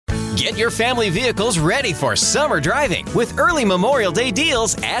Get your family vehicles ready for summer driving with early Memorial Day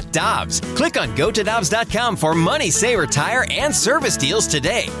deals at Dobbs. Click on GoToDobbs.com for money saver tire and service deals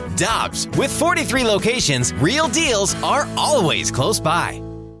today. Dobbs, with 43 locations, real deals are always close by.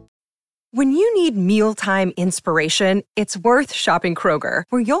 When you need mealtime inspiration, it's worth shopping Kroger,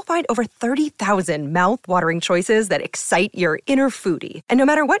 where you'll find over 30,000 mouth-watering choices that excite your inner foodie. And no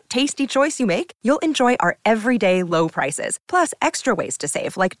matter what tasty choice you make, you'll enjoy our everyday low prices, plus extra ways to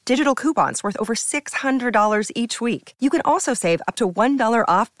save, like digital coupons worth over $600 each week. You can also save up to $1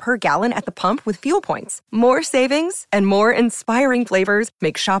 off per gallon at the pump with fuel points. More savings and more inspiring flavors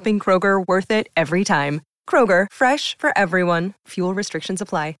make shopping Kroger worth it every time. Kroger, fresh for everyone. Fuel restrictions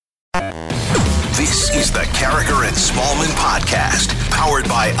apply. This is the Carricker and Smallman podcast, powered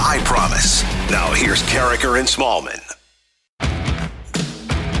by I Promise. Now here's Carricker and Smallman.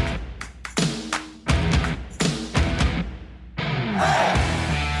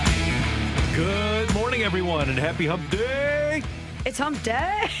 Good morning, everyone, and happy hump day. It's hump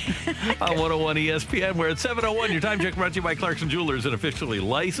day. On 101 ESPN, where it's 7:01. Your time check brought to you by Clarkson Jewelers, an officially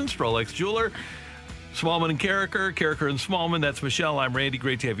licensed Rolex jeweler. Smallman and Carricker, Carricker and Smallman. That's Michelle. I'm Randy.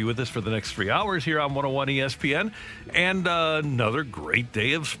 Great to have you with us for the next 3 hours here on 101 ESPN. And another great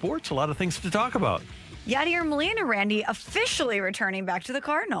day of sports. A lot of things to talk about. Yadier Molina, Randy, officially returning back to the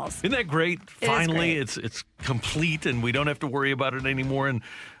Cardinals. Isn't that great? Finally, great. It's complete, and we don't have to worry about it anymore. And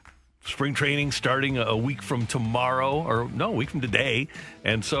spring training starting a week from tomorrow, or no, a week from today.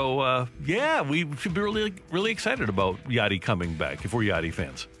 And so, we should be really excited about Yadi coming back if we're Yadi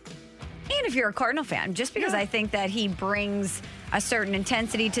fans. And if you're a Cardinal fan, just because I think that he brings a certain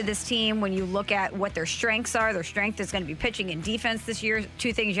intensity to this team when you look at what their strengths are. Their strength is going to be pitching and defense this year.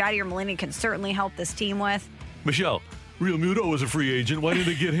 Two things Yadier Molina can certainly help this team with. Michelle, Real Muto was a free agent. Why didn't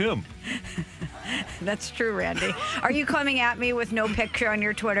they get him? That's true, Randy. Are you coming at me with no picture on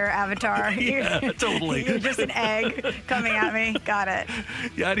your Twitter avatar? Yeah, totally. You're just an egg coming at me. Got it.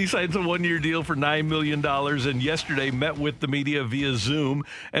 Yadi signs a one-year deal for $9 million and yesterday met with the media via Zoom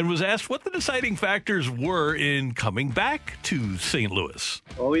and was asked what the deciding factors were in coming back to St. Louis.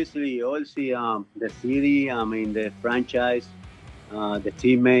 Obviously, the city, the franchise, the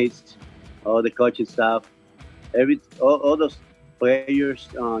teammates, all the coaching staff, all those players,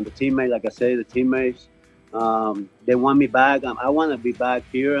 the teammates, like I said, the teammates, they want me back. I want to be back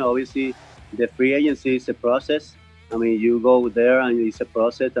here. Obviously, the free agency is a process. You go there and it's a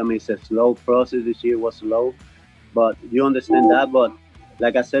process. It's a slow process. This year was slow, but you understand that. But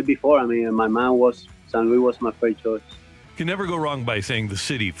like I said before, my mind was San Luis was my first choice. You can never go wrong by saying the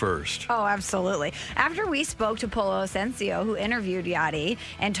city first. Oh, absolutely. After we spoke to Polo Asensio, who interviewed Yadi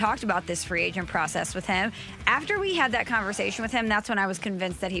and talked about this free agent process with him, after we had that conversation with him, that's when I was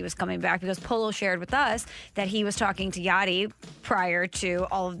convinced that he was coming back, because Polo shared with us that he was talking to Yadi prior to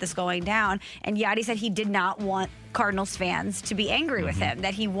all of this going down, and Yadi said he did not want Cardinals fans to be angry with him,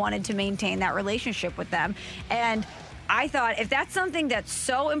 that he wanted to maintain that relationship with them. And I thought, if that's something that's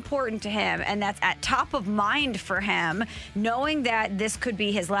so important to him and that's at top of mind for him, knowing that this could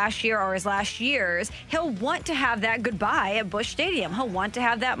be his last year or his last years, he'll want to have that goodbye at Busch Stadium. He'll want to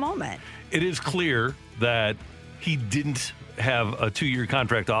have that moment. It is clear that he didn't have a 2-year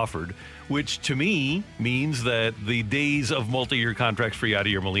contract offered, which to me means that the days of multi-year contracts for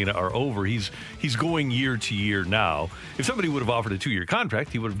Yadier Molina are over. He's going year to year now. If somebody would have offered a 2-year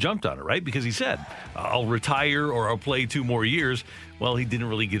contract, he would have jumped on it, right? Because he said, I'll retire or I'll play 2 more years. Well, he didn't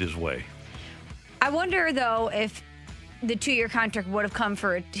really get his way. I wonder, though, if the 2-year contract would have come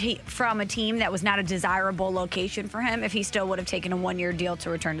from a team that was not a desirable location for him, if he still would have taken a 1-year deal to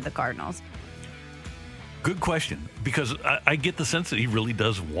return to the Cardinals. Good question, because I get the sense that he really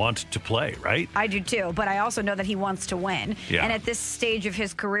does want to play, right? I do too, but I also know that he wants to win. Yeah. And at this stage of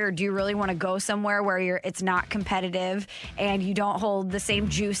his career, do you really want to go somewhere where it's not competitive and you don't hold the same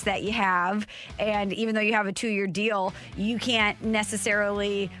juice that you have? And even though you have a 2-year deal, you can't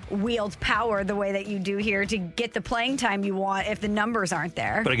necessarily wield power the way that you do here to get the playing time you want if the numbers aren't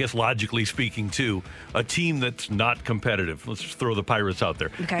there. But I guess logically speaking, too, a team that's not competitive, let's just throw the Pirates out there,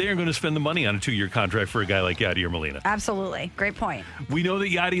 They aren't going to spend the money on a 2-year contract for a guy like Yadier Molina. Absolutely. Great point. We know that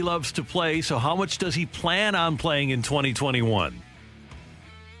Yadi loves to play, so how much does he plan on playing in 2021?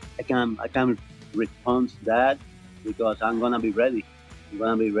 I can respond to that because I'm going to be ready. I'm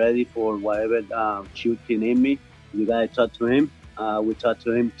going to be ready for whatever shooting in me. You got to talk to him. We talk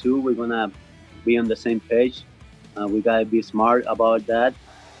to him too. We're going to be on the same page. We got to be smart about that.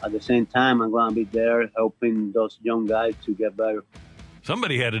 At the same time, I'm going to be there helping those young guys to get better.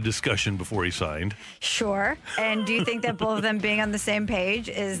 Somebody had a discussion before he signed. Sure. And do you think that both of them being on the same page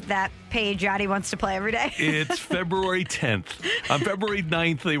is that page Yadi wants to play every day? It's February 10th. On February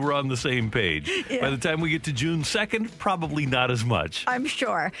 9th, they were on the same page. Yeah. By the time we get to June 2nd, probably not as much. I'm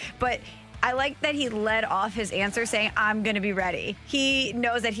sure. But I like that he led off his answer saying, I'm going to be ready. He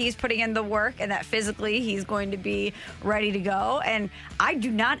knows that he's putting in the work and that physically he's going to be ready to go. And I do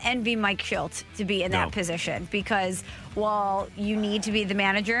not envy Mike Shildt to be in that position, because while you need to be the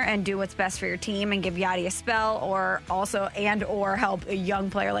manager and do what's best for your team and give Yadi a spell, or also or help a young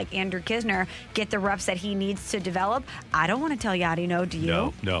player like Andrew Kisner get the reps that he needs to develop, I don't want to tell Yadi no, do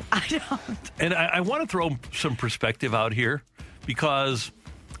you? No. I don't. And I want to throw some perspective out here, because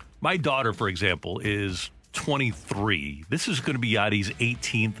my daughter, for example, is 23. This is going to be Yadi's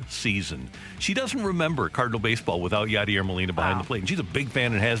 18th season. She doesn't remember Cardinal baseball without Yadier Molina behind the plate. And she's a big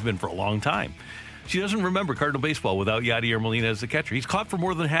fan and has been for a long time. She doesn't remember Cardinal baseball without Yadier Molina as the catcher. He's caught for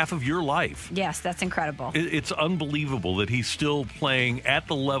more than half of your life. Yes, that's incredible. It's unbelievable that he's still playing at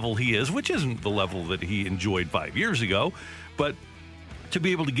the level he is, which isn't the level that he enjoyed 5 years ago. But to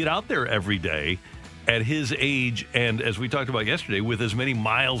be able to get out there every day at his age, and as we talked about yesterday, with as many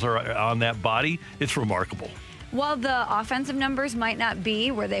miles on that body, it's remarkable. While the offensive numbers might not be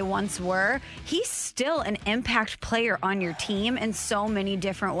where they once were, he's still an impact player on your team in so many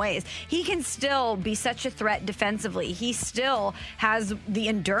different ways. He can still be such a threat defensively. He still has the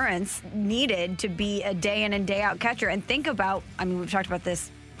endurance needed to be a day in and day out catcher. And think about, I mean, we've talked about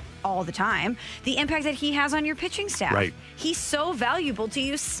this all the time, the impact that he has on your pitching staff. Right. He's so valuable to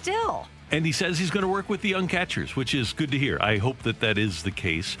you still. And he says he's going to work with the young catchers, which is good to hear. I hope that is the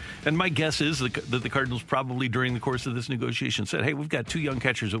case. And my guess is that the Cardinals probably during the course of this negotiation said, hey, we've got 2 young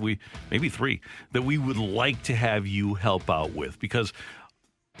catchers that maybe 3, that we would like to have you help out with. Because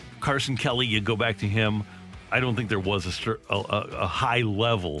Carson Kelly, you go back to him, I don't think there was a high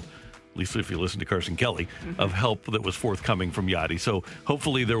level, at least if you listen to Carson Kelly, of help that was forthcoming from Yadi. So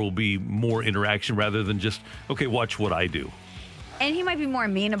hopefully there will be more interaction rather than just, okay, watch what I do. And he might be more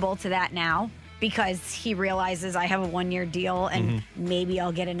amenable to that now, because he realizes I have a 1-year deal and maybe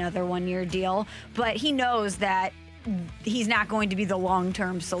I'll get another 1-year deal. But he knows that he's not going to be the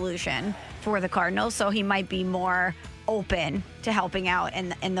long-term solution for the Cardinals. So he might be more open to helping out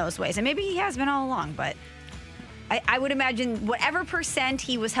in those ways. And maybe he has been all along, but I would imagine whatever percent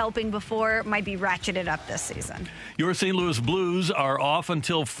he was helping before might be ratcheted up this season. Your St. Louis Blues are off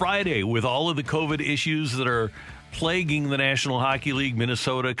until Friday with all of the COVID issues that are plaguing the National Hockey League.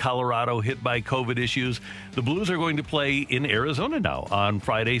 Minnesota, Colorado hit by COVID issues. The Blues are going to play in Arizona now on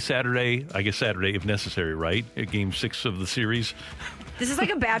Friday, Saturday, I guess Saturday if necessary, right? At Game 6 of the series. This is like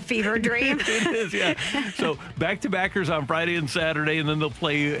a bad fever dream. It is, yeah. So back-to-backers on Friday and Saturday, and then they'll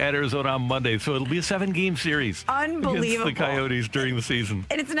play at Arizona on Monday. So it'll be a 7-game series. Unbelievable. Against the Coyotes during the season.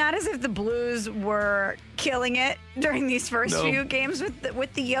 And it's not as if the Blues were killing it during these first few games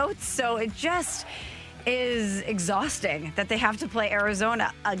with the Yotes. So it just is exhausting that they have to play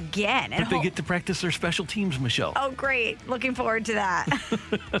Arizona again. But they get to practice their special teams, Michelle. Oh, great. Looking forward to that.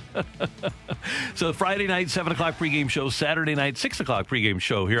 So Friday night, 7 o'clock pregame show. Saturday night, 6 o'clock pregame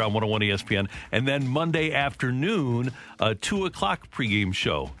show here on 101 ESPN. And then Monday afternoon, a 2 o'clock pregame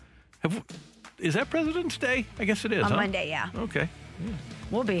show. Is that President's Day? I guess it is, On Monday, yeah. Okay. Yeah.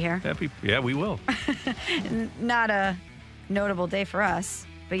 We'll be here. Yeah, we will. Not a notable day for us.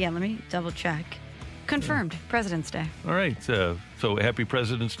 But yeah, let me double check. Confirmed. President's Day. All right. So happy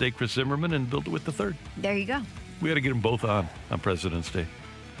President's Day, Chris Zimmerman, and Build It With the Third. There you go. We got to get them both on President's Day.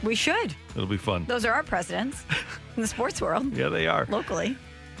 We should. It'll be fun. Those are our presidents in the sports world. Yeah, they are. Locally.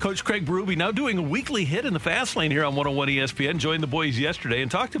 Coach Craig Berube now doing a weekly hit in the fast lane here on 101 ESPN. Joined the boys yesterday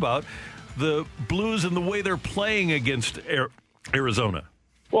and talked about the Blues and the way they're playing against Arizona.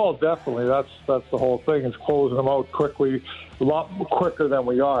 Well, definitely. That's the whole thing, is closing them out quickly, a lot quicker than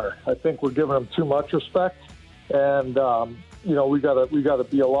we are. I think we're giving them too much respect, and we got to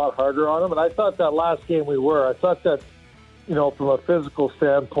be a lot harder on them. And I thought that last game we were. I thought that, from a physical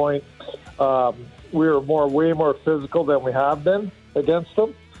standpoint, we were way more physical than we have been against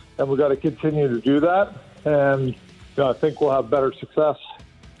them, and we got to continue to do that. And I think we'll have better success.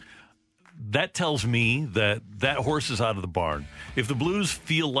 That tells me that horse is out of the barn. If the Blues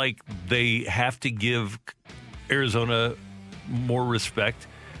feel like they have to give Arizona more respect,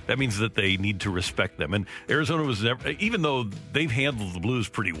 that means that they need to respect them. And Arizona was never, even though they've handled the Blues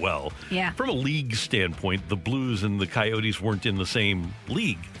pretty well, from a league standpoint, the Blues and the Coyotes weren't in the same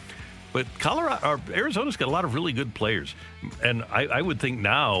league. But Arizona's got a lot of really good players. And I would think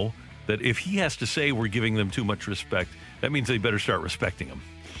now that if he has to say we're giving them too much respect, that means they better start respecting them.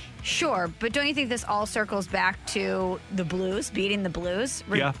 Sure, but don't you think this all circles back to the Blues, beating the Blues?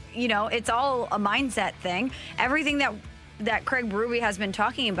 Yeah. You know, it's all a mindset thing. Everything that Craig Berube has been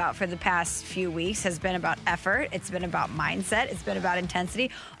talking about for the past few weeks has been about effort. It's been about mindset. It's been about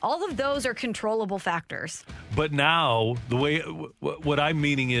intensity. All of those are controllable factors. But now, the way what I'm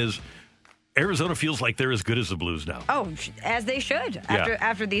meaning is Arizona feels like they're as good as the Blues now. Oh, as they should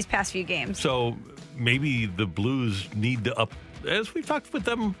after these past few games. So maybe the Blues need to up, as we've talked with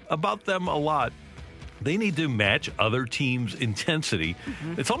them about them a lot, they need to match other teams' intensity.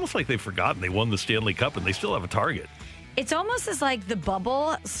 Mm-hmm. It's almost like they've forgotten they won the Stanley Cup and they still have a target. It's almost as like the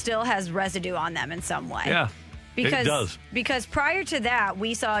bubble still has residue on them in some way. Yeah, it does. Because prior to that,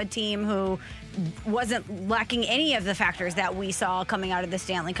 we saw a team who wasn't lacking any of the factors that we saw coming out of the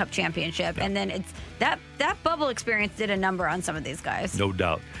Stanley Cup championship. Yeah. And then it's that bubble experience did a number on some of these guys. No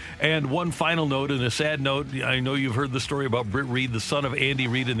doubt. And one final note and a sad note. I know you've heard the story about Britt Reed, the son of Andy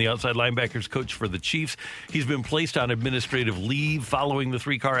Reid and the outside linebackers coach for the Chiefs. He's been placed on administrative leave following the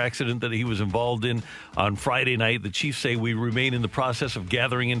 3-car accident that he was involved in on Friday night. The Chiefs say we remain in the process of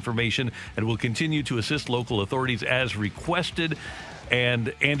gathering information and will continue to assist local authorities as requested.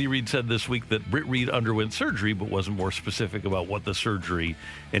 And Andy Reid said this week that Britt Reed underwent surgery, but wasn't more specific about what the surgery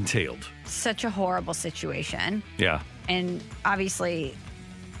entailed. Such a horrible situation. Yeah. And obviously,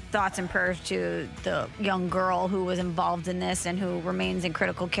 thoughts and prayers to the young girl who was involved in this and who remains in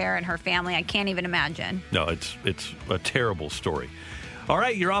critical care, and her family. I can't even imagine. No, it's a terrible story. All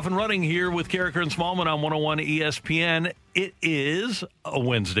right, you're off and running here with Carricker and Smallman on 101 ESPN. It is a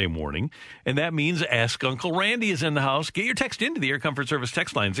Wednesday morning, and that means Ask Uncle Randy is in the house. Get your text into the Air Comfort Service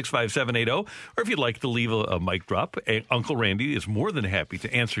text line, 65780, or if you'd like to leave a mic drop, Uncle Randy is more than happy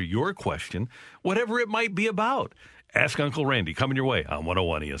to answer your question, whatever it might be about. Ask Uncle Randy, coming your way on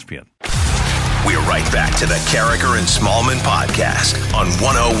 101 ESPN. We're right back to the Carricker and Smallman podcast on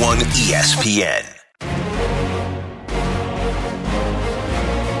 101 ESPN.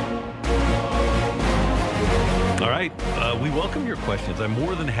 All right, we welcome your questions. I'm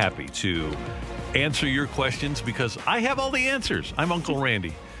more than happy to answer your questions because I have all the answers. I'm Uncle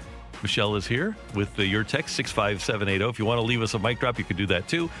Randy. Michelle is here with your text, 65780. If you want to leave us a mic drop, you can do that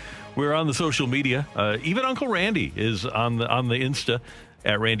too. We're on the social media. Even Uncle Randy is on the Insta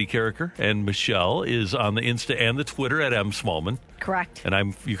at Randy Carricker, and Michelle is on the Insta and the Twitter at M. Smallman. Correct.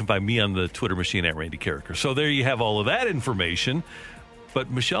 And you can find me on the Twitter machine at Randy Carricker. So there you have all of that information.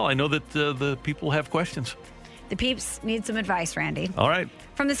 But Michelle, I know that the people have questions. The peeps need some advice, Randy. All right.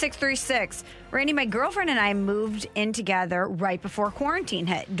 From the 636, Randy, my girlfriend and I moved in together right before quarantine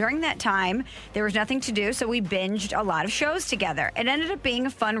hit. During that time, there was nothing to do, so we binged a lot of shows together. It ended up being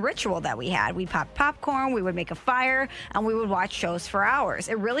a fun ritual that we had. We'd pop popcorn, we would make a fire, and we would watch shows for hours.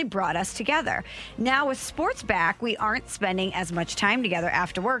 It really brought us together. Now, with sports back, we aren't spending as much time together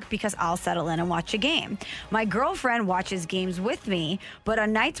after work because I'll settle in and watch a game. My girlfriend watches games with me, but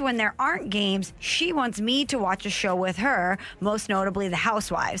on nights when there aren't games, she wants me to watch a show with her, most notably The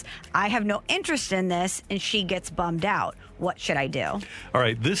Housewives. I have no interest in this, and she gets bummed out. What should I do? All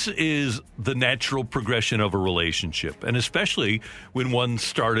right, this is the natural progression of a relationship, and especially when one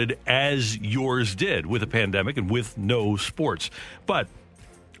started as yours did, with a pandemic and with no sports. But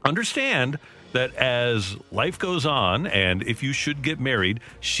understand that as life goes on, and if you should get married,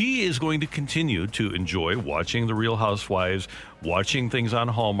 she is going to continue to enjoy watching The Real Housewives, watching things on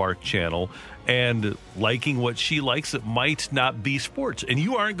Hallmark Channel, and liking what she likes that might not be sports. And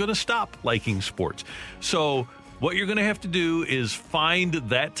you aren't going to stop liking sports. So what you're going to have to do is find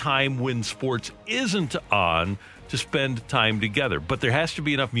that time when sports isn't on to spend time together. But there has to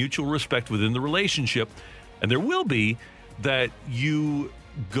be enough mutual respect within the relationship, and there will be, that you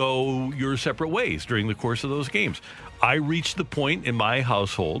go your separate ways during the course of those games. I reached the point in my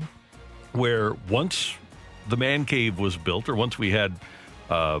household where once the man cave was built, or once we had,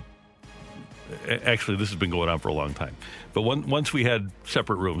 actually this has been going on for a long time, but once we had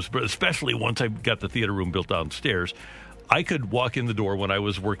separate rooms, but especially once I got the theater room built downstairs, I could walk in the door when I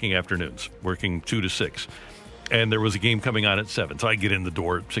was working afternoons, working 2 to 6. And there was a game coming on at 7. So I get in the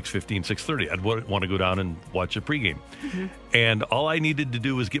door at 6:15, 6:30. I'd want to go down and watch a pregame. Mm-hmm. And all I needed to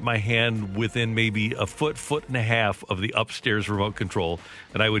do was get my hand within maybe a foot and a half of the upstairs remote control.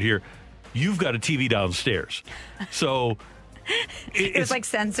 And I would hear, "You've got a TV downstairs." So it's like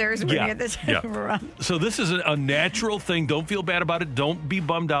sensors when you hit this. Yeah. So this is a natural thing. Don't feel bad about it. Don't be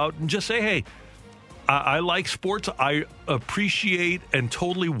bummed out. And just say, hey, I like sports. I appreciate and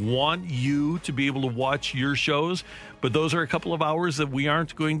totally want you to be able to watch your shows, but those are a couple of hours that we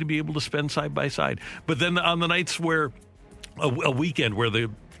aren't going to be able to spend side by side. But then on the nights where a weekend where the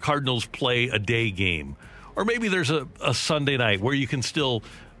Cardinals play a day game, Or maybe there's a Sunday night where you can still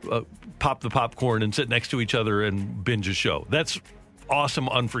pop the popcorn and sit next to each other and binge a show. That's awesome,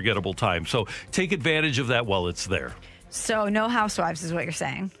 unforgettable time. So take advantage of that while it's there. So no Housewives is what you're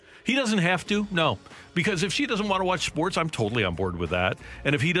saying. He doesn't have to, no. Because if she doesn't want to watch sports, I'm totally on board with that.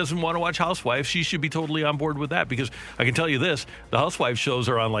 And if he doesn't want to watch Housewives, she should be totally on board with that. Because I can tell you this, the Housewives shows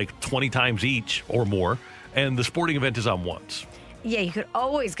are on like 20 times each or more, and the sporting event is on once. Yeah, you could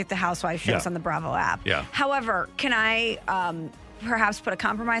always get the Housewives shows on the Bravo app. Yeah. However, can I perhaps put a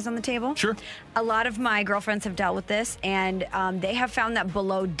compromise on the table? Sure. A lot of my girlfriends have dealt with this, and they have found that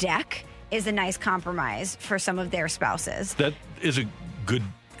Below Deck is a nice compromise for some of their spouses. That is a good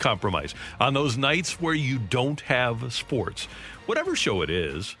compromise. On those nights where you don't have sports, whatever show it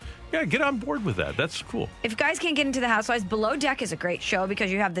is, yeah, get on board with that. That's cool. If guys can't get into the Housewives, Below Deck is a great show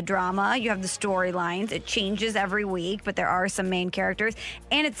because you have the drama, you have the storylines. It changes every week, but there are some main characters,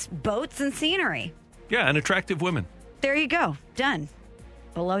 and it's boats and scenery. Yeah, and attractive women. There you go. Done.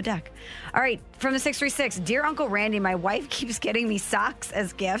 Below Deck. All right, from the 636, Dear Uncle Randy, my wife keeps getting me socks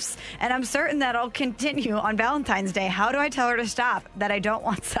as gifts, and I'm certain that'll continue on Valentine's Day. How do I tell her to stop, that I don't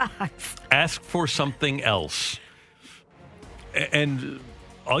want socks? Ask for something else. And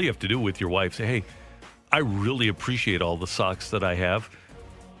all you have to do with your wife, say, hey, I really appreciate all the socks that I have,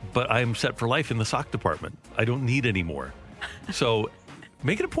 but I'm set for life in the sock department. I don't need any more. So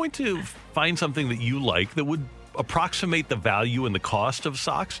make it a point to find something that you like that would approximate the value and the cost of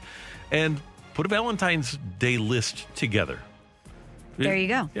socks, and put a Valentine's Day list together. There you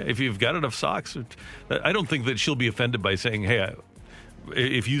go. Yeah, if you've got enough socks, I don't think that she'll be offended by saying, hey,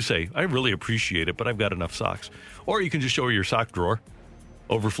 if you say, I really appreciate it, but I've got enough socks. Or you can just show her your sock drawer,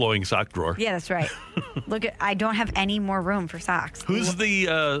 overflowing sock drawer. Yeah, that's right. Look, I don't have any more room for socks. Who's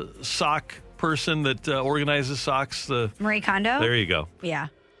the sock person that organizes socks? Marie Kondo? There you go. Yeah.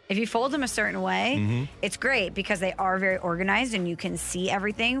 If you fold them a certain way, it's great because they are very organized and you can see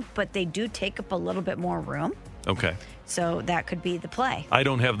everything, but they do take up a little bit more room. Okay. So that could be the play. I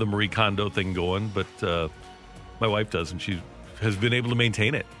don't have the Marie Kondo thing going, but my wife does, and she has been able to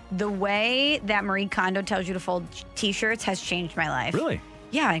maintain it. The way that Marie Kondo tells you to fold T-shirts has changed my life. Really?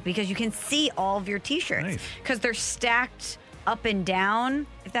 Yeah, because you can see all of your T-shirts. Because they're stacked up and down,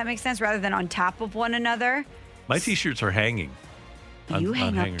 if that makes sense, rather than on top of one another. My T-shirts are hanging. You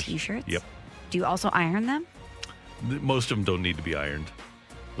hang up hangers. T-shirts? Yep. Do you also iron them? Most of them don't need to be ironed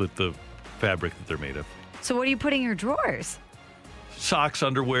with the fabric that they're made of. So what do you put in your drawers? Socks,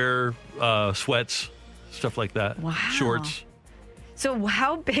 underwear, sweats, stuff like that. Wow. Shorts. So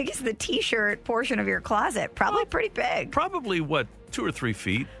how big is the T-shirt portion of your closet? Probably pretty big. Probably, 2 or 3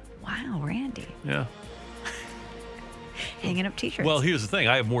 feet. Wow, Randy. Yeah. Hanging up T-shirts. Well, here's the thing.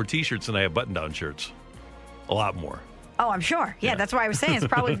 I have more T-shirts than I have button-down shirts. A lot more. Oh, I'm sure. Yeah, that's why I was saying it's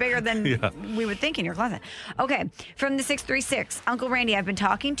probably bigger than we would think in your closet. Okay, from the 636, Uncle Randy, I've been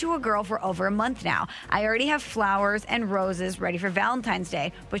talking to a girl for over a month now. I already have flowers and roses ready for Valentine's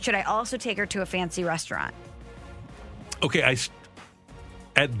Day, but should I also take her to a fancy restaurant? Okay,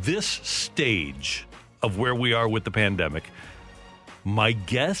 at this stage of where we are with the pandemic, my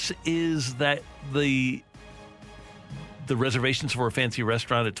guess is that the reservations for a fancy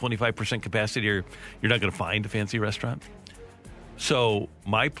restaurant at 25% capacity, you're not going to find a fancy restaurant. So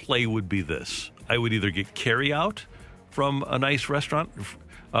my play would be this. I would either get carry out from a nice restaurant.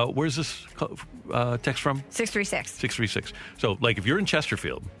 Where's this text from? 636. 636. So like if you're in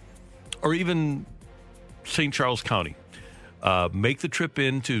Chesterfield or even St. Charles County, make the trip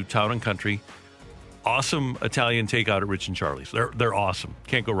into Town and Country. Awesome Italian takeout at Rich and Charlie's. They're awesome.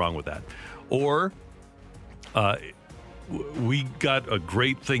 Can't go wrong with that. Or we got a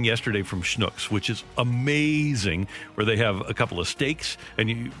great thing yesterday from Schnucks, which is amazing, where they have a couple of steaks, and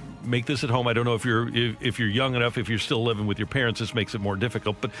you make this at home. I don't know if you're young enough, if you're still living with your parents, this makes it more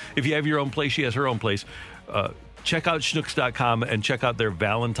difficult. But if you have your own place, she has her own place. Check out Schnucks.com and check out their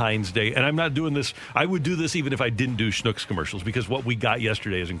Valentine's Day. And I'm not doing this. I would do this even if I didn't do Schnucks commercials, because what we got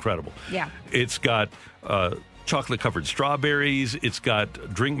yesterday is incredible. Yeah. It's got chocolate-covered strawberries. It's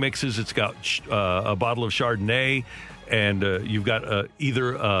got drink mixes. It's got a bottle of Chardonnay. And you've got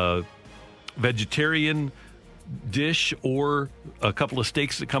either a vegetarian dish or a couple of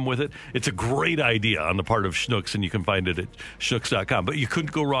steaks that come with it. It's a great idea on the part of Schnucks, and you can find it at Schnucks.com. But you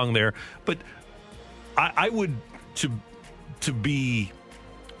couldn't go wrong there. But I would, to be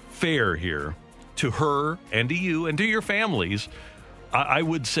fair here, to her and to you and to your families, I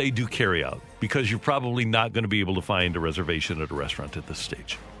would say do carry out, because you're probably not going to be able to find a reservation at a restaurant at this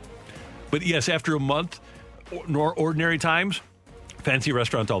stage. But yes, after a month, ordinary times, fancy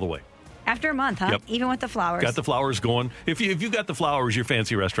restaurants all the way. After a month, huh? Yep. Even with the flowers. Got the flowers going. If you got the flowers, you're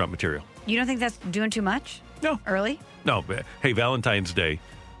fancy restaurant material. You don't think that's doing too much? No. Early? No. Hey, Valentine's Day.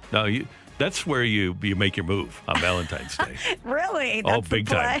 No, that's where you make your move on Valentine's Day. Really? That's big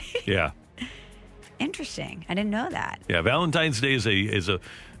the play? time. Yeah. Interesting. I didn't know that. Yeah, Valentine's Day is a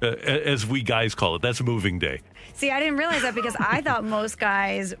as we guys call it, that's a moving day. See, I didn't realize that because I thought most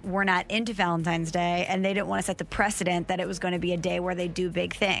guys were not into Valentine's Day and they didn't want to set the precedent that it was going to be a day where they do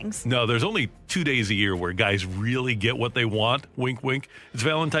big things. No, there's only 2 days a year where guys really get what they want. Wink, wink. It's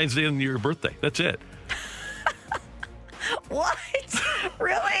Valentine's Day and your birthday. That's it. What?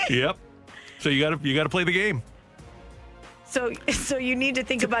 Really? Yep. So you got to play the game. So you need to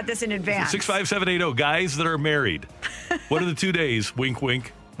think about this in advance. 65780, guys that are married. What are the 2 days, wink,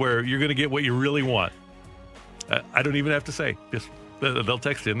 wink, where you're going to get what you really want? I don't even have to say. Just they'll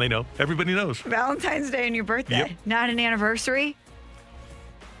text you and they know. Everybody knows. Valentine's Day and your birthday. Yep. Not an anniversary?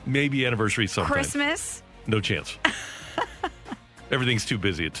 Maybe anniversary sometime. Christmas? No chance. Everything's too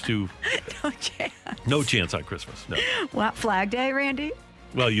busy. It's too... No chance. No chance on Christmas. No. What, Flag Day, Randy?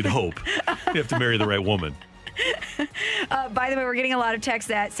 Well, you'd hope. You have to marry the right woman. By the way, we're getting a lot of texts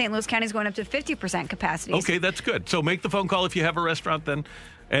that St. Louis County is going up to 50% capacity. Okay, that's good. So make the phone call if you have a restaurant then,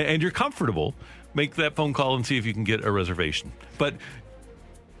 and you're comfortable. Make that phone call and see if you can get a reservation. But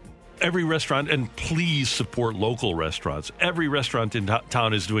every restaurant, and please support local restaurants. Every restaurant in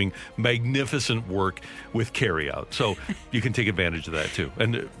town is doing magnificent work with carryout. So you can take advantage of that too.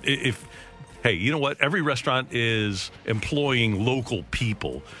 And hey, you know what? Every restaurant is employing local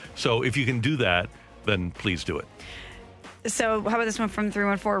people. So if you can do that, then please do it. So how about this one from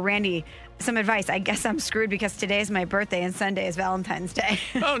 314? Randy, some advice. I guess I'm screwed because today is my birthday and Sunday is Valentine's Day.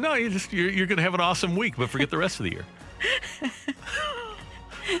 Oh, no, you're going to have an awesome week, but forget the rest of the year.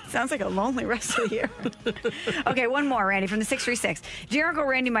 Sounds like a lonely rest of the year. Okay, one more, Randy, from the 636. Dear Uncle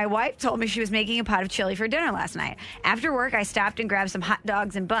Randy, my wife told me she was making a pot of chili for dinner last night. After work, I stopped and grabbed some hot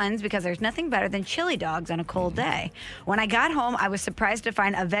dogs and buns because there's nothing better than chili dogs on a cold day. When I got home, I was surprised to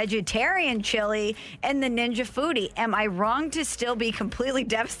find a vegetarian chili in the Ninja Foodie. Am I wrong to still be completely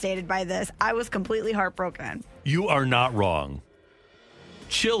devastated by this? I was completely heartbroken. You are not wrong.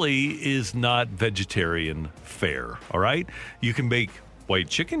 Chili is not vegetarian fare, all right? You can make white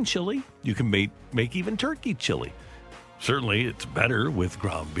chicken chili. You can make even turkey chili. Certainly, it's better with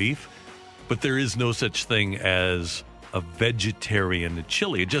ground beef, but there is no such thing as a vegetarian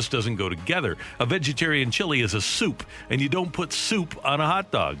chili. It just doesn't go together. A vegetarian chili is a soup, and you don't put soup on a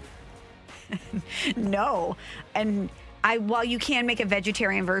hot dog. No. And while you can make a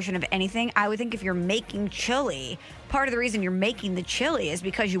vegetarian version of anything, I would think if you're making chili, part of the reason you're making the chili is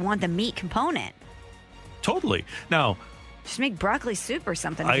because you want the meat component. Totally. Now, just make broccoli soup or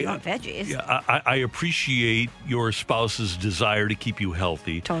something if you want veggies. Yeah, I appreciate your spouse's desire to keep you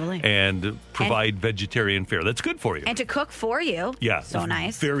healthy. Totally. And provide vegetarian fare. That's good for you. And to cook for you. Yeah. So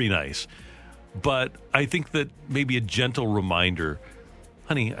nice. Very nice. But I think that maybe a gentle reminder,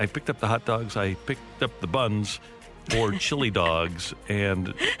 honey, I picked up the hot dogs, I picked up the buns, or chili dogs,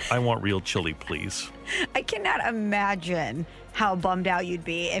 and I want real chili, please. I cannot imagine how bummed out you'd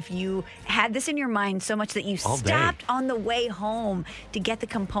be if you had this in your mind so much that you stopped on the way home to get the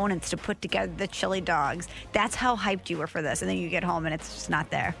components to put together the chili dogs. That's how hyped you were for this. And then you get home and it's just not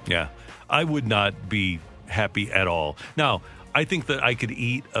there. Yeah. I would not be happy at all. Now, I think that I could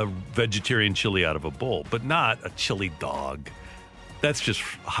eat a vegetarian chili out of a bowl, but not a chili dog. That's just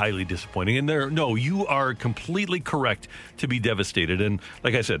highly disappointing. And you are completely correct to be devastated. And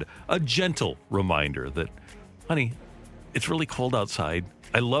like I said, a gentle reminder that, honey, it's really cold outside.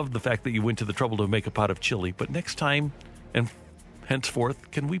 I love the fact that you went to the trouble to make a pot of chili, but next time and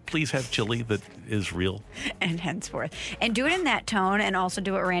henceforth, can we please have chili that is real? And henceforth. And do it in that tone, and also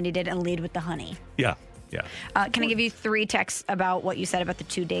do what Randy did and lead with the honey. Yeah. Yeah. Can I give you 3 texts about what you said about the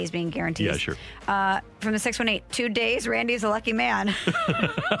 2 days being guaranteed? Yeah, sure. From the 618, 2 days, Randy's a lucky man.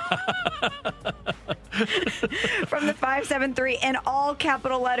 From the 573, in all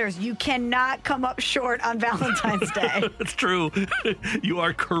capital letters, you cannot come up short on Valentine's Day. That's true. You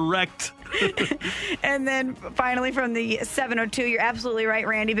are correct. And then finally from the 702, you're absolutely right,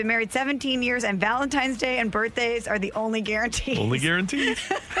 Randy. Been married 17 years, and Valentine's Day and birthdays are the only guarantees. Only guarantees?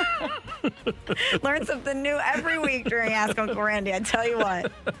 Learn something new every week during Ask Uncle Randy, I tell you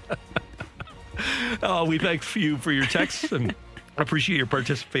what. Oh, we thank you for your texts and appreciate your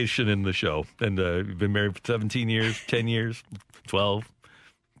participation in the show. And you've been married for 17 years, 10 years, 12,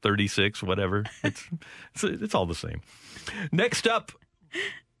 36, whatever. It's all the same. Next up,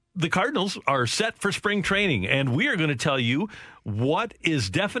 the Cardinals are set for spring training, and we are going to tell you what is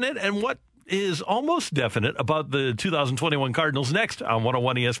definite and what is almost definite about the 2021 Cardinals next on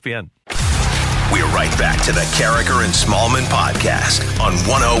 101 ESPN. We're right back to the Carricker and Smallman podcast on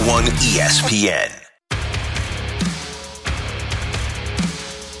 101 ESPN.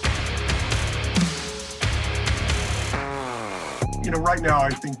 Right now I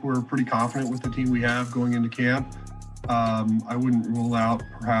think we're pretty confident with the team we have going into camp. I wouldn't rule out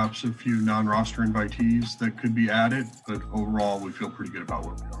perhaps a few non-roster invitees that could be added, but overall we feel pretty good about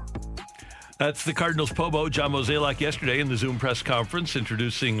where we are. That's the Cardinals Pobo, John Mozeliak, yesterday in the Zoom press conference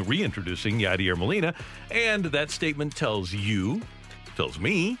reintroducing Yadier Molina. And that statement tells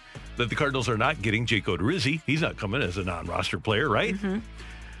me, that the Cardinals are not getting Jake Odorizzi. He's not coming as a non-roster player, right? Mm-hmm.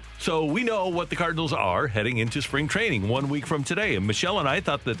 So we know what the Cardinals are heading into spring training 1 week from today. And Michelle and I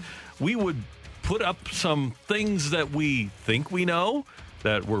thought that we would put up some things that we think we know,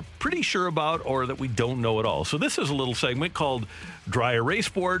 that we're pretty sure about, or that we don't know at all. So this is a little segment called Dry Erase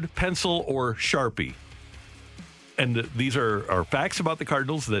Board, Pencil, or Sharpie. And these are facts about the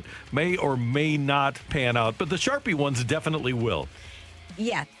Cardinals that may or may not pan out, but the Sharpie ones definitely will.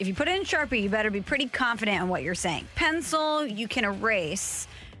 Yeah, if you put it in Sharpie, you better be pretty confident in what you're saying. Pencil, you can erase,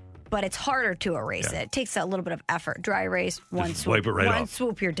 but it's harder to erase it. It takes a little bit of effort. Dry erase, one swoop. Wipe it right off. One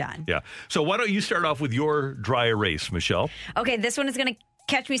swoop, you're done. Yeah. So why don't you start off with your dry erase, Michelle? Okay, this one is going to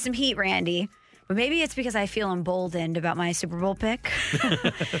catch me some heat, Randy. But maybe it's because I feel emboldened about my Super Bowl pick.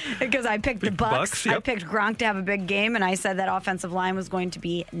 Because I picked the Bucs. Yep. I picked Gronk to have a big game, and I said that offensive line was going to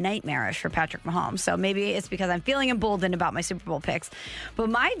be nightmarish for Patrick Mahomes. So maybe it's because I'm feeling emboldened about my Super Bowl picks. But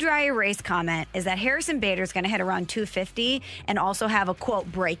my dry erase comment is that Harrison Bader is going to hit around 250 and also have a,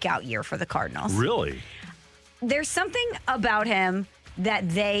 quote, breakout year for the Cardinals. Really? There's something about him that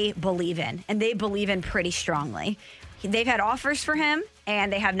they believe in, and they believe in pretty strongly. They've had offers for him,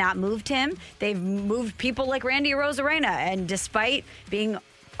 and they have not moved him. They've moved people like Randy Arozarena, and despite being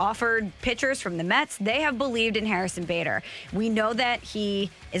offered pitchers from the Mets, they have believed in Harrison Bader. We know that he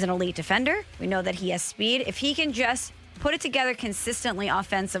is an elite defender. We know that he has speed. If he can just put it together consistently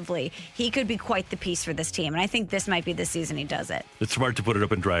offensively, he could be quite the piece for this team. And I think this might be the season he does it. It's smart to put it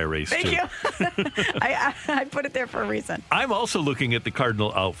up in dry erase, Thank too. you. I put it there for a reason. I'm also looking at the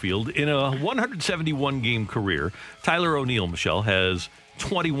Cardinal outfield. In a 171-game career, Tyler O'Neill, Michelle, has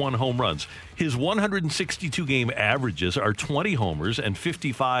 21 home runs. His 162-game averages are 20 homers and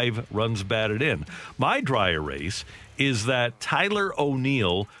 55 runs batted in. My dry erase is that Tyler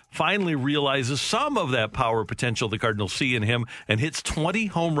O'Neill finally realizes some of that power potential the Cardinals see in him and hits 20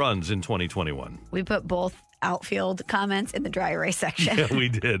 home runs in 2021. We put both outfield comments in the dry erase section. Yeah, we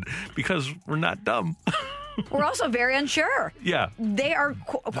did, because we're not dumb. We're also very unsure. Yeah. They are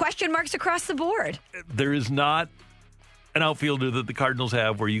question marks across the board. There is not an outfielder that the Cardinals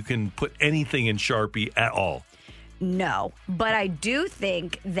have where you can put anything in Sharpie at all. No, but I do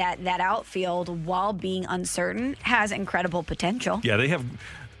think that outfield, while being uncertain, has incredible potential. Yeah, they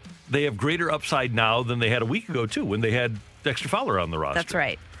have greater upside now than they had a week ago, too, when they had Dexter Fowler on the roster. That's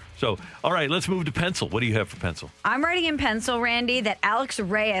right. So, all right, let's move to pencil. What do you have for pencil? I'm writing in pencil, Randy, that Alex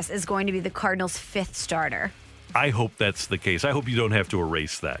Reyes is going to be the Cardinals' 5th starter. I hope that's the case. I hope you don't have to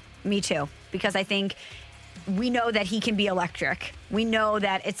erase that. Me too, because I think we know that he can be electric. We know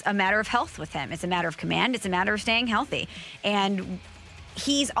that it's a matter of health with him. It's a matter of command. It's a matter of staying healthy. And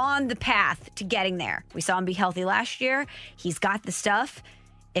he's on the path to getting there. We saw him be healthy last year. He's got the stuff.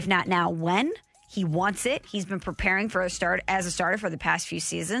 If not now, when? He wants it. He's been preparing for a starter for the past few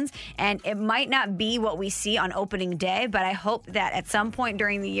seasons. And it might not be what we see on opening day, but I hope that at some point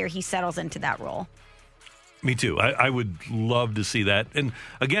during the year he settles into that role. Me too. I would love to see that. And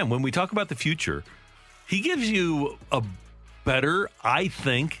again, when we talk about the future, he gives you a better, I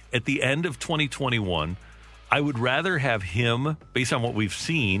think, at the end of 2021. I would rather have him, based on what we've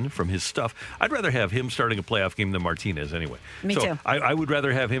seen from his stuff, I'd rather have him starting a playoff game than Martinez anyway. Me too. I would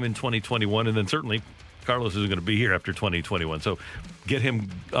rather have him in 2021, and then certainly Carlos isn't going to be here after 2021. So get him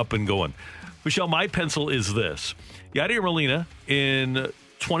up and going. Michelle, my pencil is this. Yadier Molina in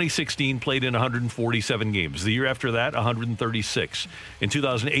 2016 played in 147 games. The year after that, 136. In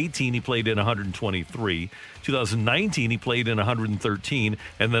 2018, he played in 123. 2019, he played in 113.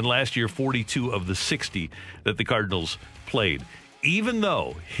 And then last year, 42 of the 60 that the Cardinals played. Even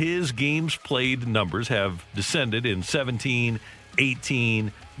though his games played numbers have descended in 17,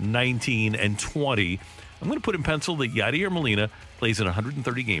 18, 19, and 20, I'm going to put in pencil that Yadier Molina plays in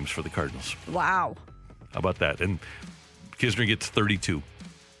 130 games for the Cardinals. Wow. How about that? And Kisner gets 32.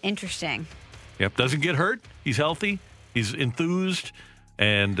 Interesting. Yep, doesn't get hurt. He's healthy. He's enthused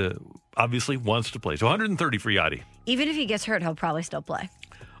and obviously wants to play. So 130 for Yadi. Even if he gets hurt, he'll probably still play.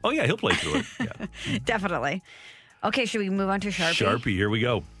 Oh, yeah, he'll play through it. Yeah. Definitely. Okay, should we move on to Sharpie? Sharpie, here we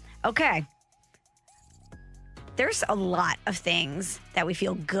go. Okay. there's a lot of things that we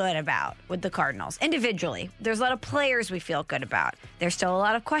feel good about with the Cardinals individually. There's a lot of players we feel good about. There's still a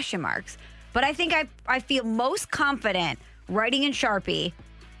lot of question marks. But I think I feel most confident writing in Sharpie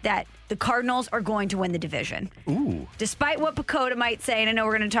that the Cardinals are going to win the division. Ooh. Despite what Pacoda might say, and I know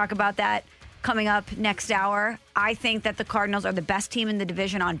we're going to talk about that coming up next hour, I think that the Cardinals are the best team in the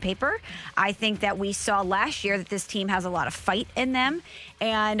division on paper. I think that we saw last year that this team has a lot of fight in them.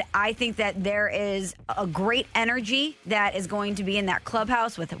 And I think that there is a great energy that is going to be in that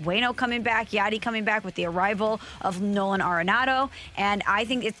clubhouse with Waino coming back, Yadi coming back with the arrival of Nolan Arenado. And I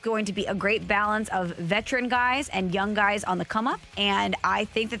think it's going to be a great balance of veteran guys and young guys on the come up. And I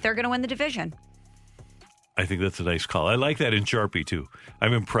think that they're going to win the division. I think that's a nice call. I like that in Sharpie, too.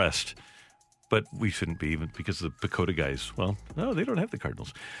 I'm impressed. But we shouldn't be, even because the Pacoda guys, well, no, they don't have the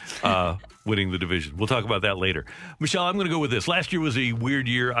Cardinals winning the division. We'll talk about that later. Michelle, I'm going to go with this. Last year was a weird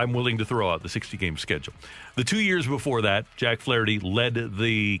year. I'm willing to throw out the 60-game schedule. The 2 years before that, Jack Flaherty led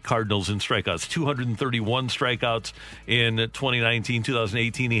the Cardinals in strikeouts, 231 strikeouts in 2019.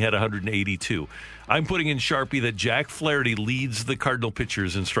 2018, he had 182. I'm putting in Sharpie that Jack Flaherty leads the Cardinal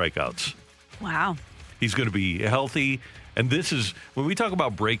pitchers in strikeouts. Wow. He's going to be healthy. And this is, when we talk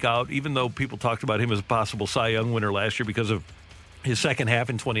about breakout, even though people talked about him as a possible Cy Young winner last year because of his second half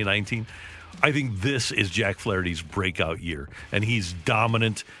in 2019, I think this is Jack Flaherty's breakout year. And he's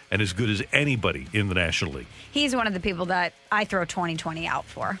dominant and as good as anybody in the National League. He's one of the people that I throw 2020 out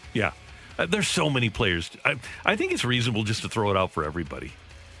for. Yeah. There's so many players. I think it's reasonable just to throw it out for everybody.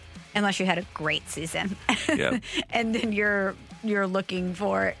 Unless you had a great season. Yeah. And then you're looking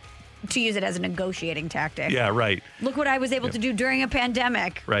to use it as a negotiating tactic. Yeah, right. Look what I was able to do during a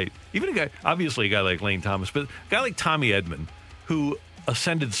pandemic. Right. Even a guy like Lane Thomas, but a guy like Tommy Edman, who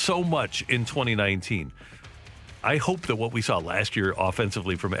ascended so much in 2019. I hope that what we saw last year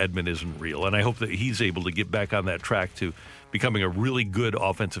offensively from Edman isn't real, and I hope that he's able to get back on that track to becoming a really good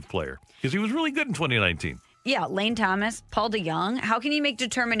offensive player, because he was really good in 2019. Yeah, Lane Thomas, Paul DeJong. How can you make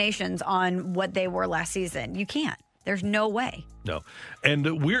determinations on what they were last season? You can't. There's no way. No.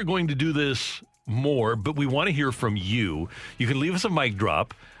 And we're going to do this more, but we want to hear from you. You can leave us a mic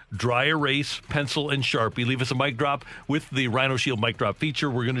drop, dry erase, pencil, and Sharpie. Leave us a mic drop with the Rhino Shield mic drop feature.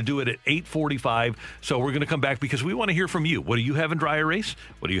 We're going to do it at 8:45. So we're going to come back because we want to hear from you. What do you have in dry erase?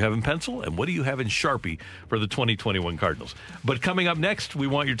 What do you have in pencil? And what do you have in Sharpie for the 2021 Cardinals? But coming up next, we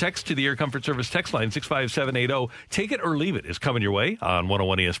want your text to the Air Comfort Service text line, 65780. Take it or leave it is coming your way on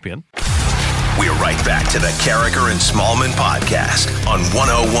 101 ESPN. We're right back to the Carragher and Smallman podcast on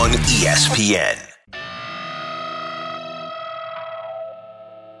 101 ESPN.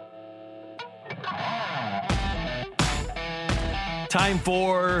 Time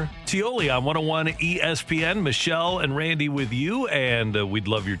for Tioli on 101 ESPN. Michelle and Randy with you, and we'd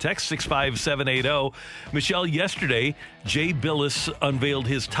love your text, 65780. Michelle, yesterday, Jay Billis unveiled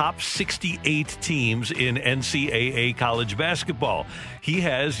his top 68 teams in NCAA college basketball. He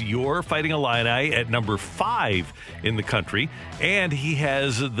has your Fighting Illini at number 5 in the country, and he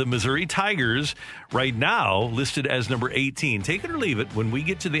has the Missouri Tigers right now listed as number 18. Take it or leave it, when we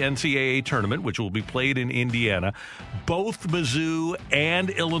get to the NCAA tournament, which will be played in Indiana, both Mizzou and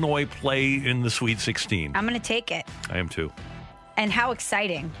Illinois play in the Sweet 16. I'm going to take it. I am too. And how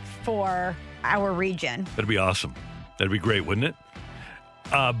exciting for our region. That'd be awesome. That'd be great, wouldn't it?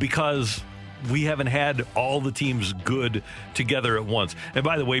 Because we haven't had all the teams good together at once. And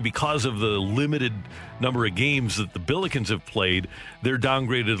by the way, because of the limited number of games that the Billikens have played, they're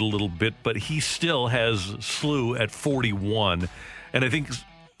downgraded a little bit, but he still has SLU at 41. And I think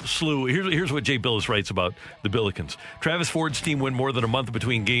SLU, here's what Jay Billis writes about the Billikens. Travis Ford's team went more than a month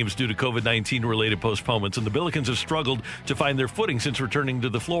between games due to COVID-19 related postponements, and the Billikens have struggled to find their footing since returning to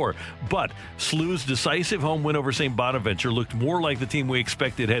the floor. But SLU's decisive home win over St. Bonaventure looked more like the team we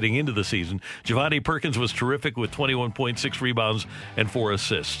expected heading into the season. Javante Perkins was terrific with 21.6 rebounds and 4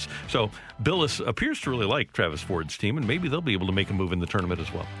 assists. So Billis appears to really like Travis Ford's team, and maybe they'll be able to make a move in the tournament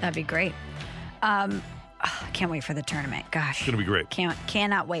as well. That'd be great. I can't wait for the tournament. Gosh. It's going to be great.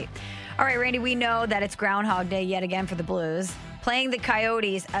 Cannot wait. All right, Randy, we know that it's Groundhog Day yet again for the Blues. Playing the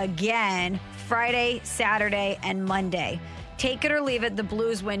Coyotes again Friday, Saturday, and Monday. Take it or leave it, the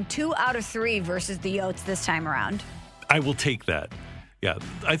Blues win 2 out of 3 versus the Yotes this time around. I will take that. Yeah,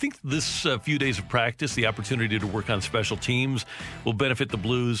 I think this few days of practice, the opportunity to work on special teams will benefit the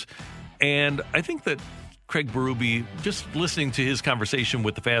Blues. And I think that Craig Berube, just listening to his conversation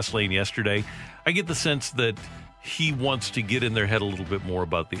with the Fast Lane yesterday, I get the sense that he wants to get in their head a little bit more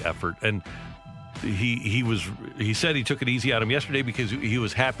about the effort. And he said he took it easy on him yesterday because he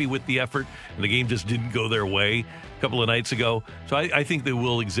was happy with the effort, and the game just didn't go their way a couple of nights ago. So I think they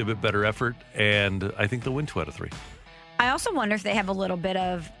will exhibit better effort, and I think they'll win 2 out of 3. I also wonder if they have a little bit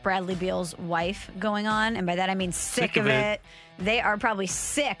of Bradley Beal's wife going on, and by that I mean sick of it. They are probably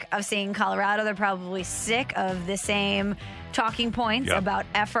sick of seeing Colorado. They're probably sick of the same talking points about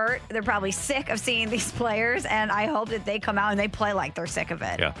effort. They're probably sick of seeing these players, and I hope that they come out and they play like they're sick of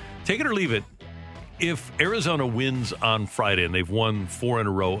it. Yeah. Take it or leave it. If Arizona wins on Friday, and they've won 4 in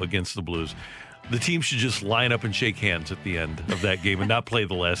a row against the Blues, the team should just line up and shake hands at the end of that game and not play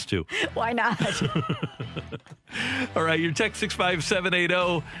the last 2. Why not? All right, your text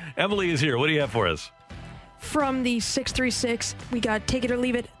 65780. Emily is here. What do you have for us? From the 636, we got take it or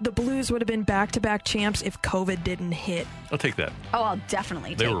leave it. The Blues would have been back-to-back champs if COVID didn't hit. I'll take that. Oh, I'll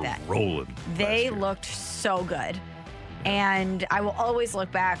definitely take that. They were rolling. They looked so good. And I will always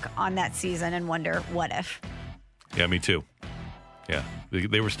look back on that season and wonder, what if? Yeah, me too. Yeah,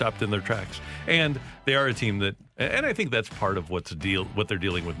 they were stopped in their tracks. And they are a team that, and I think that's part of what they're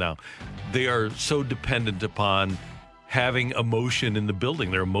dealing with now. They are so dependent upon having emotion in the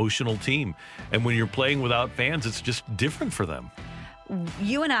building. They're an emotional team. And when you're playing without fans, it's just different for them.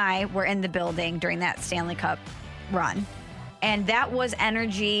 You and I were in the building during that Stanley Cup run. And that was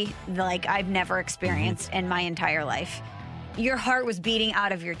energy like I've never experienced in my entire life. Your heart was beating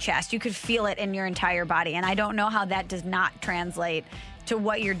out of your chest. You could feel it in your entire body. And I don't know how that does not translate to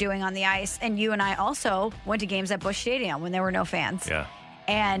what you're doing on the ice. And you and I also went to games at Busch Stadium when there were no fans. Yeah.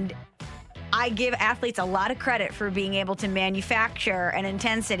 And I give athletes a lot of credit for being able to manufacture an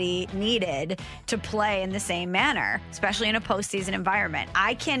intensity needed to play in the same manner, especially in a postseason environment.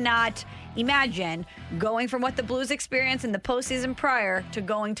 I cannot imagine going from what the Blues experienced in the postseason prior to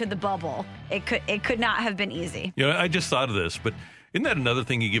going to the bubble. It could not have been easy. You know, I just thought of this, but isn't that another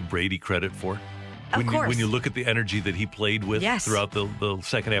thing you give Brady credit for? Of course. When you look at the energy that he played with throughout the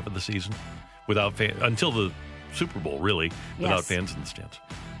second half of the season, without fans, until the Super Bowl, really, without fans in the stands.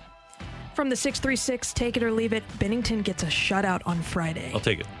 From the 636, take it or leave it. Bennington gets a shutout on Friday. I'll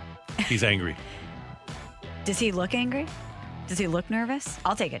take it. He's angry. Does he look angry? Does he look nervous?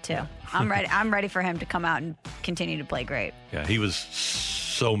 I'll take it too. I'm ready. I'm ready for him to come out and continue to play great. Yeah, he was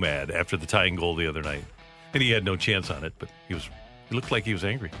so mad after the tying goal the other night, and he had no chance on it. But he looked like he was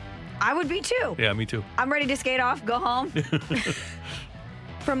angry. I would be too. Yeah, me too. I'm ready to skate off, go home.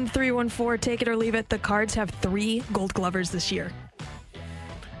 From 314, take it or leave it. The Cards have 3 Gold Glovers this year.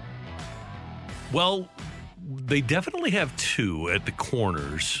 Well, they definitely have 2 at the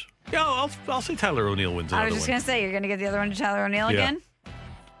corners. Yeah, I'll say Tyler O'Neill wins another one. I was just going to say, you're going to get the other one to Tyler O'Neill again?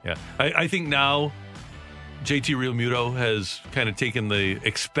 Yeah. I think now JT Realmuto has kind of taken the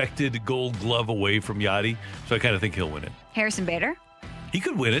expected Gold Glove away from Yachty, so I kind of think he'll win it. Harrison Bader? He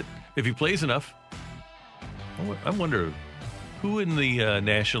could win it if he plays enough. I wonder who in the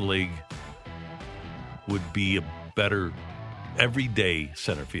National League would be a better everyday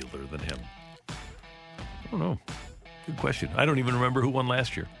center fielder than him. I don't know. Good question. I don't even remember who won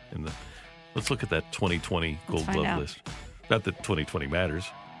last year. Let's look at that 2020 Gold Glove list. Not that 2020 matters.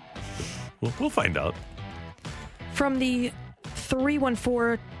 We'll find out. From the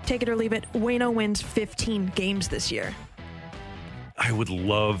 314, take it or leave it. Waino wins 15 games this year. I would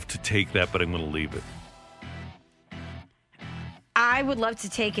love to take that, but I'm going to leave it. I would love to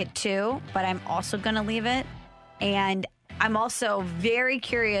take it too, but I'm also going to leave it. And I'm also very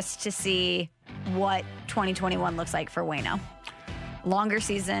curious to see what 2021 looks like for Waino. Longer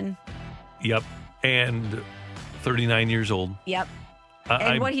season. Yep. And 39 years old. Yep.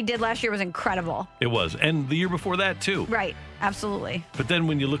 And what he did last year was incredible. It was. And the year before that, too. Right. Absolutely. But then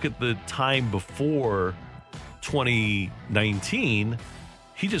when you look at the time before 2019,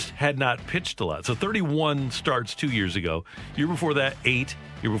 he just had not pitched a lot. So 31 starts 2 years ago. Year before that, 8.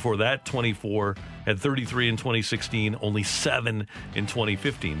 Year before that, 24. Had 33 in 2016, only 7 in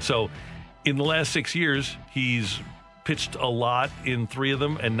 2015. So in the last 6 years, he's pitched a lot in 3 of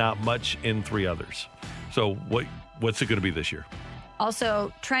them and not much in 3 others. So what's it going to be this year?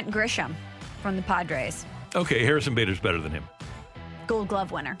 Also, Trent Grisham from the Padres. Okay, Harrison Bader's better than him. Gold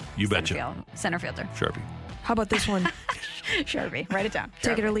Glove winner. You betcha. Center fielder. Sharpie. How about this one? Sharpie. Write it down.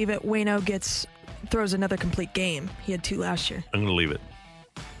 Take it or leave it. Waino throws another complete game. He had 2 last year. I'm going to leave it.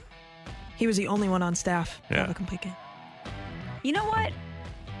 He was the only one on staff to have a complete game. You know what?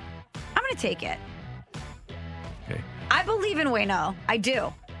 I'm going to take it. Okay. I believe in Waino. I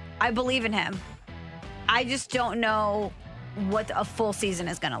do. I believe in him. I just don't know what a full season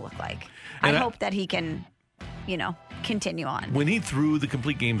is going to look like. I hope that he can, continue on. When he threw the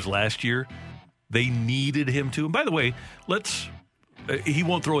complete games last year, they needed him to. And by the way, let's he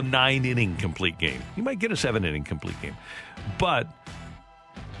won't throw a 9-inning complete game. He might get a 7-inning complete game. But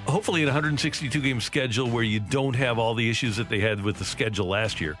hopefully in a 162-game schedule where you don't have all the issues that they had with the schedule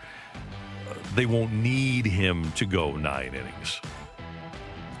last year, they won't need him to go 9 innings.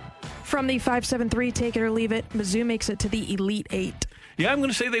 From the 573, take it or leave it, Mizzou makes it to the Elite Eight. Yeah, I'm going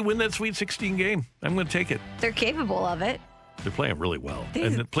to say they win that Sweet 16 game. I'm going to take it. They're capable of it. They're playing really well.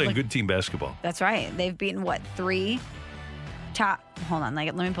 And they're playing good team basketball. That's right. They've beaten, 3 top... Hold on.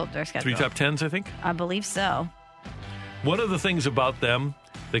 Let me pull up their schedule. 3 top 10s, I think? I believe so. One of the things about them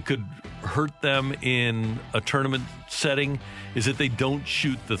that could hurt them in a tournament setting is that they don't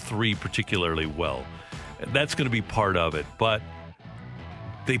shoot the 3 particularly well. That's going to be part of it. But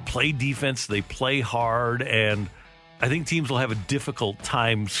they play defense. They play hard. And I think teams will have a difficult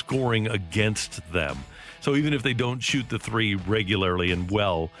time scoring against them. So even if they don't shoot the 3 regularly and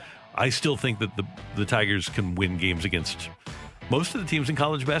well, I still think that the Tigers can win games against most of the teams in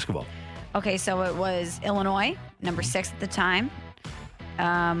college basketball. Okay, so it was Illinois, number 6 at the time.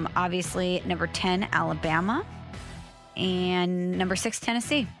 Obviously, number 10, Alabama. And number 6,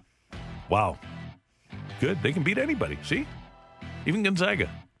 Tennessee. Wow. Good. They can beat anybody. See? Even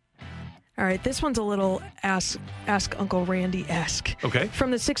Gonzaga. All right, this one's a little Ask Uncle Randy-esque. Okay.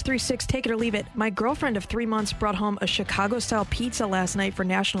 From the 636, take it or leave it. My girlfriend of 3 months brought home a Chicago-style pizza last night for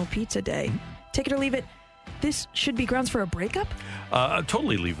National Pizza Day. Take it or leave it. This should be grounds for a breakup?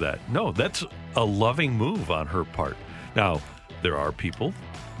 Totally leave that. No, that's a loving move on her part. Now, there are people,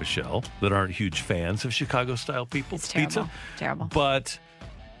 Michelle, that aren't huge fans of Chicago-style pizza. Terrible. But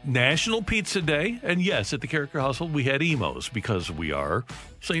National Pizza Day, and yes, at the Carricker household, we had Emos because we are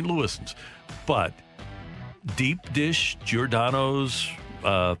St. Louisans. But deep dish Giordano's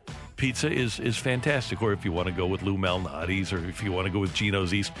pizza is fantastic. Or if you want to go with Lou Malnati's, or if you want to go with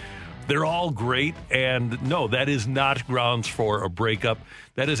Gino's East, they're all great. And no, that is not grounds for a breakup.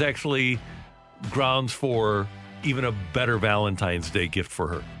 That is actually grounds for even a better Valentine's Day gift for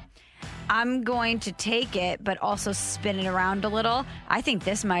her. I'm going to take it, but also spin it around a little. I think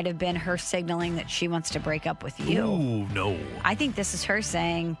this might have been her signaling that she wants to break up with you. Ooh, no. I think this is her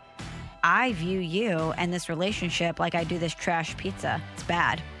saying, I view you and this relationship like I do this trash pizza. It's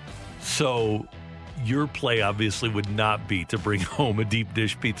bad. So your play obviously would not be to bring home a deep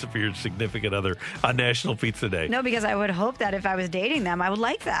dish pizza for your significant other on National Pizza Day. No, because I would hope that if I was dating them, I would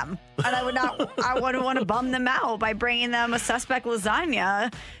like them. And I wouldn't want to bum them out by bringing them a suspect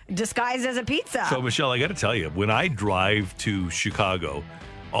lasagna disguised as a pizza. So, Michelle, I got to tell you, when I drive to Chicago,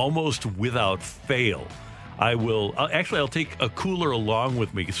 almost without fail, I'll take a cooler along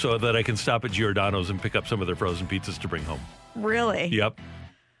with me so that I can stop at Giordano's and pick up some of their frozen pizzas to bring home. Really? Yep.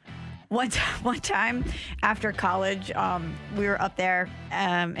 One time after college, we were up there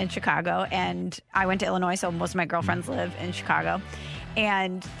in Chicago, and I went to Illinois, so most of my girlfriends live in Chicago.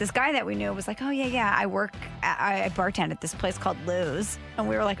 And this guy that we knew was like, oh, yeah, I bartend at this place called Lou's. And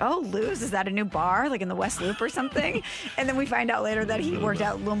we were like, oh, Lou's? Is that a new bar, like in the West Loop or something? And then we find out later that he worked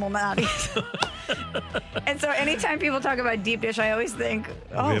at Lou Malnati's. And so anytime people talk about deep dish, I always think,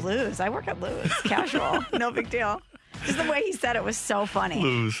 oh, Lou's. I work at Lou's. Casual. No big deal. Just the way he said it was so funny.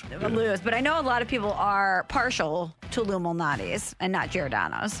 Lou's. Lou's. But I know a lot of people are partial to Lou Malnati's and not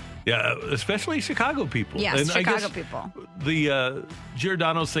Giordano's. Yeah, especially Chicago people. Yes, and Chicago people. The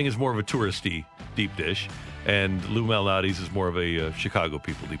Giordano's thing is more of a touristy deep dish, and Lou Malnati's is more of a Chicago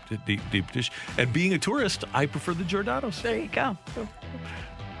people deep dish. And being a tourist, I prefer the Giordano's. There you go.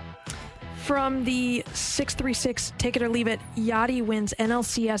 From the 636, take it or leave it, Yachty wins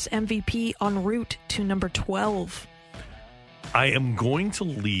NLCS MVP en route to number 12. I am going to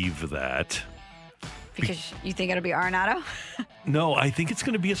leave that. Because you think it'll be Arenado? No, I think it's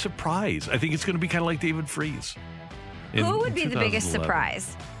going to be a surprise. I think it's going to be kind of like David Freese. Who would be the biggest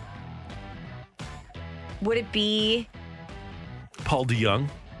surprise? Would it be Paul DeJong?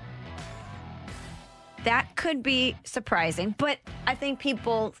 That could be surprising, but I think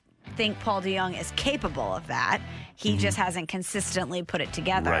people think Paul DeJong is capable of that. He just hasn't consistently put it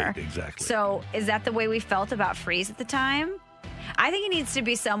together. Right, exactly. So is that the way we felt about Freese at the time? I think it needs to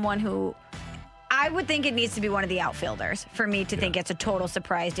be someone who, I would think it needs to be one of the outfielders for me to think it's a total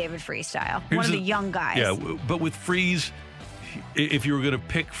surprise David Freese style. One of the young guys. Yeah, but with Freese, if you were going to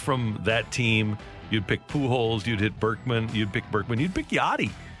pick from that team, you'd pick Pujols, you'd pick Berkman, you'd pick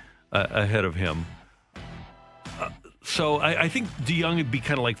Yachty ahead of him. So I think DeJong would be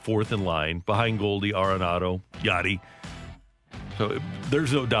kind of like fourth in line behind Goldie, Arenado, Yachty. So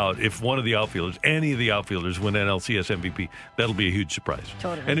there's no doubt if one of the outfielders, any of the outfielders win NLCS MVP, that'll be a huge surprise.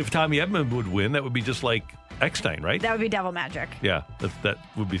 Totally. And if Tommy Edman would win, that would be just like Eckstein, right? That would be devil magic. Yeah, that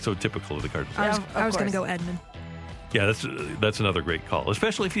would be so typical of the Cardinals. I was going to go Edman. Yeah, that's another great call,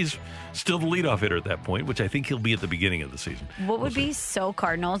 especially if he's still the leadoff hitter at that point, which I think he'll be at the beginning of the season. What would be so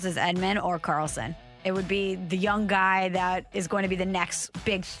Cardinals is Edman or Carlson. It would be the young guy that is going to be the next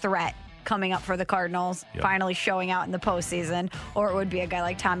big threat coming up for the Cardinals, finally showing out in the postseason, or it would be a guy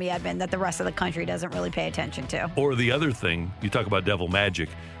like Tommy Edman that the rest of the country doesn't really pay attention to. Or the other thing, you talk about devil magic,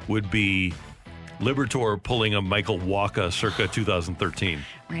 would be Liberatore pulling a Michael Wacha circa 2013.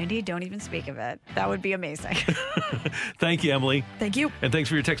 Randy, don't even speak of it. That would be amazing. Thank you, Emily. Thank you. And thanks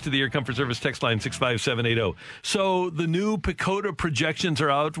for your text to the Air Comfort Service text line 65780. So the new PECOTA projections are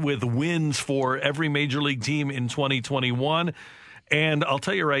out with wins for every major league team in 2021. And I'll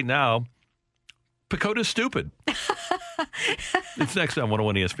tell you right now, PECOTA's stupid. It's next on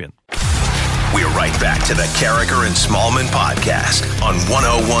 101 ESPN. We're right back to the Carragher and Smallman podcast on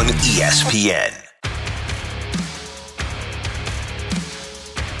 101 ESPN.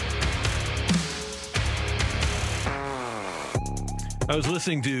 I was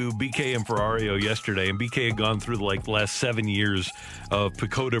listening to BK and Ferrario yesterday, and BK had gone through the last 7 years of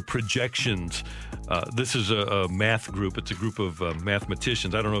PECOTA projections. This is a math group. It's a group of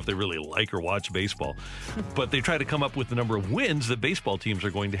mathematicians. I don't know if they really like or watch baseball, but they try to come up with the number of wins that baseball teams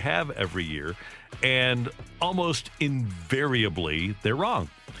are going to have every year, and almost invariably they're wrong.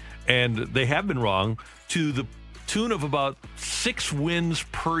 And they have been wrong to the tune of about 6 wins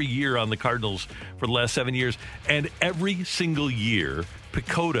per year on the Cardinals for the last 7 years. And every single year,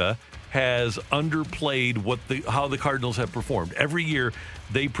 PECOTA has underplayed how the Cardinals have performed. Every year,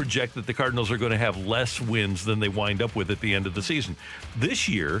 they project that the Cardinals are going to have less wins than they wind up with at the end of the season. This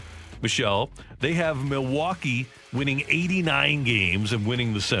year, Michelle, they have Milwaukee winning 89 games and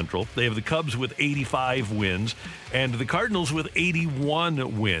winning the Central. They have the Cubs with 85 wins and the Cardinals with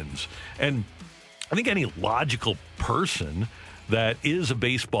 81 wins. And I think any logical person that is a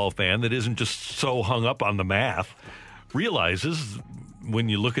baseball fan that isn't just so hung up on the math realizes when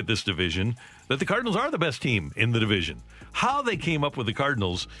you look at this division that the Cardinals are the best team in the division. How they came up with the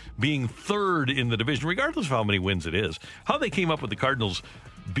Cardinals being third in the division, regardless of how many wins it is, how they came up with the Cardinals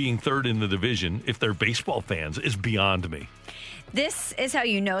being third in the division, if they're baseball fans, is beyond me. This is how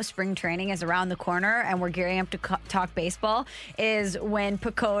you know spring training is around the corner and we're gearing up to talk baseball, is when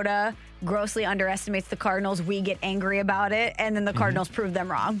PECOTA grossly underestimates the Cardinals. We get angry about it, and then the Cardinals prove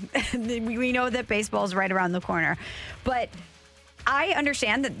them wrong. We know that baseball is right around the corner. But I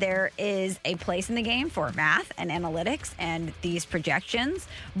understand that there is a place in the game for math and analytics and these projections,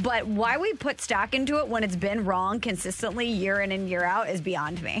 but why we put stock into it when it's been wrong consistently year in and year out is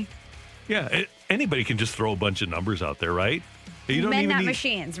beyond me. Yeah, anybody can just throw a bunch of numbers out there, right? You don't Men, even not need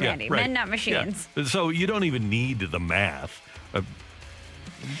machines, Randy. Yeah, right. Men, not machines. Yeah. So you don't even need the math.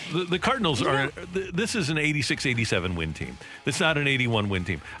 The Cardinals are, this is an 86-87 win team. It's not an 81 win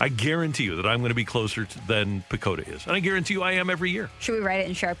team. I guarantee you that I'm going to be closer than PECOTA is. And I guarantee you I am every year. Should we write it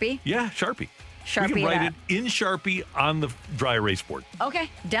in Sharpie? Yeah, Sharpie. Sharpie we can write it in Sharpie on the dry erase board. Okay,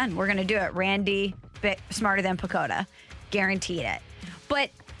 done. We're going to do it. Randy, smarter than PECOTA. Guaranteed it.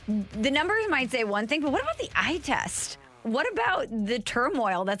 But the numbers might say one thing, but what about the eye test? What about the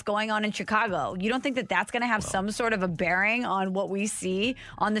turmoil that's going on in Chicago? You don't think that that's going to have some sort of a bearing on what we see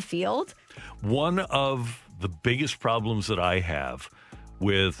on the field? One of the biggest problems that I have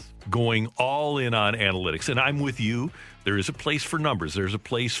with going all in on analytics, and I'm with you, there is a place for numbers. There's a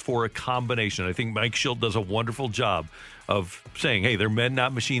place for a combination. I think Mike Schilt does a wonderful job of saying, hey, they're men,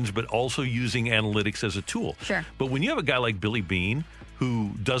 not machines, but also using analytics as a tool. Sure. But when you have a guy like Billy Beane,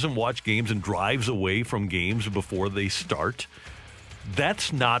 who doesn't watch games and drives away from games before they start,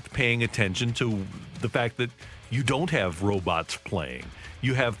 that's not paying attention to the fact that you don't have robots playing.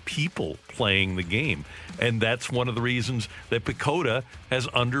 You have people playing the game. And that's one of the reasons that PECOTA has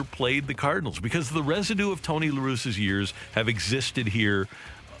underplayed the Cardinals, because the residue of Tony La Russa's years have existed here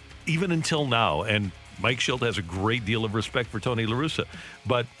even until now. And Mike Schilt has a great deal of respect for Tony La Russa.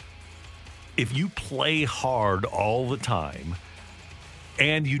 But if you play hard all the time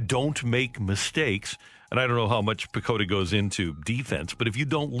and you don't make mistakes, and I don't know how much PECOTA goes into defense, but if you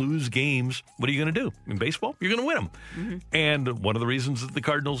don't lose games, what are you going to do? In baseball, you're going to win them. Mm-hmm. And one of the reasons that the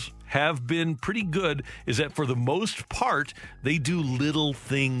Cardinals have been pretty good is that for the most part, they do little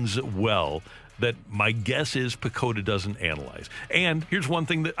things well that my guess is PECOTA doesn't analyze. And here's one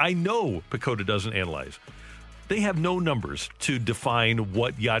thing that I know PECOTA doesn't analyze. They have no numbers to define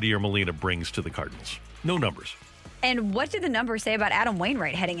what Yadier Molina brings to the Cardinals. No numbers. And what did the numbers say about Adam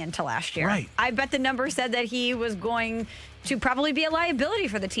Wainwright heading into last year? Right. I bet the number said that he was going to probably be a liability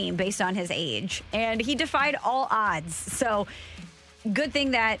for the team based on his age. And he defied all odds. So good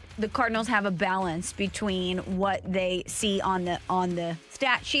thing that the Cardinals have a balance between what they see on the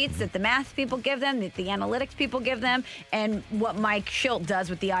stat sheets that the math people give them, that the analytics people give them, and what Mike Schilt does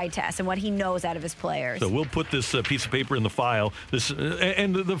with the eye test and what he knows out of his players. So we'll put this piece of paper in the file,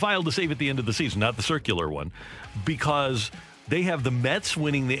 and the file to save at the end of the season, not the circular one, because they have the Mets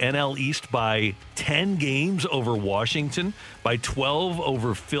winning the NL East by 10 games over Washington, by 12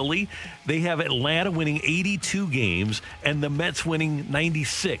 over Philly. They have Atlanta winning 82 games and the Mets winning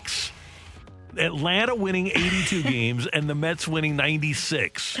 96. Atlanta winning 82 games and the Mets winning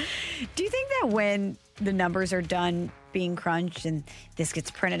 96. Do you think that when the numbers are done being crunched and this gets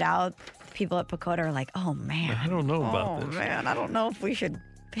printed out, people at Pacoda are like, oh, man. I don't know about this. Oh, man, I don't know if we should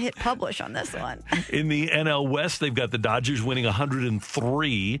hit publish on this one. In the NL West, they've got the Dodgers winning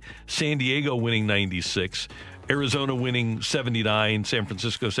 103, San Diego winning 96, Arizona winning 79, San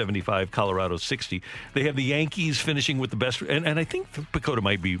Francisco 75, Colorado 60. They have the Yankees finishing with the best, and I think Pacoda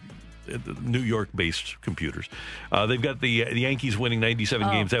might be New York-based computers. They've got the Yankees winning 97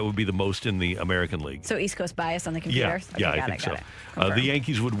 games. That would be the most in the American League. So East Coast bias on the computers? Yeah, I think so. The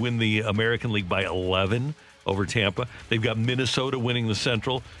Yankees would win the American League by 11 over Tampa. They've got Minnesota winning the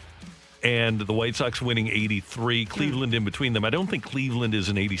Central and the White Sox winning 83. Cleveland in between them. I don't think Cleveland is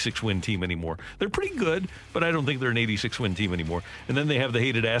an 86-win team anymore. They're pretty good, but I don't think they're an 86-win team anymore. And then they have the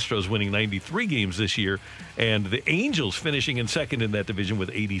hated Astros winning 93 games this year, and the Angels finishing in second in that division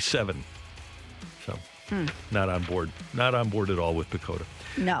with 87. So, not on board. Not on board at all with Pacoda.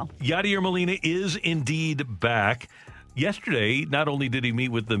 No. Yadier Molina is indeed back. Yesterday, not only did he meet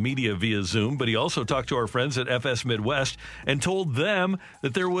with the media via Zoom, but he also talked to our friends at FS Midwest and told them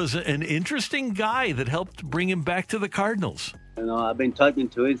that there was an interesting guy that helped bring him back to the Cardinals. You know, I've been talking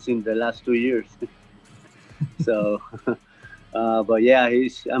to him since the last 2 years. So, but yeah,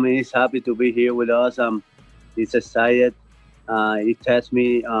 he's happy to be here with us. He's excited. He texted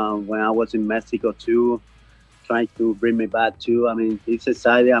me when I was in Mexico too, trying to bring me back too. I mean, he's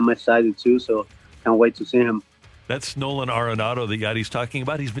excited. I'm excited too. So, can't wait to see him. That's Nolan Arenado that Yadi's talking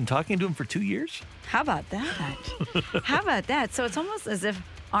about. He's been talking to him for 2 years. How about that? How about that? So it's almost as if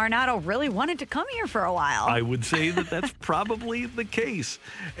Arenado really wanted to come here for a while. I would say that that's probably the case.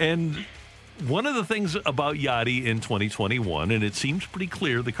 And one of the things about Yadi in 2021, and it seems pretty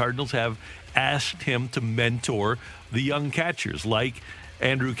clear, the Cardinals have asked him to mentor the young catchers like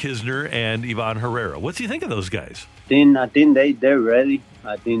Andrew Kisner and Ivan Herrera. What's he think of those guys? I think they're ready.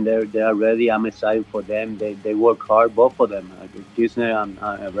 I think they are ready. I'm excited for them. They work hard, both of them. Kisner and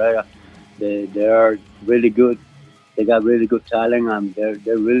Herrera, they are really good. They got really good talent, and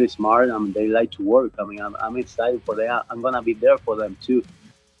they're really smart. They like to work. I'm excited for them. I'm gonna be there for them too.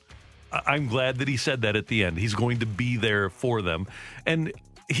 I'm glad that he said that at the end. He's going to be there for them, and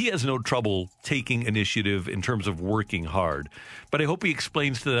he has no trouble taking initiative in terms of working hard. But I hope he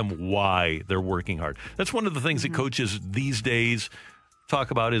explains to them why they're working hard. That's one of the things that coaches these days talk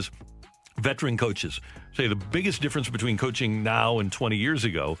about is veteran coaches. Say the biggest difference between coaching now and 20 years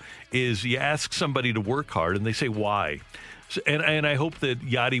ago is you ask somebody to work hard and they say why. So, and I hope that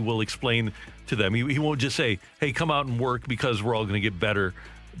Yadi will explain to them. He won't just say, hey, come out and work because we're all going to get better,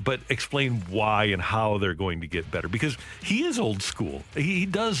 but explain why and how they're going to get better, because he is old school. He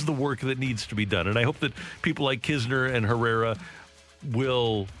does the work that needs to be done. And I hope that people like Kisner and Herrera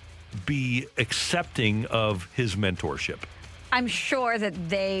will be accepting of his mentorship. I'm sure that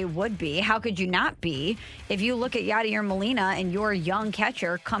they would be. How could you not be? If you look at Yadier Molina and your young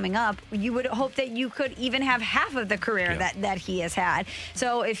catcher coming up, you would hope that you could even have half of the career that he has had.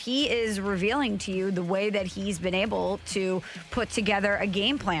 So if he is revealing to you the way that he's been able to put together a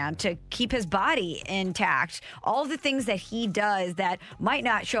game plan to keep his body intact, all the things that he does that might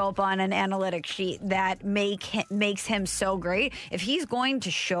not show up on an analytic sheet that makes him so great, if he's going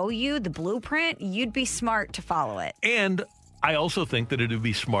to show you the blueprint, you'd be smart to follow it. And I also think that it would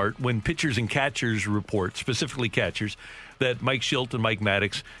be smart when pitchers and catchers report, specifically catchers, that Mike Schilt and Mike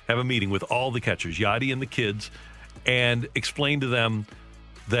Maddox have a meeting with all the catchers, Yadi and the kids, and explain to them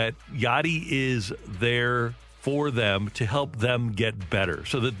that Yadi is there for them to help them get better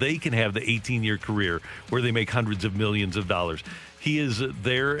so that they can have the 18-year career where they make hundreds of millions of dollars. He is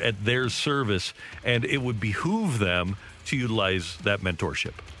there at their service, and it would behoove them to utilize that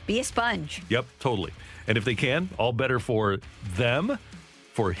mentorship. Be a sponge. Yep, totally. And if they can, all better for them,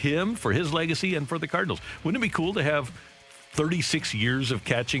 for him, for his legacy, and for the Cardinals. Wouldn't it be cool to have 36 years of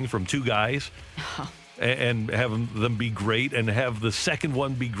catching from two guys and have them be great and have the second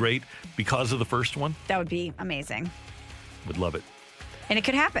one be great because of the first one? That would be amazing. Would love it. And it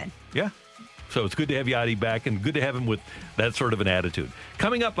could happen. Yeah. So it's good to have Yadi back and good to have him with that sort of an attitude.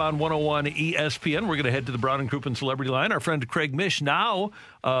 Coming up on 101 ESPN, we're going to head to the Brown and Crouppen Celebrity Line. Our friend Craig Mish, now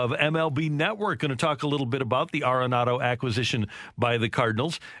of MLB Network, going to talk a little bit about the Arenado acquisition by the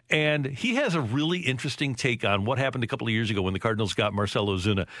Cardinals. And he has a really interesting take on what happened a couple of years ago when the Cardinals got Marcell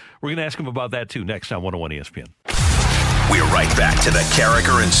Ozuna. We're going to ask him about that, too, next on 101 ESPN. We're right back to the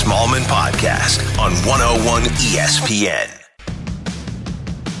Carricker and Smallman podcast on 101 ESPN.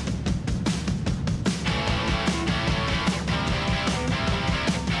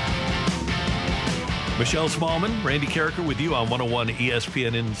 Michelle Smallman, Randy Carricker with you on 101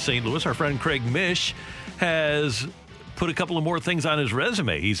 ESPN in St. Louis. Our friend Craig Mish has put a couple of more things on his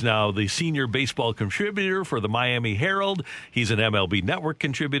resume. He's now the senior baseball contributor for the Miami Herald. He's an MLB Network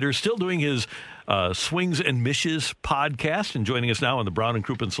contributor, still doing his Swings and Mishes podcast, and joining us now on the Brown and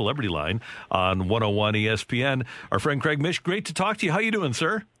Crouppen Celebrity Line on 101 ESPN. Our friend Craig Mish, great to talk to you. How you doing,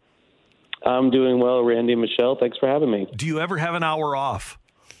 sir? I'm doing well, Randy and Michelle. Thanks for having me. Do you ever have an hour off?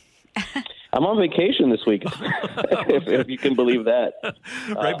 I'm on vacation this week, if you can believe that.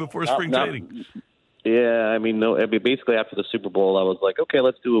 Right before spring training. Yeah, I mean, basically after the Super Bowl, I was like, okay,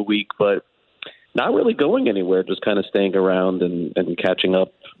 let's do a week, but not really going anywhere, just kind of staying around and catching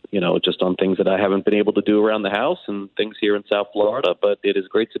up, just on things that I haven't been able to do around the house and things here in South Florida. But it is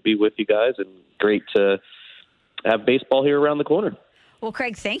great to be with you guys and great to have baseball here around the corner. Well,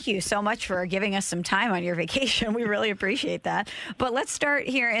 Craig, thank you so much for giving us some time on your vacation. We really appreciate that. But let's start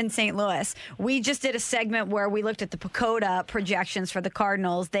here in St. Louis. We just did a segment where we looked at the PECOTA projections for the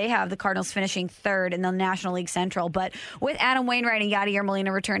Cardinals. They have the Cardinals finishing third in the National League Central. But with Adam Wainwright and Yadier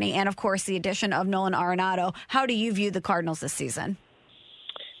Molina returning, and, of course, the addition of Nolan Arenado, how do you view the Cardinals this season?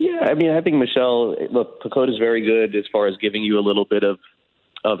 Yeah, I mean, I think, Michelle, look, PECOTA is very good as far as giving you a little bit of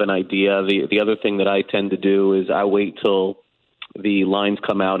an idea. The other thing that I tend to do is I wait till the lines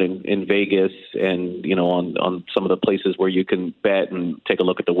come out in Vegas and, on some of the places where you can bet and take a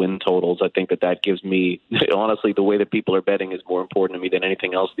look at the win totals. I think that gives me, honestly, the way that people are betting is more important to me than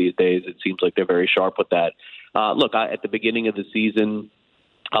anything else these days. It seems like they're very sharp with that. Look, at the beginning of the season,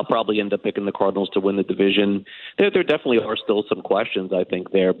 I'll probably end up picking the Cardinals to win the division. There definitely are still some questions, I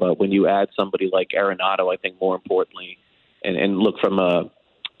think, there. But when you add somebody like Arenado, I think more importantly, and look from a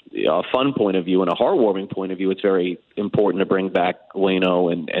fun point of view and a heartwarming point of view, it's very important to bring back Waino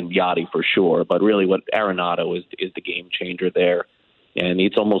and Yadi for sure. But really what Arenado is the game changer there. And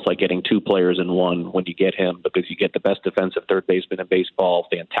it's almost like getting two players in one when you get him, because you get the best defensive third baseman in baseball,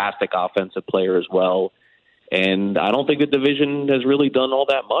 fantastic offensive player as well. And I don't think the division has really done all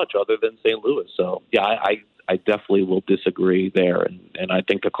that much other than St. Louis. So, yeah, I definitely will disagree there. And I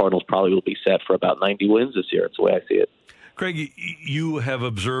think the Cardinals probably will be set for about 90 wins this year. It's the way I see it. Craig, you have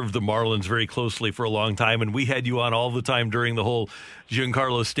observed the Marlins very closely for a long time, and we had you on all the time during the whole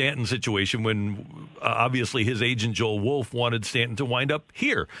Giancarlo Stanton situation when obviously his agent Joel Wolf wanted Stanton to wind up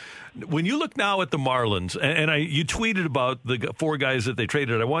here. When you look now at the Marlins, and you tweeted about the four guys that they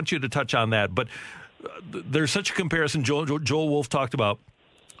traded, I want you to touch on that, but there's such a comparison. Joel Wolf talked about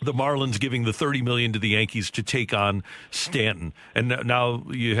the Marlins giving the $30 million to the Yankees to take on Stanton, and now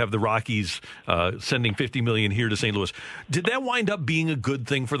you have the Rockies sending $50 million here to St. Louis. Did that wind up being a good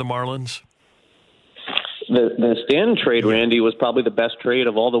thing for the Marlins? The Stanton trade, Randy, was probably the best trade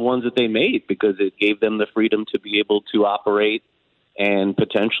of all the ones that they made, because it gave them the freedom to be able to operate and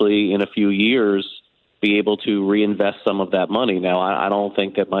potentially in a few years be able to reinvest some of that money. Now, I don't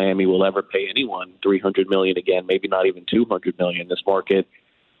think that Miami will ever pay anyone $300 million again, maybe not even $200 million. This market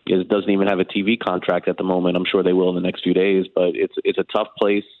doesn't even have a TV contract at the moment. I'm sure they will in the next few days, but it's a tough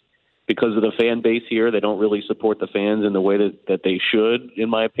place because of the fan base here. They don't really support the fans in the way that they should, in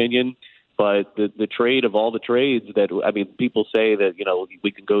my opinion. But the trade of all the trades people say that,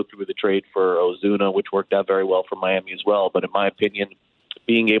 we can go through the trade for Ozuna, which worked out very well for Miami as well. But in my opinion,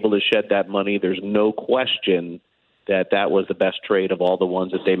 being able to shed that money, there's no question that was the best trade of all the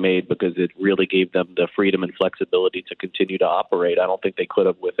ones that they made, because it really gave them the freedom and flexibility to continue to operate. I don't think they could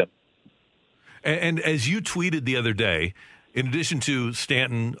have with him. And as you tweeted the other day, in addition to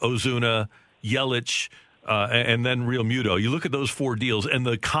Stanton, Ozuna, Yelich, and then Real Muto, you look at those four deals and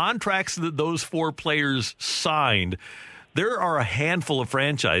the contracts that those four players signed, there are a handful of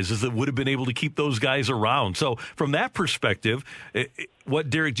franchises that would have been able to keep those guys around. So from that perspective, what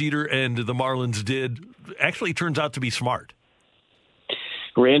Derek Jeter and the Marlins did actually turns out to be smart.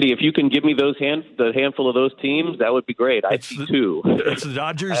 Randy, if you can give me the handful of those teams, that would be great. I'd see two. It's the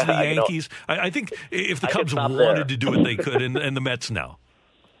Dodgers, the Yankees. I think if the Cubs wanted to do it, they could, and the Mets now.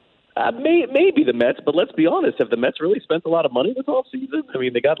 Maybe the Mets, but let's be honest. Have the Mets really spent a lot of money this offseason? I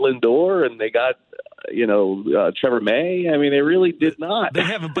mean, they got Lindor and they got, Trevor May. I mean, they really did not. They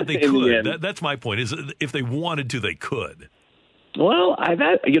haven't, but they could. That's my point, is if they wanted to, they could. Well,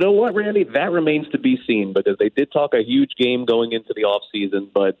 you know what, Randy? That remains to be seen, because they did talk a huge game going into the offseason,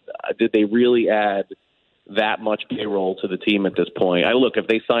 but did they really add that much payroll to the team at this point? Look, if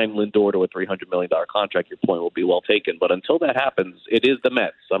they sign Lindor to a $300 million contract, your point will be well taken. But until that happens, it is the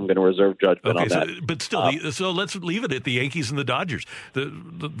Mets. I'm going to reserve judgment on that. But still, so let's leave it at the Yankees and the Dodgers.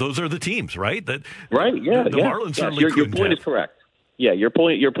 Those are the teams, right? Right, yeah. The Marlins certainly your point is correct. Yeah, your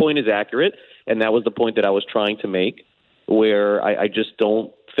point is accurate, and that was the point that I was trying to make, where I just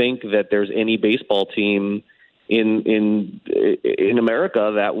don't think that there's any baseball team in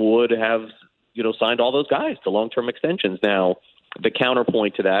America that would have signed all those guys to long-term extensions. Now, the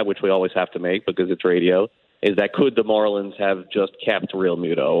counterpoint to that, which we always have to make because it's radio, is that could the Marlins have just kept Real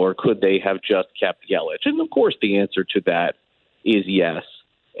Muto, or could they have just kept Yelich? And, of course, the answer to that is yes.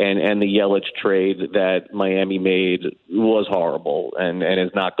 And the Yelich trade that Miami made was horrible and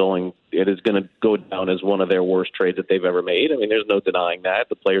is not going – it is going to go down as one of their worst trades that they've ever made. I mean, there's no denying that.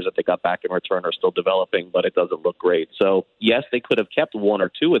 The players that they got back in return are still developing, but it doesn't look great. So, yes, they could have kept one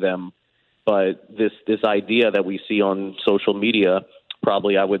or two of them, but this idea that we see on social media,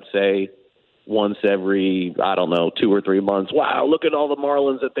 probably I would say once every, 2 or 3 months, wow, look at all the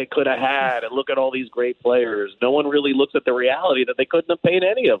Marlins that they could have had, and look at all these great players. No one really looks at the reality that they couldn't have paid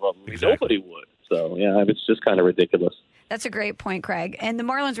any of them. Exactly. Nobody would. So, yeah, it's just kind of ridiculous. That's a great point, Craig. And the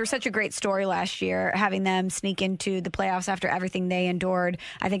Marlins were such a great story last year, having them sneak into the playoffs after everything they endured.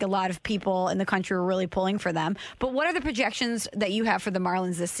 I think a lot of people in the country were really pulling for them. But what are the projections that you have for the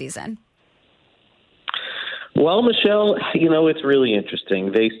Marlins this season? Well, Michelle, it's really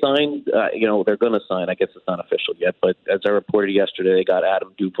interesting. They signed, they're going to sign. I guess it's not official yet, but as I reported yesterday, they got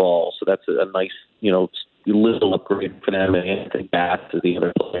Adam Duvall. So that's a nice, little upgrade for them. And Anthony Bass is the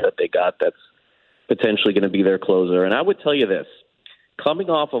other player that they got that's potentially going to be their closer. And I would tell you this, coming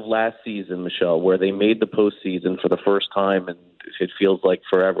off of last season, Michelle, where they made the postseason for the first time, and it feels like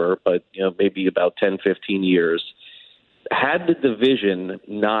forever, but, maybe about 10, 15 years, had the division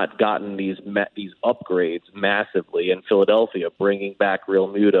not gotten these upgrades massively, and Philadelphia bringing back Real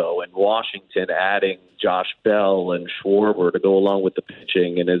Muto, and Washington adding Josh Bell and Schwarber to go along with the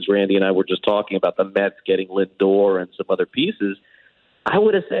pitching, and as Randy and I were just talking about the Mets getting Lindor and some other pieces, I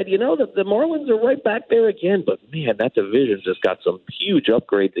would have said, the Marlins are right back there again. But, man, that division just got some huge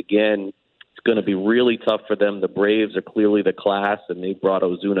upgrades again. It's going to be really tough for them. The Braves are clearly the class, and they brought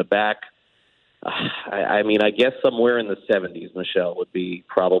Ozuna back. I guess somewhere in the 70s, Michelle, would be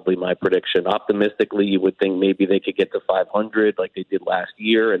probably my prediction. Optimistically, you would think maybe they could get to 500 like they did last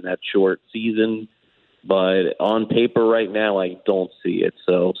year in that short season. But on paper right now, I don't see it.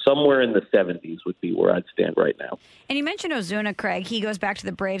 So somewhere in the 70s would be where I'd stand right now. And you mentioned Ozuna, Craig. He goes back to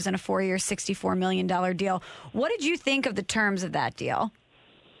the Braves on a 4-year, $64 million deal. What did you think of the terms of that deal?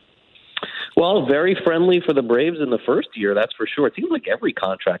 Well, very friendly for the Braves in the first year, that's for sure. It seems like every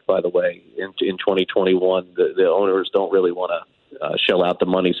contract, by the way, in 2021, the owners don't really want to shell out the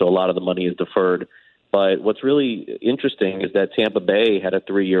money, so a lot of the money is deferred. But what's really interesting is that Tampa Bay had a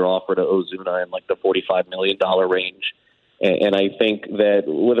 3-year offer to Ozuna in like the $45 million range. And I think that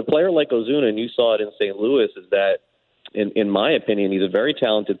with a player like Ozuna, and you saw it in St. Louis, is that, in my opinion, he's a very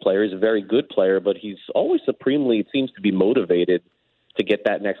talented player. He's a very good player, but he's always supremely, it seems to be motivated to get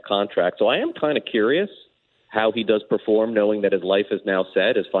that next contract. So I am kind of curious how he does perform, knowing that his life is now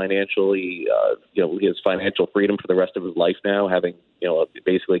set, his financially, his financial freedom for the rest of his life now, having,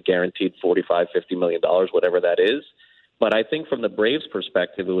 basically guaranteed $45, $50 million, whatever that is. But I think from the Braves'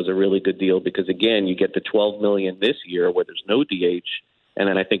 perspective, it was a really good deal because, again, you get the $12 million this year where there's no DH. And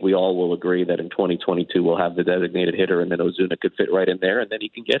then I think we all will agree that in 2022 we'll have the designated hitter, and then Ozuna could fit right in there, and then he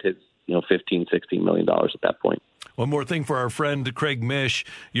can get his, $15, $16 million at that point. One more thing for our friend Craig Mish.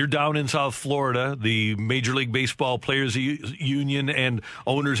 You're down in South Florida. The Major League Baseball Players Union and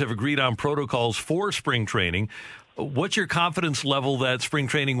owners have agreed on protocols for spring training. What's your confidence level that spring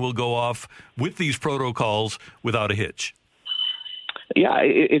training will go off with these protocols without a hitch? Yeah,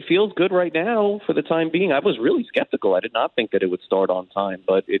 it feels good right now for the time being. I was really skeptical. I did not think that it would start on time,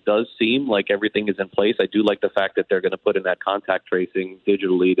 but it does seem like everything is in place. I do like the fact that they're going to put in that contact tracing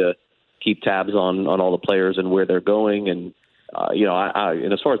digitally to keep tabs on all the players and where they're going. And,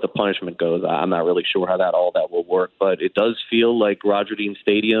 and as far as the punishment goes, I'm not really sure how all that will work, but it does feel like Roger Dean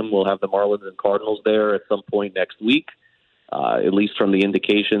Stadium will have the Marlins and Cardinals there at some point next week. At least from the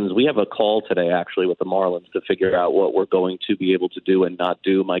indications. We have a call today, actually, with the Marlins to figure out what we're going to be able to do and not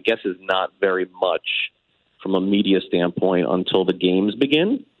do. My guess is not very much from a media standpoint until the games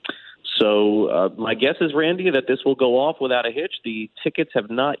begin. So my guess is, Randy, that this will go off without a hitch. The tickets have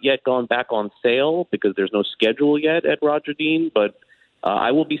not yet gone back on sale because there's no schedule yet at Roger Dean, but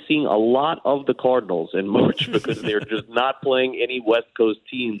I will be seeing a lot of the Cardinals in March because they're just not playing any West Coast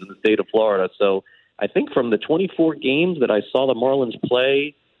teams in the state of Florida. So I think from the 24 games that I saw the Marlins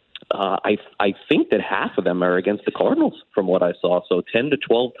play, I think that half of them are against the Cardinals from what I saw. So 10 to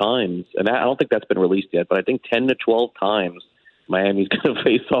 12 times, and I don't think that's been released yet, but I think 10 to 12 times Miami's going to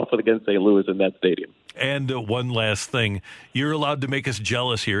face off against St. Louis in that stadium. And one last thing. You're allowed to make us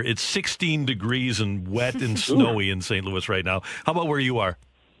jealous here. It's 16 degrees and wet and snowy in St. Louis right now. How about where you are?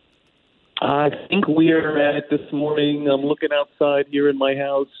 I think we're at this morning. I'm looking outside here in my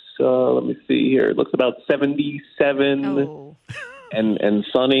house. Let me see here. It looks about 77 and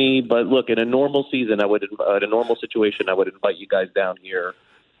sunny. But look, in a normal season, in a normal situation, I would invite you guys down here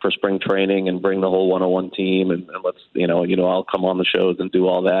for spring training and bring the whole 101 team and let's, I'll come on the shows and do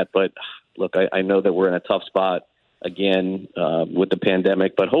all that. But look, I know that we're in a tough spot again with the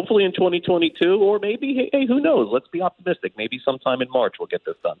pandemic, but hopefully in 2022 or maybe, hey, who knows? Let's be optimistic. Maybe sometime in March we'll get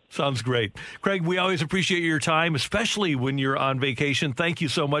this done. Sounds great. Craig, we always appreciate your time, especially when you're on vacation. Thank you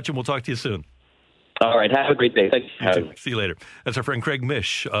so much, and we'll talk to you soon. All right. Have a great day. Thanks. See you later. That's our friend Craig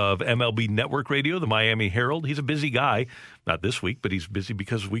Mish of MLB Network Radio, the Miami Herald. He's a busy guy. Not this week, but he's busy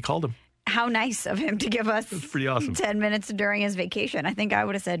because we called him. How nice of him to give us pretty awesome. 10 minutes during his vacation. I think I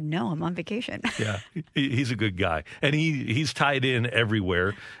would have said, no, I'm on vacation. Yeah, he's a good guy. And he's tied in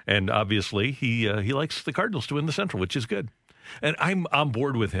everywhere. And obviously, he likes the Cardinals to win the Central, which is good. And I'm on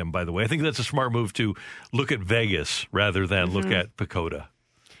board with him, by the way. I think that's a smart move to look at Vegas rather than look at Pacoda.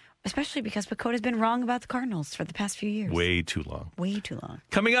 Especially because Pacoda's been wrong about the Cardinals for the past few years. Way too long. Way too long.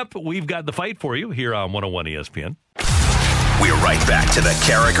 Coming up, we've got the fight for you here on 101 ESPN. We're right back to the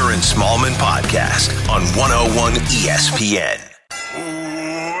Carragher and Smallman podcast on 101 ESPN.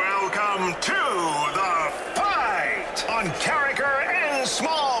 Welcome to the fight on Carragher and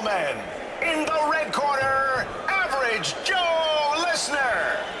Smallman. In the red corner, Average Joe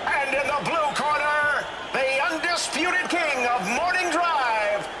Listener. And in the blue corner, the undisputed king of morning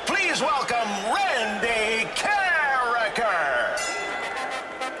drive. Please welcome Randy Carragher.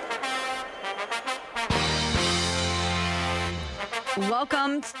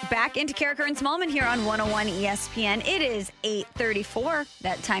 Welcome back into Carragher and Smallman here on 101 ESPN. It is 8:34.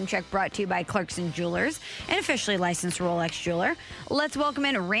 That time check brought to you by Clarkson Jewelers, an officially licensed Rolex jeweler. Let's welcome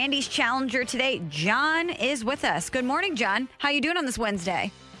in Randy's challenger today. John is with us. Good morning, John. How you doing on this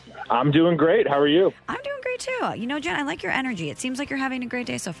Wednesday? I'm doing great. How are you? I'm doing great, too. You know, John, I like your energy. It seems like you're having a great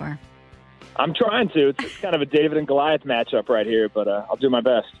day so far. I'm trying to. It's kind of a David and Goliath matchup right here, but I'll do my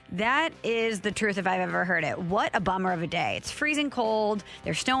best. That is the truth if I've ever heard it. What a bummer of a day. It's freezing cold.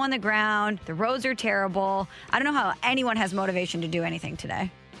 There's snow on the ground. The roads are terrible. I don't know how anyone has motivation to do anything today.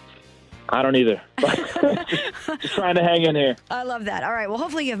 I don't either. Just trying to hang in here. I love that. All right. Well,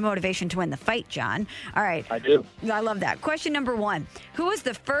 hopefully you have motivation to win the fight, John. All right. I do. I love that. Question number 1. Who was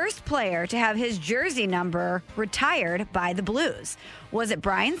the first player to have his jersey number retired by the Blues? Was it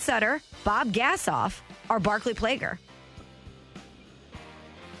Brian Sutter, Bob Gassoff, or Barclay Plager?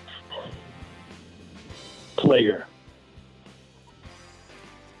 Plager.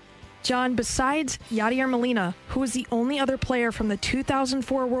 John, besides Yadier Molina, who is the only other player from the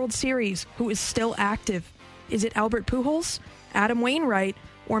 2004 World Series who is still active? Is it Albert Pujols, Adam Wainwright,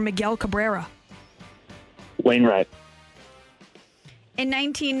 or Miguel Cabrera? Wainwright. In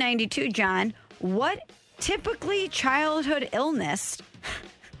 1992, John, what typically childhood illness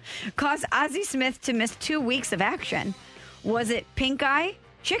caused Ozzie Smith to miss 2 weeks of action? Was it pink eye,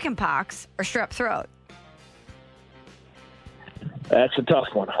 chicken pox, or strep throat? That's a tough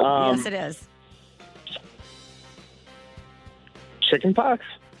one. Yes, it is. Chicken pox?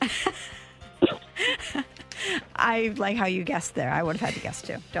 I like how you guessed there. I would have had to guess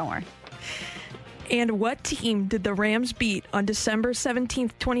too. Don't worry. And what team did the Rams beat on December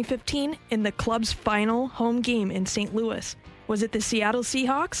 17th, 2015 in the club's final home game in St. Louis? Was it the Seattle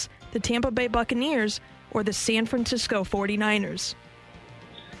Seahawks, the Tampa Bay Buccaneers, or the San Francisco 49ers?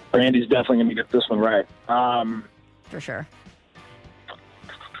 Randy's definitely going to get this one right. For sure.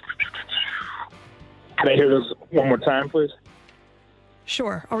 Can I hear those one more time, please?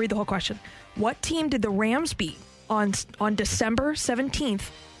 Sure. I'll read the whole question. What team did the Rams beat on December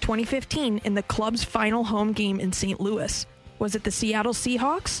 17th, 2015 in the club's final home game in St. Louis? Was it the Seattle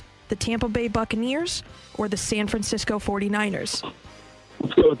Seahawks, the Tampa Bay Buccaneers, or the San Francisco 49ers?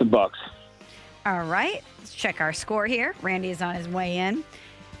 Let's go with the Bucs. All right. Let's check our score here. Randy is on his way in.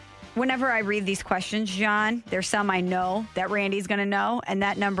 Whenever I read these questions, John, there's some I know that Randy's going to know, and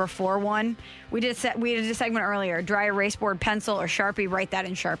that number 4 one, we did a segment earlier, dry erase board, pencil, or Sharpie, write that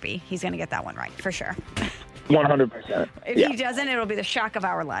in Sharpie. He's going to get that one right, for sure. 100%. If he doesn't, it'll be the shock of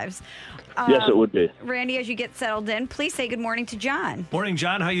our lives. Yes, it would be. Randy, as you get settled in, please say good morning to John. Morning,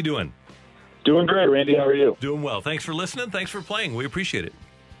 John. How you doing? Doing great, Randy. How are you? Doing well. Thanks for listening. Thanks for playing. We appreciate it.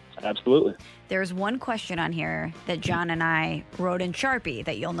 Absolutely. There's one question on here that John and I wrote in Sharpie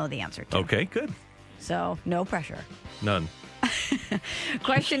that you'll know the answer to. Okay, good. So, no pressure. None.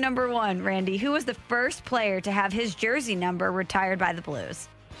 Question number 1, Randy. Who was the first player to have his jersey number retired by the Blues?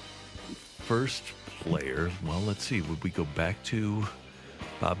 First player, well, let's see. Would we go back to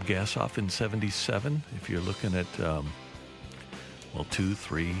Bob Gassoff in 77? If you're looking at, 2,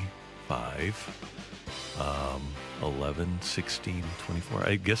 3, 5, 11, 16, 24.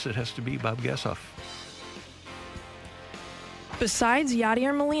 I guess it has to be Bob Gassoff. Besides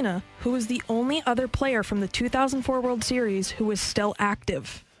Yadier Molina, who was the only other player from the 2004 World Series who was still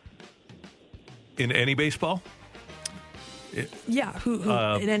active? In any baseball? Yeah, who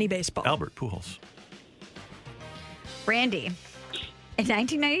in any baseball? Albert Pujols. Randy, in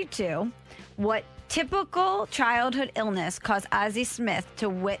 1992, what typical childhood illness caused Ozzie Smith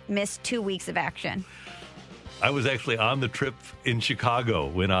to miss 2 weeks of action? I was actually on the trip in Chicago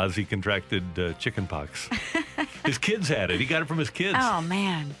when Ozzie contracted chickenpox. His kids had it. He got it from his kids. Oh,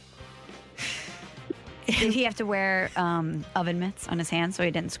 man. Did he have to wear oven mitts on his hands so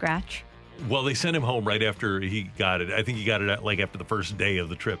he didn't scratch? Well, they sent him home right after he got it. I think he got it after the first day of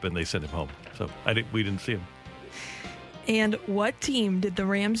the trip, and they sent him home. So we didn't see him. And what team did the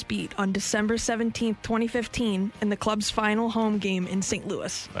Rams beat on December 17th, 2015 in the club's final home game in St.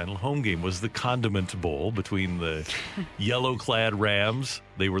 Louis? Final home game was the Condiment Bowl between the yellow-clad Rams,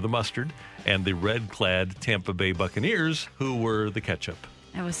 they were the mustard, and the red-clad Tampa Bay Buccaneers, who were the ketchup.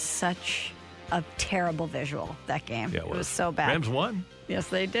 It was such a terrible visual, that game. Yeah, it was so bad. Rams won. Yes,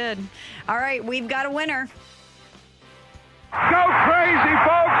 they did. All right, we've got a winner. Go crazy,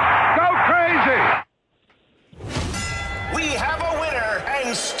 folks! Go crazy! We have a winner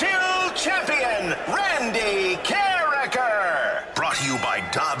and still champion, Randy Carricker. Brought to you by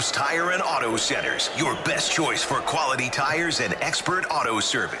Dobbs Tire and Auto Centers. Your best choice for quality tires and expert auto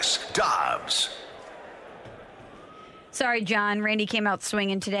service. Dobbs. Sorry, John. Randy came out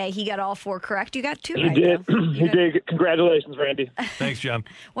swinging today. He got all 4 correct. You got 2 He right, did. though. He did. Congratulations, Randy. Thanks, John.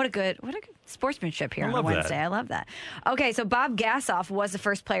 What a good sportsmanship here I on love a Wednesday. that. I love that. Okay, so Bob Gassoff was the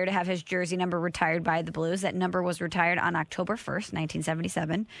first player to have his jersey number retired by the Blues. That number was retired on October 1st,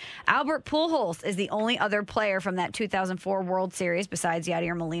 1977. Albert Pujols is the only other player from that 2004 World Series besides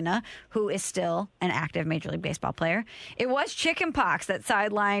Yadier Molina, who is still an active Major League Baseball player. It was chickenpox that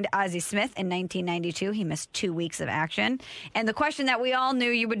sidelined Ozzie Smith in 1992. He missed 2 weeks of action. And the question that we all knew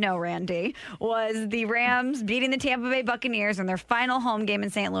you would know, Randy, was the Rams beating the Tampa Bay Buccaneers in their final home game in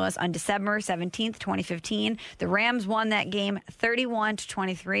St. Louis on December 17th, 2015. The Rams won that game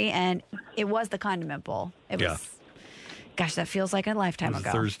 31-23, and it was the Condiment Bowl. It was, gosh, that feels like a lifetime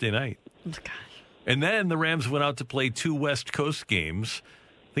ago. Thursday night. Gosh. And then the Rams went out to play 2 West Coast games.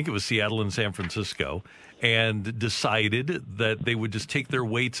 I think it was Seattle and San Francisco, and decided that they would just take their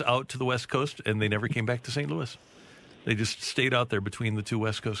weights out to the West Coast, and they never came back to St. Louis. They just stayed out there between the 2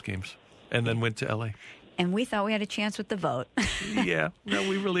 West Coast games and then went to L.A. And we thought we had a chance with the vote. Yeah, no,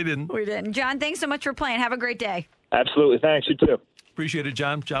 we really didn't. We didn't. John, thanks so much for playing. Have a great day. Absolutely. Thanks. You too. Appreciate it,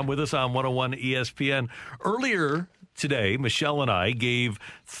 John. John with us on 101 ESPN. Earlier today, Michelle and I gave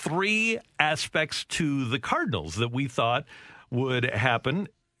 3 aspects to the Cardinals that we thought would happen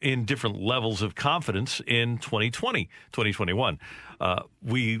in different levels of confidence in 2021.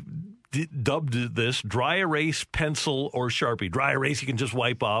 We dubbed this dry erase, pencil, or Sharpie. Dry erase, you can just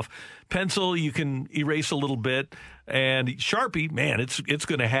wipe off. Pencil, you can erase a little bit. And Sharpie, man, it's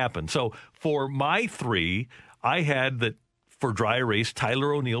going to happen. So for my 3, I had that for dry erase,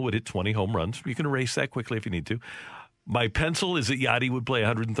 Tyler O'Neill would hit 20 home runs. You can erase that quickly if you need to. My pencil is that Yachty would play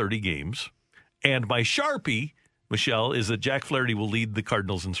 130 games. And my Sharpie, Michelle, is that Jack Flaherty will lead the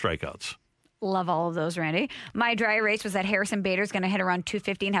Cardinals in strikeouts. Love all of those, Randy. My dry erase was that Harrison Bader's going to hit around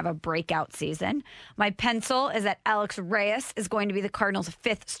 250 and have a breakout season. My pencil is that Alex Reyes is going to be the Cardinals'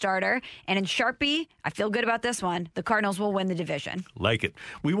 5th starter. And in Sharpie, I feel good about this one. The Cardinals will win the division. Like it.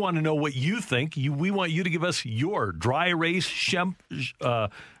 We want to know what you think. We want you to give us your dry erase,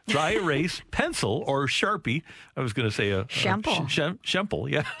 dry erase, pencil, or Sharpie. I was going to say a Shemple. Shemple,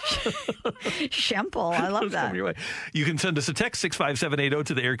 yeah. Shemple, I love that. Your way. You can send us a text 65780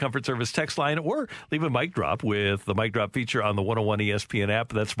 to the Air Comfort Service text line, or leave a mic drop with the mic drop feature on the 101 ESPN app.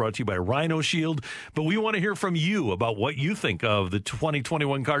 That's brought to you by Rhino Shield. But we want to hear from you about what you think of the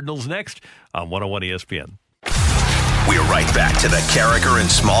 2021 Cardinals next on 101 ESPN. We're right back to the Carragher and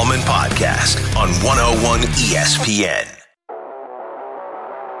Smallman podcast on 101 ESPN.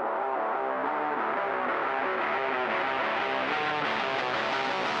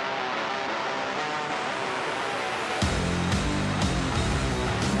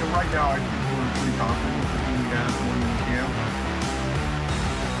 Right now, I think we're pretty confident with the team we have going into camp.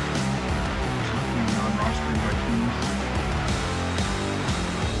 Certainly non-roster invitees.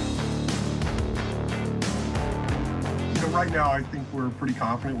 Right now, I think we're pretty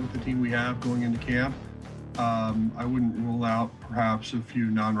confident with the team we have going into camp. I wouldn't rule out perhaps a few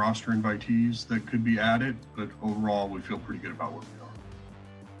non-roster invitees that could be added, but overall, we feel pretty good about where we are.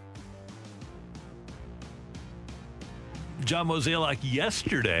 John Mozeliak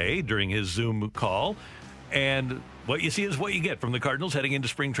yesterday during his Zoom call, and what you see is what you get from the Cardinals heading into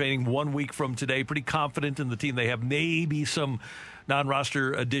spring training 1 week from today. Pretty confident in the team. They have maybe some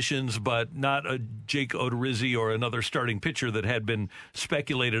non-roster additions, but not a Jake Odorizzi or another starting pitcher that had been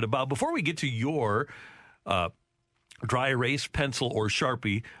speculated about. Before we get to your dry erase, pencil, or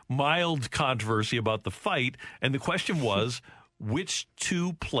Sharpie, mild controversy about the fight, and the question was, which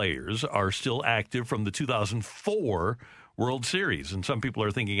two players are still active from the 2004 World Series? And some people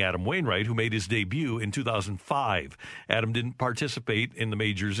are thinking Adam Wainwright, who made his debut in 2005. Adam didn't participate in the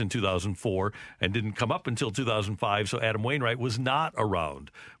majors in 2004 and didn't come up until 2005, so Adam Wainwright was not around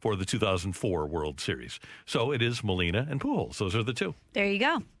for the 2004 World Series. So it is Molina and Pujols. Those are the two. There you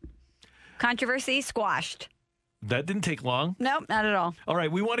go. Controversy squashed. That didn't take long. Nope, not at all. All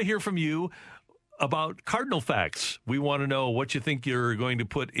right, we want to hear from you about Cardinal facts. We want to know what you think you're going to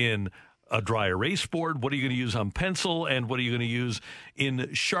put in a dry erase board. What are you going to use on pencil? And what are you going to use in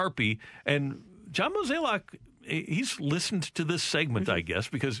Sharpie? And John Mozeliak, he's listened to this segment, I guess,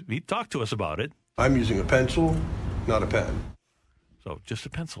 because he talked to us about it. I'm using a pencil, not a pen. So just a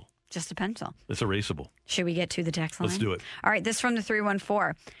pencil. Just a pencil. It's erasable. Should we get to the text line? Let's do it. All right, this from the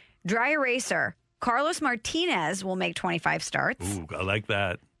 314. Dry eraser. Carlos Martinez will make 25 starts. Ooh, I like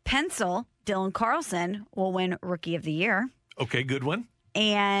that. Pencil. Dylan Carlson will win Rookie of the Year. Okay, good one.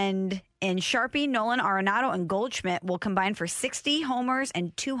 And in Sharpie, Nolan Arenado and Goldschmidt will combine for 60 homers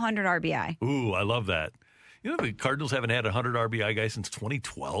and 200 RBI. Ooh, I love that. You know, the Cardinals haven't had a 100 RBI guy since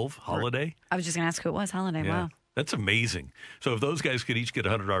 2012, Holiday. I was just going to ask who it was, Holiday. Yeah. Wow. That's amazing. So if those guys could each get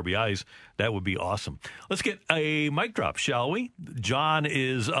 100 RBIs, that would be awesome. Let's get a mic drop, shall we? John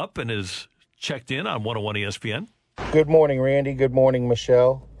is up and is checked in on 101 ESPN. Good morning, Randy. Good morning,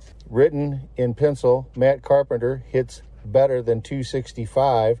 Michelle. Written in pencil, Matt Carpenter hits better than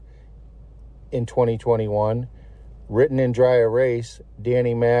 265 in 2021. Written in dry erase,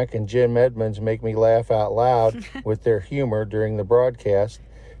 Danny Mac and Jim Edmonds make me laugh out loud with their humor during the broadcast.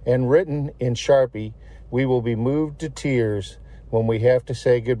 And written in Sharpie, we will be moved to tears when we have to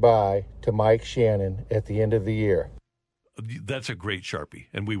say goodbye to Mike Shannon at the end of the year. That's a great Sharpie,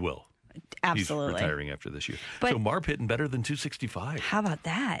 and we will. Absolutely. He's retiring after this year. But so Marp hitting better than 265. How about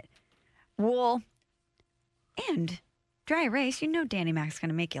that? Well, and dry erase, you know Danny Mac's going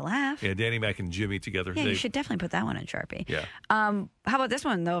to make you laugh. Yeah, Danny Mac and Jimmy together. Yeah, you should definitely put that one in Sharpie. Yeah. How about this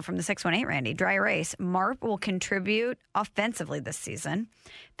one, though, from the 618, Randy? Dry erase. Marp will contribute offensively this season.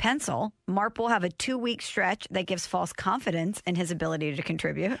 Pencil. Marp will have a 2-week stretch that gives false confidence in his ability to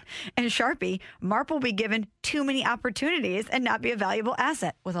contribute. And Sharpie. Marp will be given too many opportunities and not be a valuable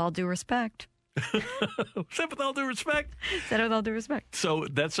asset, with all due respect. Said with all due respect. Said with all due respect. So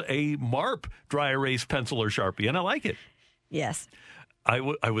that's a Marp dry erase pencil or Sharpie, and I like it. Yes. I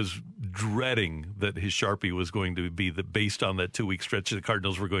was dreading that his Sharpie was going to be based on that 2-week stretch. The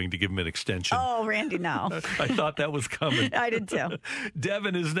Cardinals were going to give him an extension. Oh, Randy, no. I thought that was coming. I did too.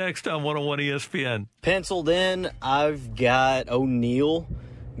 Devin is next on 101 ESPN. Penciled in, I've got O'Neill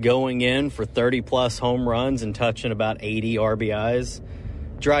going in for 30-plus home runs and touching about 80 RBIs.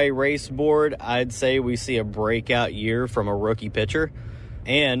 Dry erase board, I'd say we see a breakout year from a rookie pitcher.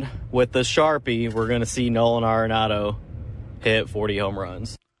 And with the Sharpie, we're going to see Nolan Arenado hit 40 home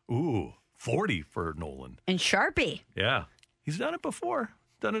runs. Ooh, 40 for Nolan. And Sharpie. Yeah. He's done it before.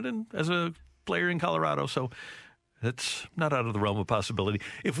 Done it as a player in Colorado, so that's not out of the realm of possibility.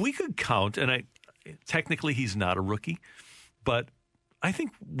 If we could count, and technically he's not a rookie, but I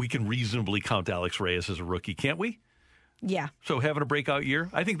think we can reasonably count Alex Reyes as a rookie, can't we? Yeah. So having a breakout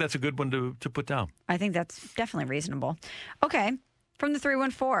year, I think that's a good one to put down. I think that's definitely reasonable. Okay. From the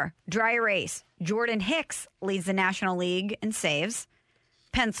 314, dry erase. Jordan Hicks leads the National League in saves.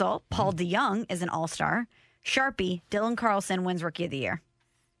 Pencil, Paul DeYoung is an all-star. Sharpie, Dylan Carlson wins Rookie of the Year.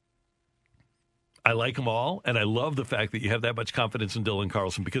 I like them all, and I love the fact that you have that much confidence in Dylan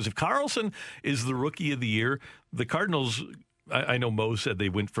Carlson, because if Carlson is the Rookie of the Year, the Cardinals, I know Mo said they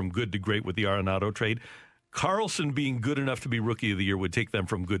went from good to great with the Arenado trade. Carlson being good enough to be Rookie of the Year would take them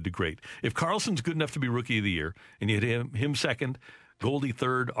from good to great. If Carlson's good enough to be Rookie of the Year, and you hit him second, Goldie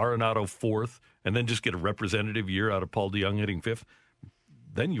third, Arenado fourth, and then just get a representative year out of Paul DeYoung hitting fifth,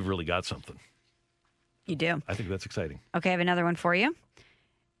 then you've really got something. You do. I think that's exciting. Okay, I have another one for you.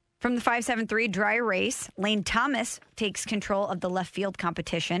 From the 573, dry erase. Lane Thomas takes control of the left field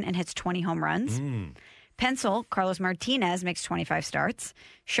competition and hits 20 home runs. Pencil, Carlos Martinez makes 25 starts.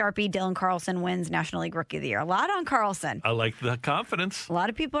 Sharpie, Dylan Carlson wins National League Rookie of the Year. A lot on Carlson. I like the confidence. A lot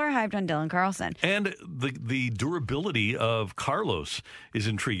of people are hyped on Dylan Carlson. And the durability of Carlos is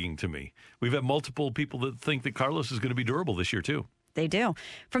intriguing to me. We've had multiple people that think that Carlos is going to be durable this year, too. They do.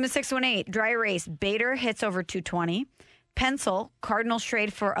 From the 618, dry erase. Bader hits over 220. Pencil, Cardinals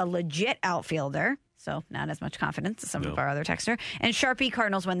trade for a legit outfielder. So not as much confidence as some of our other texter. And Sharpie,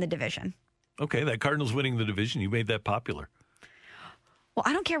 Cardinals win the division. Okay, that Cardinals winning the division, you made that popular. Well,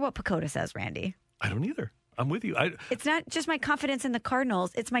 I don't care what Pacoda says, Randy. I don't either. I'm with you. It's not just my confidence in the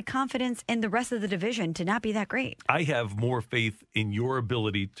Cardinals. It's my confidence in the rest of the division to not be that great. I have more faith in your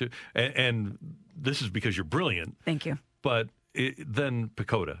ability to, and this is because you're brilliant. Thank you. But then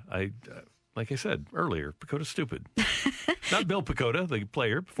Pacoda. Like I said earlier, Pacoda's stupid. Not Bill Pacoda, the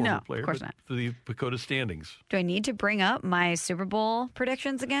player, former player. Of course but not. The Pacoda standings. Do I need to bring up my Super Bowl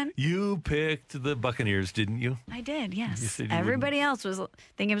predictions again? You picked the Buccaneers, didn't you? I did, yes. You said you Everybody else was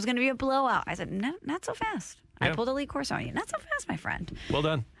thinking it was going to be a blowout. I said, no, not so fast. Yeah. I pulled a lead course on you. Not so fast, my friend. Well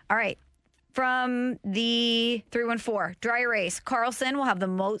done. All right. From the 314, dry erase. Carlson will have the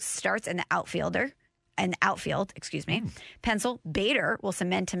most starts in the outfield, Pencil, Bader will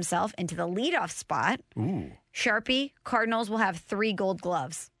cement himself into the leadoff spot. Ooh. Sharpie, Cardinals will have 3 gold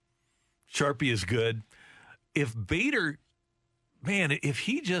gloves. Sharpie is good. If Bader, man, if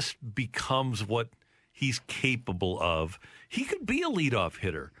he just becomes what he's capable of, he could be a leadoff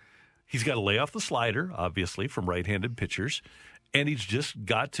hitter. He's got to lay off the slider, obviously, from right-handed pitchers, and he's just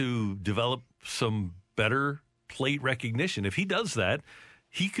got to develop some better plate recognition. If he does that,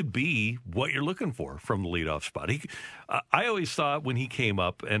 he could be what you're looking for from the leadoff spot. I always thought when he came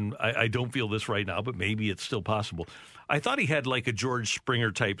up, and I don't feel this right now, but maybe it's still possible. I thought he had like a George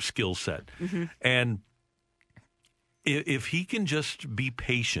Springer type skill set. Mm-hmm. And if he can just be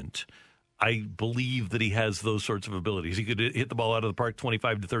patient, I believe that he has those sorts of abilities. He could hit the ball out of the park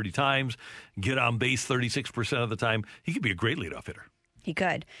 25 to 30 times, get on base 36% of the time. He could be a great leadoff hitter. He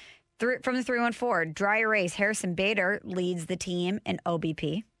could. From the 314, dry erase, Harrison Bader leads the team in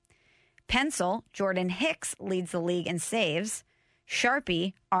OBP. Pencil, Jordan Hicks leads the league in saves.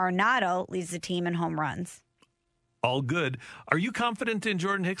 Sharpie, Arenado leads the team in home runs. All good. Are you confident in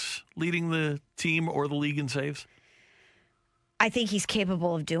Jordan Hicks leading the team or the league in saves? I think he's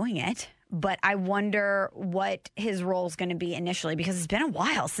capable of doing it, but I wonder what his role is going to be initially, because it's been a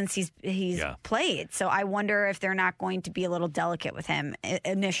while since he's played. So I wonder if they're not going to be a little delicate with him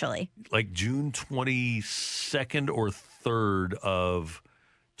initially. Like June 22nd or 3rd of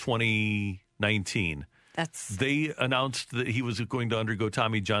 2019. They announced that he was going to undergo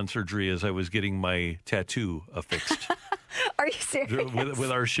Tommy John surgery as I was getting my tattoo affixed. Are you serious?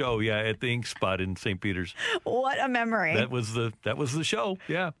 With our show, at the Ink Spot in St. Peter's. What a memory. That was the show,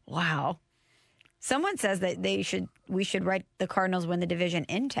 yeah. Wow. Someone says that we should write the Cardinals win the division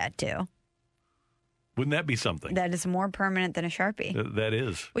in tattoo. Wouldn't that be something? That is more permanent than a Sharpie. That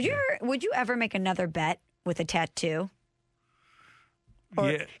is. Would you ever make another bet with a tattoo?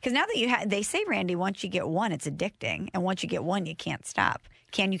 Because now that they say, Randy, once you get one, it's addicting, and once you get one, you can't stop.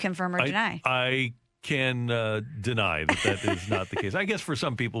 Can you confirm or deny? I can deny that is not the case. I guess for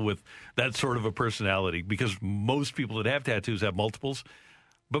some people with that sort of a personality, because most people that have tattoos have multiples,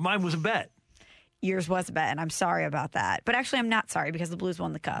 but mine was a bet. Yours was a bet, and I'm sorry about that. But actually, I'm not sorry, because the Blues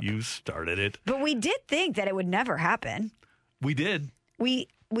won the Cup. You started it. But we did think that it would never happen. We did. We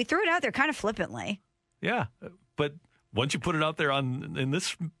threw it out there kind of flippantly. Yeah, but once you put it out there in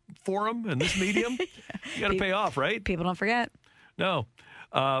this forum, in this medium, you got to pay off, right? People don't forget. No.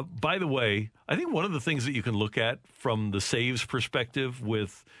 By the way, I think one of the things that you can look at from the saves perspective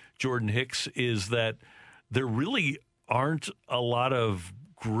with Jordan Hicks is that there really aren't a lot of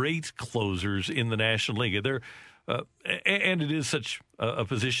great closers in the National League. And it is such a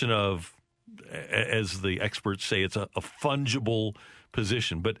position of, as the experts say, it's a fungible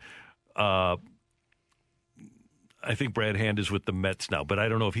position. But I think Brad Hand is with the Mets now, but I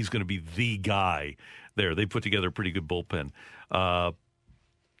don't know if he's going to be the guy there. They put together a pretty good bullpen.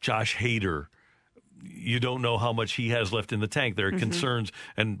 Josh Hader, you don't know how much he has left in the tank. There are concerns,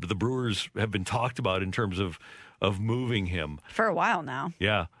 and the Brewers have been talked about in terms of moving him. For a while now.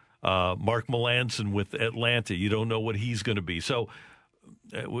 Yeah. Mark Melancon with Atlanta, you don't know what he's going to be. So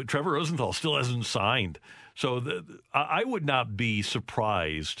Trevor Rosenthal still hasn't signed. So I would not be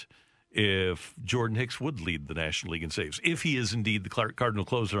surprised if Jordan Hicks would lead the National League in saves, if he is indeed the Cardinal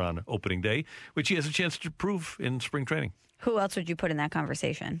closer on opening day, which he has a chance to prove in spring training. Who else would you put in that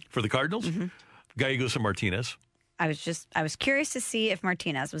conversation? For the Cardinals? Gallegos and Martinez. I was curious to see if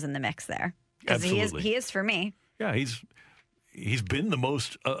Martinez was in the mix there. Because he is for me. Yeah, he's been the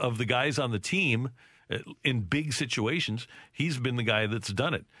most of the guys on the team in big situations. He's been the guy that's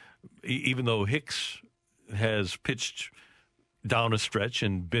done it. Even though Hicks has pitched down a stretch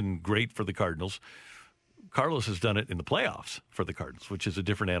and been great for the Cardinals, Carlos has done it in the playoffs for the Cardinals, which is a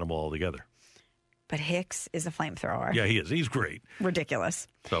different animal altogether. But Hicks is a flamethrower. Yeah, he is. He's great. Ridiculous.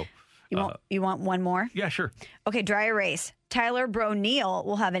 So you want one more? Yeah, sure. Okay, dry erase. Tyler Broneal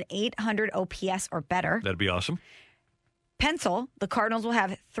will have an 800 OPS or better. That'd be awesome. Pencil, the Cardinals will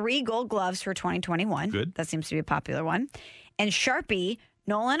have 3 Gold Gloves for 2021. Good. That seems to be a popular one. And Sharpie,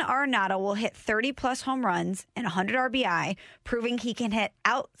 Nolan Arenado will hit 30-plus home runs and 100 RBI, proving he can hit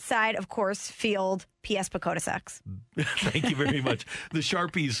outside of Coors Field. P.S. Pacoda sucks. Thank you very much. The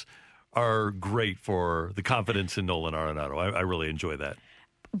Sharpies are great for the confidence in Nolan Arenado. I really enjoy that.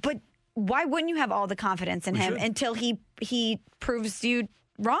 But why wouldn't you have all the confidence in him until he proves you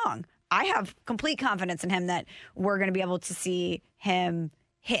wrong? I have complete confidence in him that we're going to be able to see him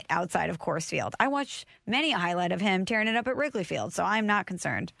hit outside of Coors Field. I watched many a highlight of him tearing it up at Wrigley Field, so I'm not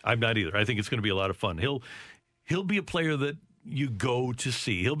concerned. I'm not either. I think it's going to be a lot of fun. He'll be a player that you go to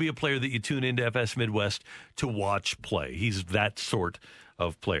see. He'll be a player that you tune into FS Midwest to watch play. He's that sort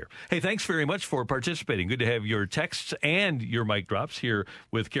of player. Hey, thanks very much for participating. Good to have your texts and your mic drops here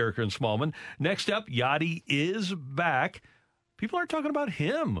with Carricker and Smallman. Next up, Yadi is back. People aren't talking about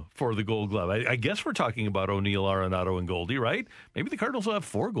him for the Gold Glove. I guess we're talking about O'Neill, Arenado, and Goldie, right? Maybe the Cardinals will have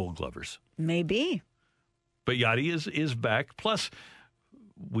 4 Gold Glovers. Maybe. But Yadi is back. Plus,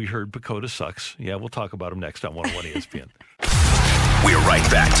 we heard Pacoda sucks. Yeah, we'll talk about him next on 101 ESPN. We're right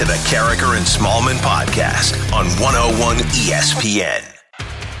back to the Carricker and Smallman podcast on 101 ESPN.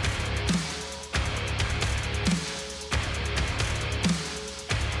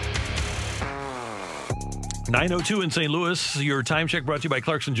 9:02 in St. Louis. Your time check brought to you by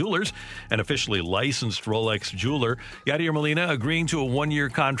Clarkson Jewelers, an officially licensed Rolex jeweler. Yadier Molina agreeing to a 1-year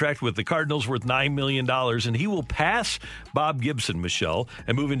contract with the Cardinals worth $9 million, and he will pass Bob Gibson, Michelle,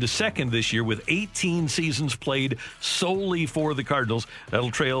 and move into second this year with 18 seasons played solely for the Cardinals. That'll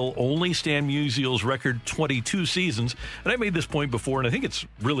trail only Stan Musial's record 22 seasons. And I made this point before, and I think it's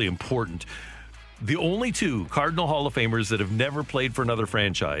really important. The only 2 Cardinal Hall of Famers that have never played for another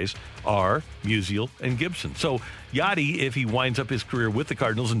franchise are Musial and Gibson. So Yadi, if he winds up his career with the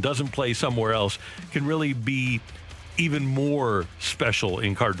Cardinals and doesn't play somewhere else, can really be even more special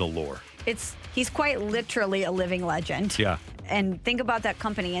in Cardinal lore. He's quite literally a living legend. Yeah. And think about that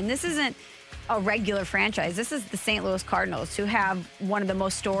company. And this isn't a regular franchise. This is the St. Louis Cardinals, who have one of the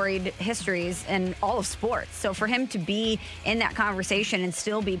most storied histories in all of sports. So for him to be in that conversation and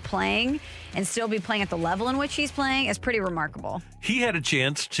still be playing at the level in which he's playing is pretty remarkable. He had a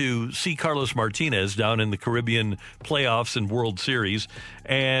chance to see Carlos Martinez down in the Caribbean playoffs and World Series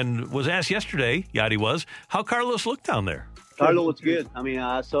and was asked yesterday, Yadi was, how Carlos looked down there. Carlos was good. I mean,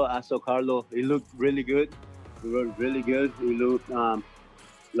 I saw Carlos. He looked really good. He looked really good. He looked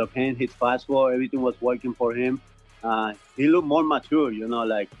hand, his fastball, everything was working for him. He looked more mature,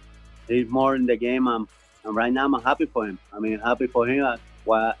 like he's more in the game. And right now, I'm happy for him. Happy for him.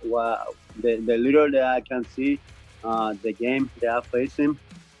 The little that I can see, the game that I faced him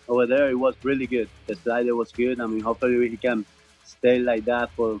over there, it was really good. The slider was good. Hopefully he can stay like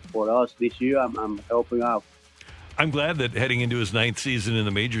that for us this year. I'm helping out. I'm glad that heading into his 9th season in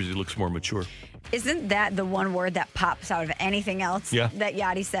the majors, he looks more mature. Isn't that the one word that pops out of anything else that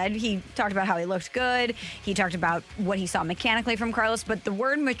Yadi said? He talked about how he looked good. He talked about what he saw mechanically from Carlos. But the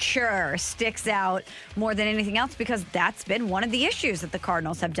word mature sticks out more than anything else because that's been one of the issues that the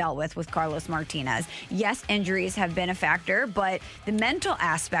Cardinals have dealt with Carlos Martinez. Yes, injuries have been a factor, but the mental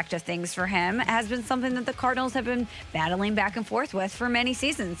aspect of things for him has been something that the Cardinals have been battling back and forth with for many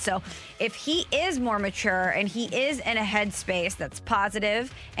seasons. So if he is more mature and he is in a headspace that's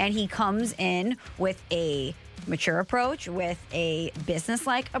positive and he comes in with a mature approach, with a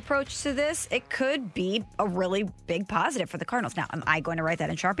business-like approach to this, it could be a really big positive for the Cardinals. Now, am I going to write that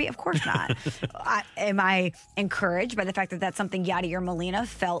in Sharpie? Of course not. Am I encouraged by the fact that that's something Yadier Molina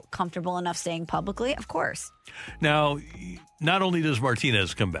felt comfortable enough saying publicly? Of course. Now, not only does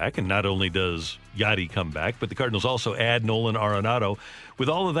Martinez come back, and not only does Yadi come back, but the Cardinals also add Nolan Arenado. With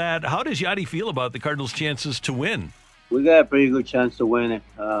all of that, how does Yadi feel about the Cardinals' chances to win? We got a pretty good chance to win it.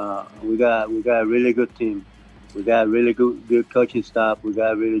 We got a really good team. We got really good coaching staff. We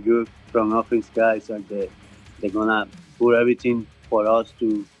got really good front office guys. And they're gonna put everything for us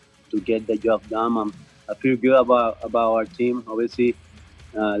to get the job done. I feel good about our team. Obviously,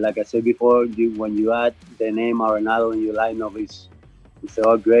 like I said before, when you add the name Arenado in your lineup, it's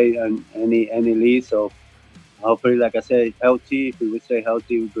all great and any lead. So hopefully, like I said, healthy. If we would stay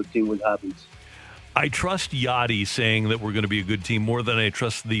healthy, good thing would happen. I trust Yadi saying that we're going to be a good team more than I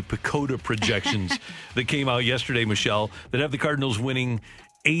trust the PECOTA projections that came out yesterday, Michelle, that have the Cardinals winning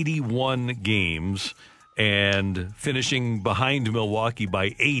 81 games and finishing behind Milwaukee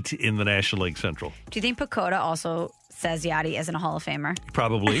by 8 in the National League Central. Do you think PECOTA also says Yadi isn't a Hall of Famer?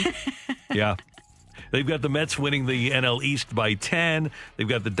 Probably. Yeah. They've got the Mets winning the NL East by 10. They've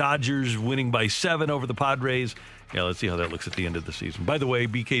got the Dodgers winning by 7 over the Padres. Yeah, let's see how that looks at the end of the season. By the way,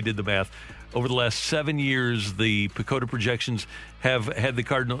 BK did the math. Over the last 7 years, the PECOTA projections have had the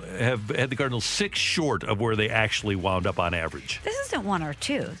Cardinals 6 short of where they actually wound up on average. This isn't 1 or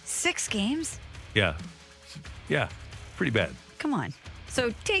 2. 6 games? Yeah. Yeah. Pretty bad. Come on.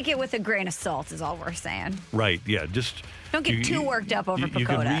 So take it with a grain of salt is all we're saying. Right. Yeah. Just don't get too worked up over PECOTA. You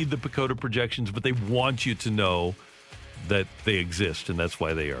can read the PECOTA projections, but they want you to know that they exist, and that's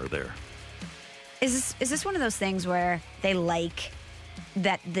why they are there. Is this one of those things where they like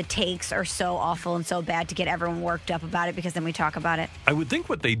that the takes are so awful and so bad to get everyone worked up about it because then we talk about it? I would think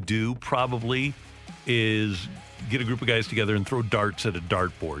what they do probably is get a group of guys together and throw darts at a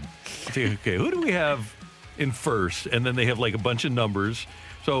dartboard. Say, okay, who do we have in first? And then they have like a bunch of numbers.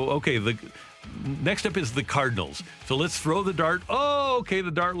 So, okay, the next up is the Cardinals. So let's throw the dart. Oh, okay, the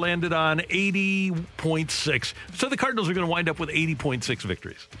dart landed on 80.6. So the Cardinals are going to wind up with 80.6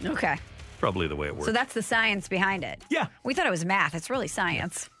 victories. Okay. Probably the way it works. So that's the science behind it. Yeah. We thought it was math. It's really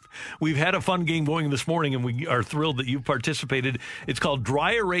science. We've had a fun game going this morning, and we are thrilled that you've participated. It's called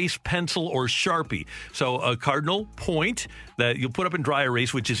Dry Erase, Pencil, or Sharpie. So a Cardinal point that you'll put up in dry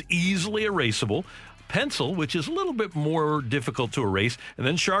erase, which is easily erasable. Pencil, which is a little bit more difficult to erase. And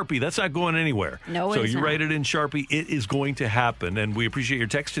then Sharpie, that's not going anywhere. No, so it's you not. write it in Sharpie, it is going to happen. And we appreciate your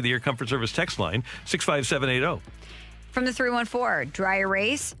text to the Air Comfort Service text line, 65780. From the 314, Dry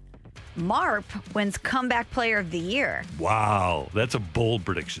Erase, Marp wins Comeback Player of the Year. Wow, that's a bold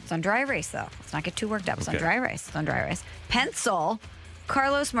prediction. It's on dry erase, though. Let's not get too worked up. It's Okay. on dry erase. It's on dry erase. Pencil,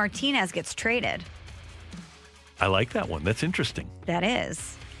 Carlos Martinez gets traded. I like that one. That's interesting. That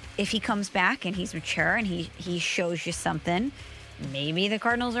is. If he comes back and he's mature and he shows you something, maybe the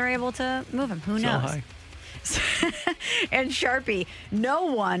Cardinals are able to move him. Who So knows? high. And Sharpie, no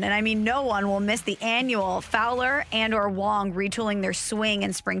one, and I mean no one, will miss the annual Fowler and or Wong retooling their swing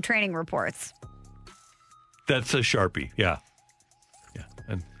and spring training reports. That's a Sharpie, yeah. Yeah,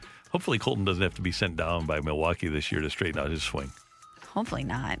 and hopefully Colton doesn't have to be sent down by Milwaukee this year to straighten out his swing. Hopefully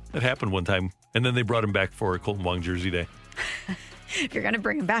not. That happened one time, and then they brought him back for Colton Wong Jersey Day. If you're going to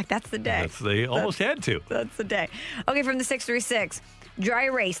bring him back, that's the day. They almost had to. That's the day. Okay, from the 636, Dry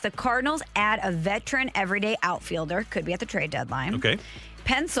Erase. The Cardinals add a veteran everyday outfielder. Could be at the trade deadline. Okay.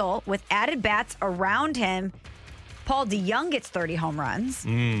 Pencil, with added bats around him, Paul DeJong gets 30 home runs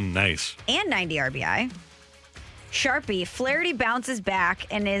Nice. and 90 RBI. Sharpie, Flaherty bounces back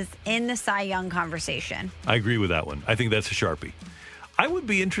and is in the Cy Young conversation. I agree with that one. I think that's a Sharpie. I would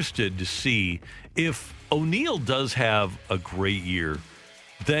be interested to see if O'Neill does have a great year,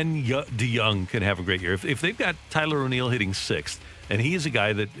 then DeJong can have a great year. If they've got Tyler O'Neill hitting 6th, and he is a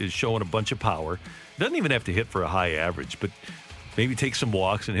guy that is showing a bunch of power, doesn't even have to hit for a high average, but maybe takes some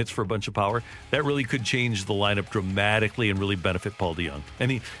walks and hits for a bunch of power, that really could change the lineup dramatically and really benefit Paul DeJong.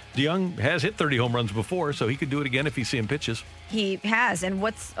 And DeJong has hit 30 home runs before, so he could do it again if he's seeing pitches. He has. And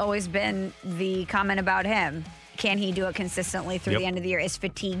what's always been the comment about him? Can he do it consistently through the end of the year? Is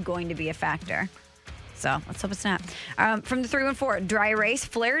fatigue going to be a factor? So let's hope it's not. From the 314, Dry Erase,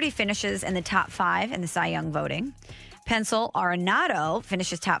 Flaherty finishes in the top 5 in the Cy Young voting. Pencil, Arenado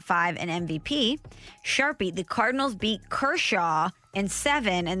finishes top 5 in MVP. Sharpie, the Cardinals beat Kershaw in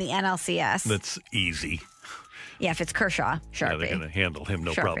 7 in the NLCS. That's easy. Yeah, if it's Kershaw, Sharpie. Yeah, they're going to handle him,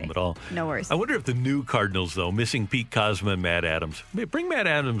 no Sharpie. problem at all. No worries. I wonder if the new Cardinals, though, missing Pete Kozma and Matt Adams. Bring Matt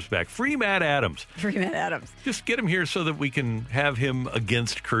Adams back. Free Matt Adams. Free Matt Adams. Just get him here so that we can have him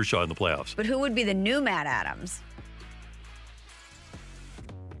against Kershaw in the playoffs. But who would be the new Matt Adams?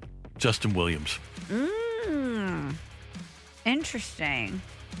 Justin Williams. Interesting.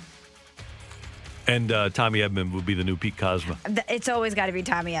 And Tommy Edman would be the new Pete Kozma. It's always got to be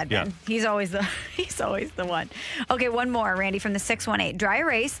Tommy Edman. Yeah. He's always the one. Okay, one more, Randy, from the 618. Dry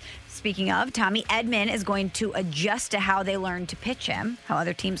erase. Speaking of, Tommy Edman is going to adjust to how they learn to pitch him, how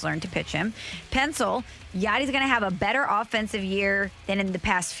other teams learn to pitch him. Pencil, Yadi's going to have a better offensive year than in the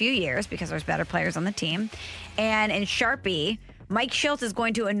past few years because there's better players on the team. And in Sharpie, Mike Shildt is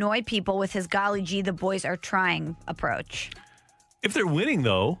going to annoy people with his golly gee, the boys are trying approach. If they're winning,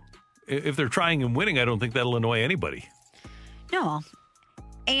 though, if they're trying and winning, I don't think that'll annoy anybody. No.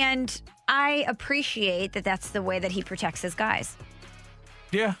 And I appreciate that that's the way that he protects his guys.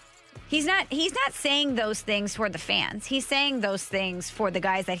 Yeah. He's not saying those things for the fans. He's saying those things for the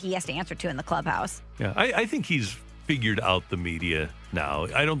guys that he has to answer to in the clubhouse. Yeah, I think he's figured out the media now.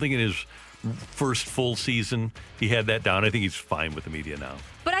 I don't think in his first full season he had that down. I think he's fine with the media now.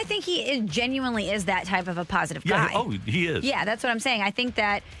 But I think he genuinely is that type of a positive guy. Yeah, he is. Yeah, that's what I'm saying. I think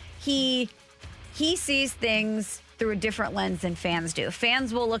that he sees things through a different lens than fans do.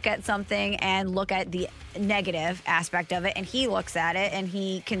 Fans will look at something and look at the negative aspect of it, and he looks at it and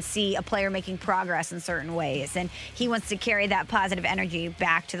he can see a player making progress in certain ways, and he wants to carry that positive energy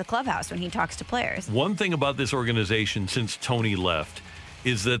back to the clubhouse when he talks to players. One thing about this organization since Tony left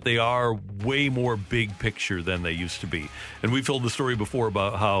is that they are way more big picture than they used to be. And we've told the story before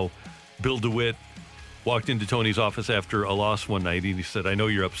about how Bill DeWitt walked into Tony's office after a loss one night, and he said, "I know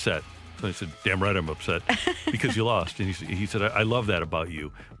you're upset." So I said, "Damn right I'm upset because you lost." And he said, I love that about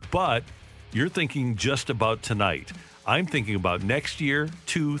you. But you're thinking just about tonight. I'm thinking about next year,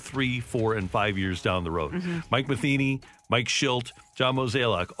 2, 3, 4, and 5 years down the road. Mm-hmm. Mike Matheny, Mike Shildt, John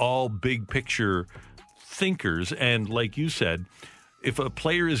Mozeliak, all big picture thinkers. And like you said, if a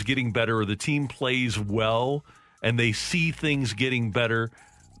player is getting better or the team plays well and they see things getting better,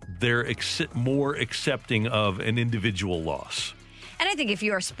 they're more accepting of an individual loss. And I think if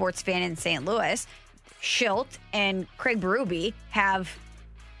you're a sports fan in St. Louis, Shildt and Craig Berube have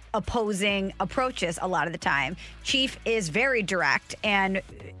opposing approaches a lot of the time. Chief is very direct, and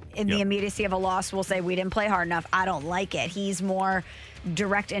in the immediacy of a loss will say, we didn't play hard enough, I don't like it. He's more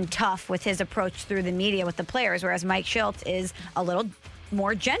direct and tough with his approach through the media with the players, whereas Mike Shildt is a little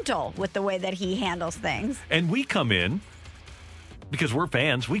more gentle with the way that he handles things. And we come in, because we're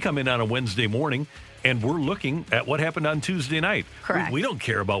fans, we come in on a Wednesday morning and we're looking at what happened on Tuesday night. Correct. We don't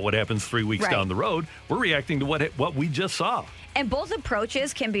care about what happens 3 weeks down the road. We're reacting to what we just saw. And both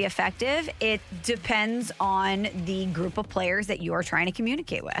approaches can be effective. It depends on the group of players that you are trying to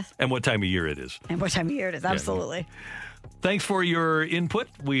communicate with. And what time of year it is. Absolutely. Thanks for your input.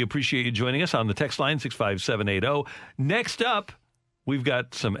 We appreciate you joining us on the text line, 65780. Next up, we've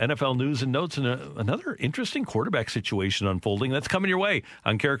got some NFL news and notes and another interesting quarterback situation unfolding. That's coming your way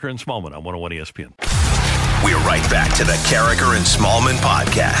on Carricker and Smallman on 101 ESPN. We're right back to the Carricker and Smallman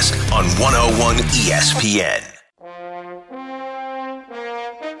podcast on 101 ESPN.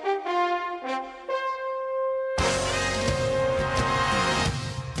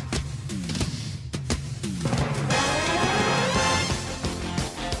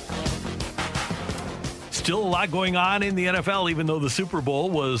 Still a lot going on in the NFL, even though the Super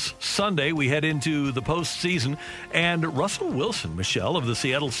Bowl was Sunday. We head into the postseason. And Russell Wilson, Michelle, of the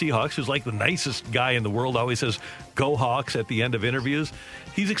Seattle Seahawks, who's like the nicest guy in the world, always says, "Go Hawks" at the end of interviews.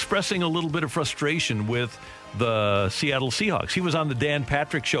 He's expressing a little bit of frustration with the Seattle Seahawks. He was on the Dan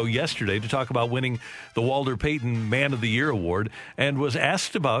Patrick Show yesterday to talk about winning the Walter Payton Man of the Year award and was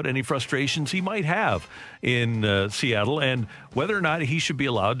asked about any frustrations he might have in Seattle and whether or not he should be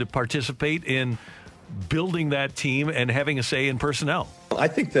allowed to participate in building that team and having a say in personnel. I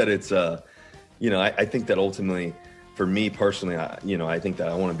think that it's, I think that ultimately, for me personally, I think that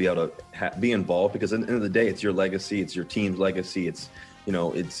I want to be able to be involved because at the end of the day, it's your legacy, it's your team's legacy, it's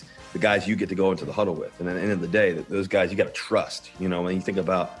the guys you get to go into the huddle with. And at the end of the day, those guys you got to trust. When you think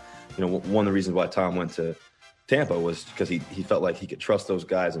about, one of the reasons why Tom went to Tampa was because he felt like he could trust those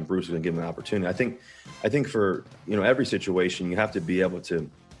guys and Bruce was going to give him an opportunity. I think for, every situation, you have to be able to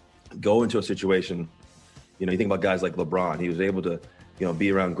go into a situation. You think about guys like LeBron. He was able to,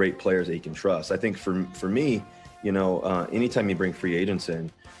 be around great players that he can trust. I think for me, anytime you bring free agents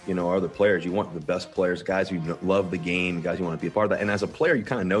in, or other players, you want the best players, guys who love the game, guys who want to be a part of that. And as a player, you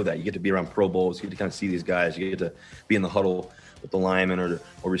kind of know that. You get to be around Pro Bowls. You get to kind of see these guys. You get to be in the huddle with the linemen or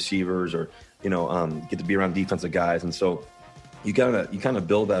receivers or get to be around defensive guys. And so you kind of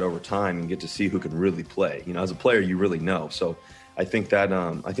build that over time and get to see who can really play. As a player, you really know. So I think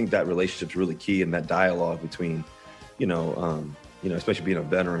that relationship's really key, and that dialogue between, especially being a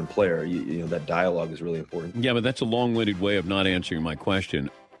veteran player, that dialogue is really important. Yeah, but that's a long-winded way of not answering my question.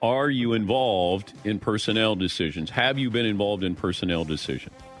 Are you involved in personnel decisions? Have you been involved in personnel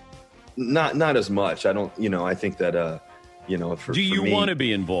decisions? Not as much. I don't. I think that. Do you want to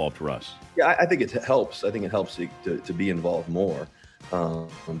be involved, Russ? Yeah, I think it helps. I think it helps to be involved more.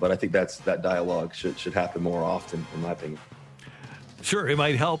 But I think that dialogue should happen more often, in my opinion. Sure, it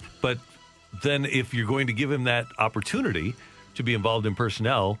might help, but then if you're going to give him that opportunity to be involved in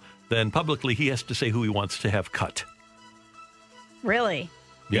personnel, then publicly he has to say who he wants to have cut. Really?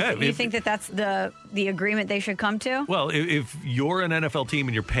 Yeah. You think that that's the agreement they should come to? Well, if you're an NFL team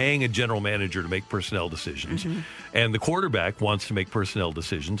and you're paying a general manager to make personnel decisions, and the quarterback wants to make personnel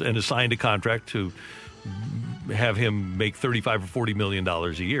decisions and has signed a contract to have him make $35 or $40 million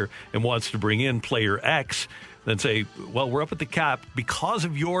a year and wants to bring in player X, then say, well, we're up at the cap because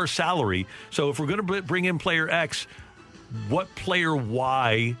of your salary. So if we're going to bring in player X, what player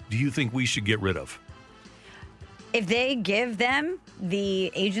Y do you think we should get rid of? If they give them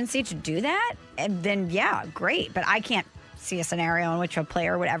the agency to do that, then yeah, great. But I can't see a scenario in which a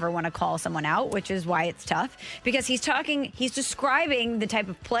player would ever want to call someone out, which is why it's tough. Because he's describing the type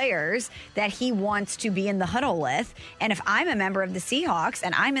of players that he wants to be in the huddle with. And if I'm a member of the Seahawks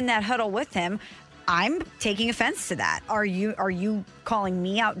and I'm in that huddle with him, I'm taking offense to that. Are you calling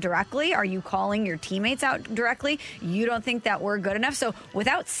me out directly? Are you calling your teammates out directly? You don't think that we're good enough? So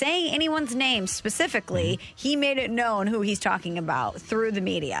without saying anyone's name specifically, he made it known who he's talking about through the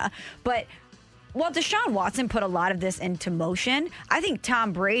media. But while Deshaun Watson put a lot of this into motion, I think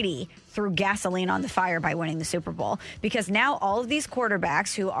Tom Brady threw gasoline on the fire by winning the Super Bowl, because now all of these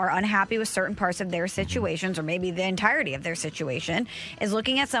quarterbacks who are unhappy with certain parts of their situations, or maybe the entirety of their situation, is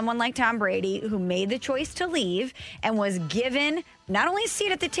looking at someone like Tom Brady, who made the choice to leave and was given not only a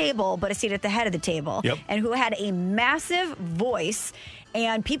seat at the table, but a seat at the head of the table, and who had a massive voice.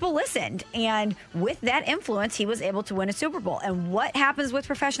 And people listened. And with that influence, he was able to win a Super Bowl. And what happens with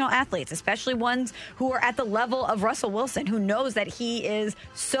professional athletes, especially ones who are at the level of Russell Wilson, who knows that he is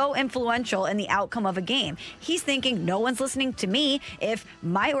so influential in the outcome of a game? He's thinking, no one's listening to me. If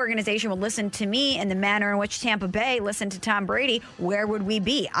my organization would listen to me in the manner in which Tampa Bay listened to Tom Brady, where would we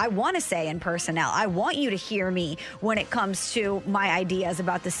be? I want to say in personnel. I want you to hear me when it comes to my ideas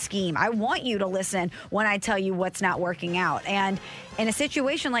about the scheme. I want you to listen when I tell you what's not working out. And in a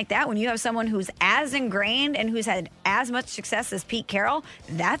situation like that, when you have someone who's as ingrained and who's had as much success as Pete Carroll,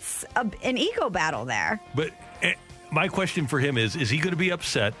 that's an ego battle there. But my question for him is he going to be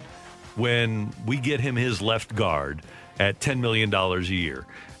upset when we get him his left guard at $10 million a year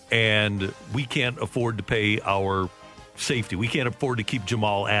and we can't afford to pay our safety? We can't afford to keep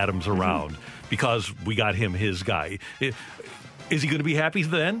Jamal Adams around because we got him his guy. Is he going to be happy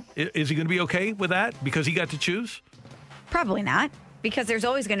then? Is he going to be okay with that because he got to choose? Probably not, because there's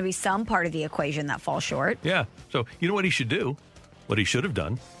always going to be some part of the equation that falls short. Yeah. So you know what he should do? What he should have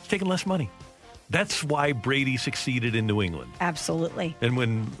done is taken less money. That's why Brady succeeded in New England. Absolutely. And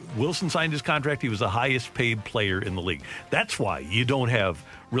when Wilson signed his contract, he was the highest paid player in the league. That's why you don't have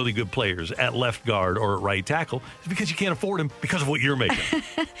really good players at left guard or at right tackle. It's because you can't afford them because of what you're making.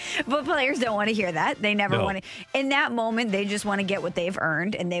 But players don't want to hear that. They never want to. In that moment, they just want to get what they've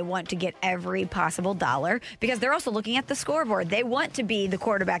earned, and they want to get every possible dollar, because they're also looking at the scoreboard. They want to be the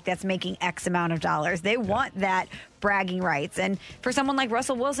quarterback that's making X amount of dollars. They want that bragging rights. And for someone like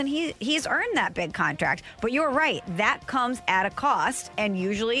Russell Wilson, he's earned that big contract. But you're right. That comes at a cost, and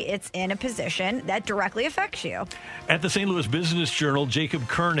usually it's in a position that directly affects you. At the St. Louis Business Journal, Jacob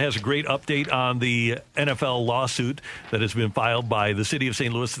Kern has a great update on the NFL lawsuit that has been filed by the city of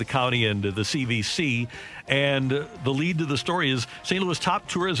St. Louis, the county, and the CVC. And the lead to the story is St. Louis top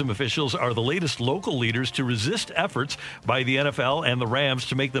tourism officials are the latest local leaders to resist efforts by the NFL and the Rams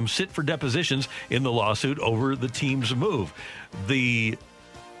to make them sit for depositions in the lawsuit over the team's move. The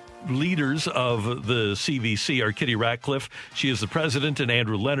leaders of the CVC are Kitty Ratcliffe. She is the president, and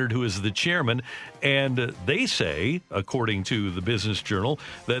Andrew Leonard, who is the chairman. And they say, according to the Business Journal,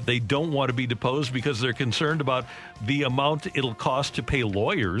 that they don't want to be deposed because they're concerned about the amount it'll cost to pay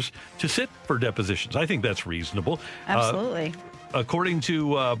lawyers to sit for depositions. I think that's reasonable. Absolutely. According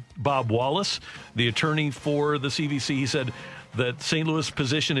to Bob Wallace, the attorney for the CVC, he said that St. Louis'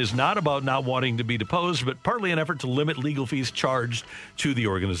 position is not about not wanting to be deposed, but partly an effort to limit legal fees charged to the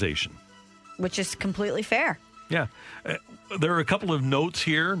organization. Which is completely fair. Yeah. There are a couple of notes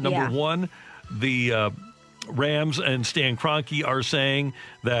here. Number one, the Rams and Stan Kroenke are saying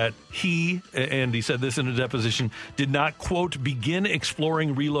that he, and he said this in a deposition, did not, quote, begin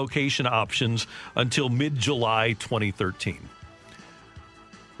exploring relocation options until mid-July 2013.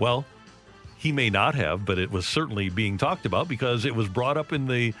 Well, he may not have, but it was certainly being talked about because it was brought up in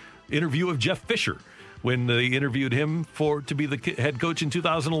the interview of Jeff Fisher when they interviewed him to be the head coach in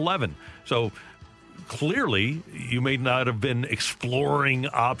 2011. So clearly, you may not have been exploring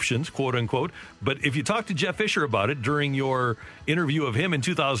options, quote unquote, but if you talked to Jeff Fisher about it during your interview of him in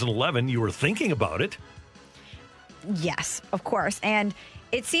 2011, you were thinking about it. Yes, of course. And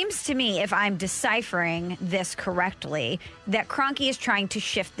it seems to me, if I'm deciphering this correctly, that Kroenke is trying to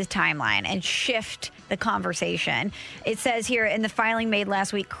shift the timeline and shift the conversation. It says here in the filing made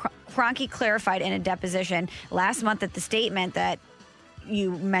last week, Kroenke clarified in a deposition last month that the statement that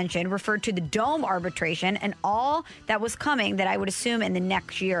you mentioned referred to the Dome arbitration and all that was coming that I would assume in the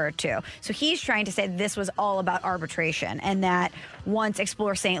next year or two. So he's trying to say this was all about arbitration and that once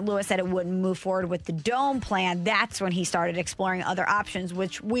Explore St. Louis said it wouldn't move forward with the Dome plan, that's when he started exploring other options,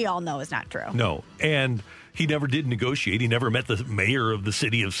 which we all know is not true. No, and he never did negotiate. He never met the mayor of the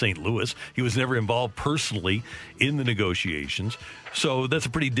city of St. Louis. He was never involved personally in the negotiations. So that's a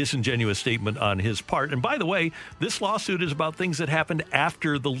pretty disingenuous statement on his part. And by the way, this lawsuit is about things that happened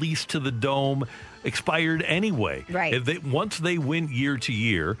after the lease to the Dome expired anyway. Right. Once they went year to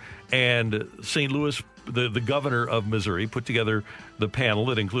year, and St. Louis, the governor of Missouri, put together the panel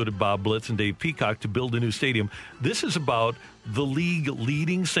that included Bob Blitz and Dave Peacock to build a new stadium. This is about the league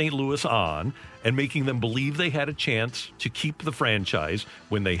leading St. Louis on and making them believe they had a chance to keep the franchise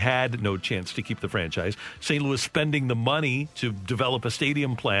when they had no chance to keep the franchise. St. Louis spending the money to develop a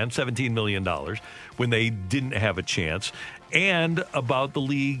stadium plan, $17 million, when they didn't have a chance, and about the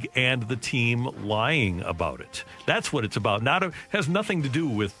league and the team lying about it. That's what it's about. Has nothing to do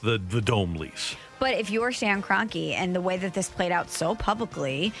with the Dome lease. But if you're Stan Kroenke and the way that this played out so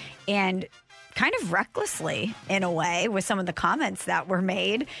publicly and kind of recklessly in a way with some of the comments that were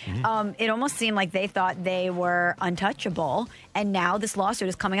made, it almost seemed like they thought they were untouchable. And now this lawsuit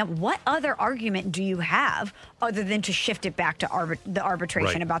is coming up. What other argument do you have other than to shift it back to the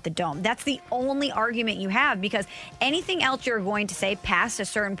arbitration about the Dome? That's the only argument you have, because anything else you're going to say past a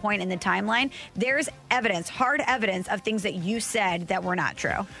certain point in the timeline, there's evidence, hard evidence of things that you said that were not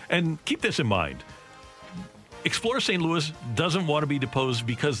true. And keep this in mind. Explore St. Louis doesn't want to be deposed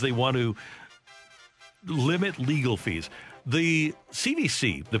because they want to limit legal fees. The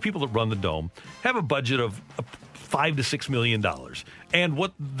CVC, the people that run the Dome, have a budget of $5 to $6 million. And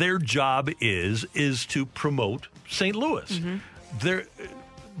what their job is to promote St. Louis.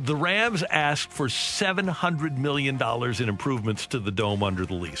 The Rams asked for $700 million in improvements to the Dome under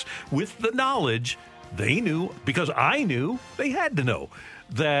the lease, with the knowledge they knew, because I knew, they had to know,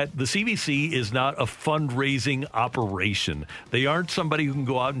 that the CVC is not a fundraising operation. They aren't somebody who can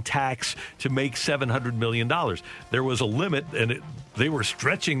go out and tax to make $700 million. There was a limit, and they were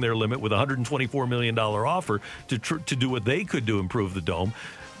stretching their limit with a $124 million offer to do what they could to improve the Dome.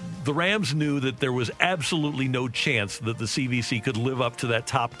 The Rams knew that there was absolutely no chance that the CVC could live up to that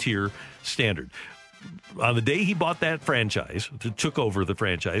top-tier standard. On the day he bought that franchise, took over the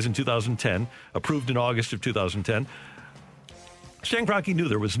franchise in 2010, approved in August of 2010, Stan Kroenke knew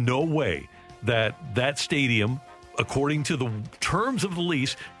there was no way that stadium, according to the terms of the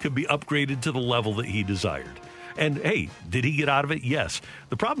lease, could be upgraded to the level that he desired. And, hey, did he get out of it? Yes.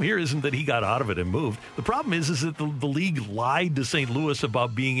 The problem here isn't that he got out of it and moved. The problem is that the league lied to St. Louis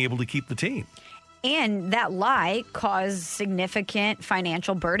about being able to keep the team. And that lie caused significant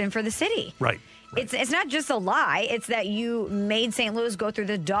financial burden for the city. Right. It's not just a lie. It's that you made St. Louis go through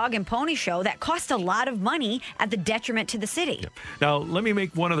the dog and pony show that cost a lot of money at the detriment to the city. Yeah. Now, let me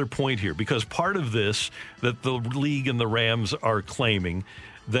make one other point here, because part of this that the league and the Rams are claiming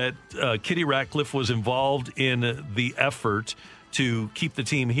that Kitty Ratcliffe was involved in the effort to keep the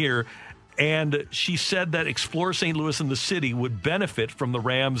team here. And she said that Explore St. Louis and the city would benefit from the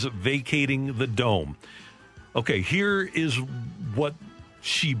Rams vacating the Dome. Okay, here is what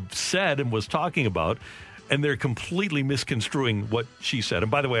she said and was talking about, and they're completely misconstruing what she said.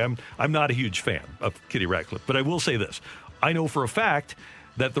 And by the way, I'm not a huge fan of Kitty Ratcliffe, but I will say this. I know for a fact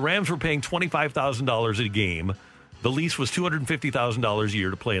that the Rams were paying $25,000 a game. The lease was $250,000 a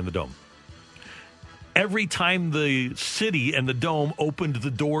year to play in the Dome. Every time the city and the Dome opened the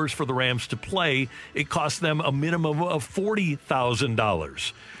doors for the Rams to play, it cost them a minimum of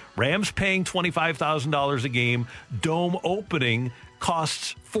 $40,000. Rams paying $25,000 a game, Dome opening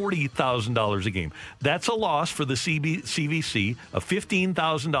costs $40,000 a game. That's a loss for the CVC of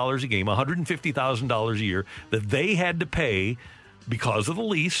 $15,000 a game, $150,000 a year that they had to pay because of the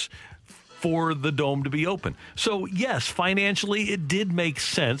lease for the Dome to be open. So, yes, financially, it did make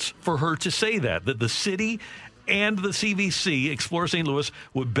sense for her to say that the city and the CVC, Explore St. Louis,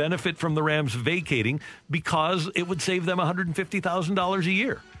 would benefit from the Rams vacating because it would save them $150,000 a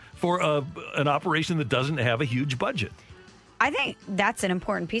year for an operation that doesn't have a huge budget. I think that's an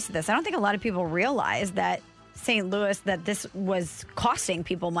important piece of this. I don't think a lot of people realize that St. Louis, that this was costing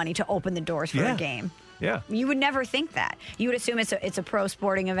people money to open the doors for a game. Yeah. You would never think that. You would assume it's a pro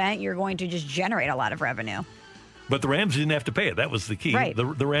sporting event. You're going to just generate a lot of revenue. But the Rams didn't have to pay it. That was the key. Right.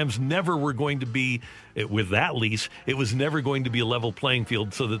 The Rams never were going to be, with that lease, it was never going to be a level playing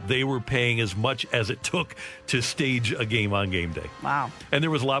field so that they were paying as much as it took to stage a game on game day. Wow. And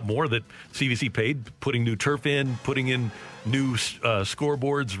there was a lot more that CVC paid, putting new turf in, putting in new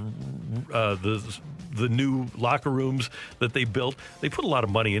scoreboards, the new locker rooms that they built. They put a lot of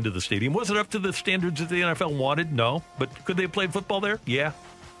money into the stadium. Was it up to the standards that the NFL wanted? No. But could they have played football there? Yeah.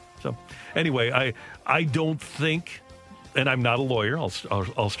 So anyway, I don't think, and I'm not a lawyer,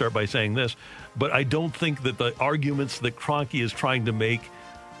 I'll start by saying this, but I don't think that the arguments that Kroenke is trying to make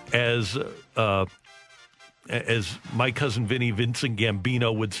as my cousin Vincent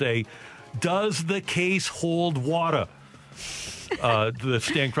Gambino would say, does the case hold water? The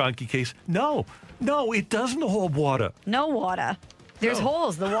Stan Kroenke case? No, it doesn't hold water. No water. There's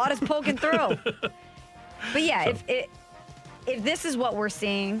holes. The water's poking through. But yeah, if this is what we're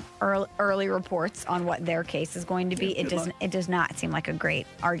seeing, early reports on what their case is going to be, it does not seem like a great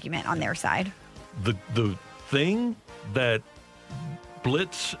argument on their side. The thing that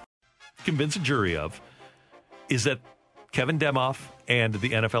Blitz convinced a jury of is that Kevin Demoff and the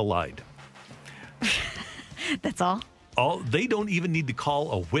NFL lied. That's all? They don't even need to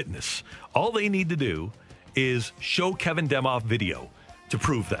call a witness. All they need to do is show Kevin Demoff video to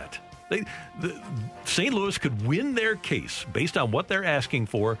prove that. St. Louis could win their case based on what they're asking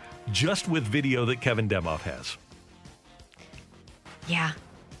for just with video that Kevin Demoff has. Yeah.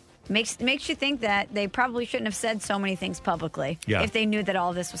 Makes you think that they probably shouldn't have said so many things publicly if they knew that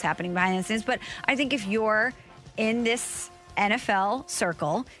all of this was happening behind the scenes. But I think if you're in this NFL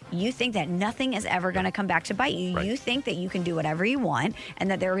circle, you think that nothing is ever going to come back to bite you. Right. You think that you can do whatever you want and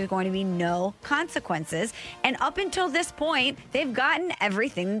that there is going to be no consequences. And up until this point, they've gotten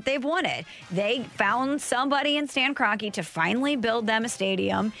everything that they've wanted. They found somebody in Stan Kroenke to finally build them a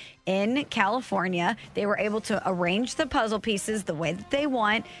stadium in California. They were able to arrange the puzzle pieces the way that they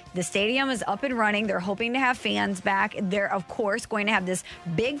want. The stadium is up and running. They're hoping to have fans back. They're, of course, going to have this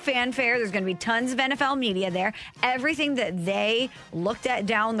big fanfare. There's going to be tons of NFL media there. Everything that they looked at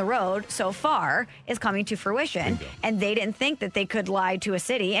down the road so far is coming to fruition. And they didn't think that they could lie to a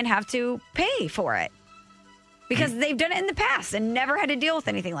city and have to pay for it. Because they've done it in the past and never had to deal with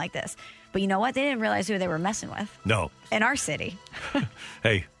anything like this. But you know what? They didn't realize who they were messing with. No. In our city.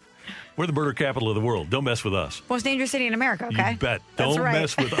 Hey. We're the murder capital of the world. Don't mess with us. Most dangerous city in America, okay? You bet. Don't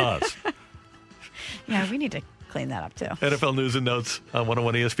mess with us. Yeah, we need to clean that up, too. NFL News and Notes on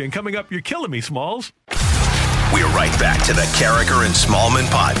 101 ESPN. Coming up, you're killing me, Smalls. We're right back to the Carricker and Smallman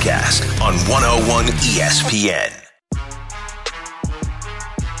podcast on 101 ESPN.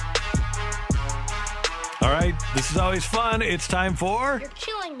 All right, this is always fun. It's time for... You're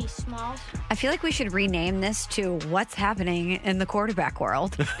killing me, Smalls. I feel like we should rename this to What's Happening in the Quarterback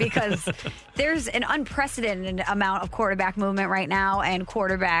World, because there's an unprecedented amount of quarterback movement right now and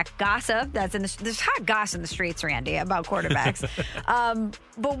quarterback gossip. There's hot gossip in the streets, Randy, about quarterbacks.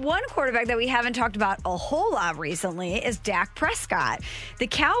 But one quarterback that we haven't talked about a whole lot recently is Dak Prescott. The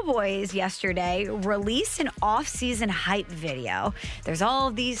Cowboys yesterday released an off-season hype video. There's all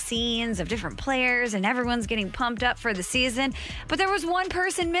of these scenes of different players and everyone's getting pumped up for the season. But there was one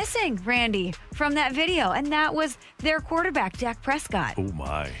person missing, Randy, from that video, and that was their quarterback, Dak Prescott. Oh,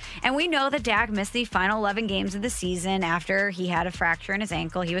 my. And we know that Dak missed the final 11 games of the season after he had a fracture in his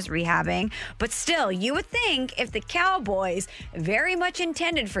ankle. He was rehabbing. But still, you would think if the Cowboys very much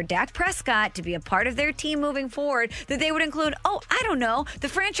intended for Dak Prescott to be a part of their team moving forward, that they would include, the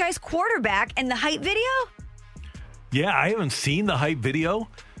franchise quarterback in the hype video? Yeah, I haven't seen the hype video,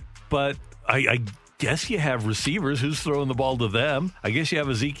 but I guess you have receivers. Who's throwing the ball to them? I guess you have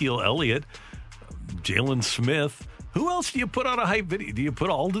Ezekiel Elliott, Jalen Smith. Who else do you put on a hype video? Do you put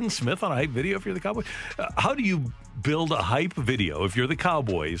Aldon Smith on a hype video if you're the Cowboys? How do you build a hype video if you're the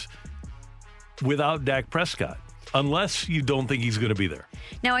Cowboys without Dak Prescott? Unless you don't think he's going to be there.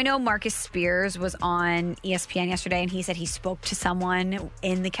 Now, I know Marcus Spears was on ESPN yesterday, and he said he spoke to someone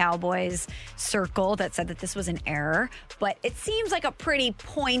in the Cowboys circle that said that this was an error. But it seems like a pretty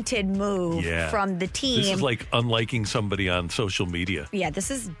pointed move from the team. This is like unliking somebody on social media. Yeah, this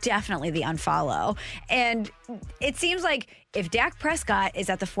is definitely the unfollow. And it seems like if Dak Prescott is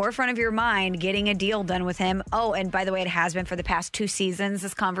at the forefront of your mind, getting a deal done with him. Oh, and by the way, it has been for the past 2 seasons.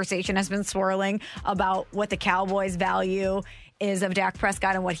 This conversation has been swirling about what the Cowboys' value is of Dak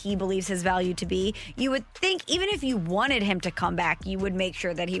Prescott and what he believes his value to be. You would think even if you wanted him to come back, you would make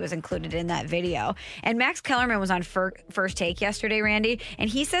sure that he was included in that video. And Max Kellerman was on First Take yesterday, Randy, and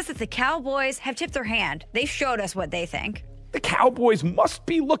he says that the Cowboys have tipped their hand. They've showed us what they think. The Cowboys must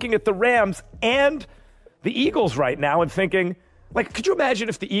be looking at the Rams and the Eagles right now and thinking, like, could you imagine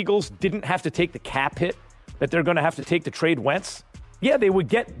if the Eagles didn't have to take the cap hit that they're going to have to take to trade Wentz? Yeah, they would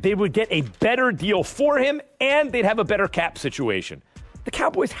get a better deal for him, and they'd have a better cap situation. The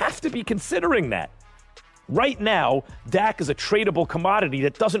Cowboys have to be considering that. Right now, Dak is a tradable commodity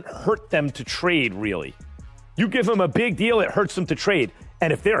that doesn't hurt them to trade, really. You give them a big deal, it hurts them to trade.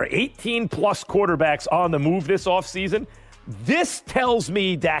 And if there are 18-plus quarterbacks on the move this offseason, this tells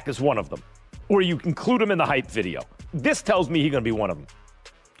me Dak is one of them. Or you include him in the hype video. This tells me he's going to be one of them.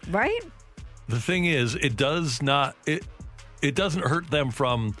 Right? The thing is, it doesn't hurt them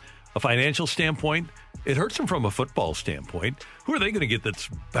from a financial standpoint. It hurts them from a football standpoint. Who are they going to get that's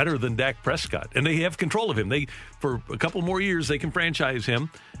better than Dak Prescott? And they have control of him. For a couple more years, they can franchise him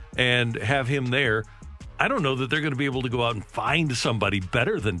and have him there. I don't know that they're going to be able to go out and find somebody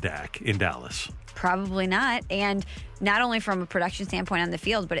better than Dak in Dallas. Probably not. And not only from a production standpoint on the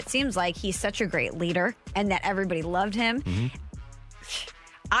field, but it seems like he's such a great leader and that everybody loved him. Mm-hmm.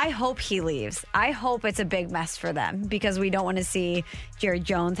 I hope he leaves. I hope it's a big mess for them because we don't want to see Jerry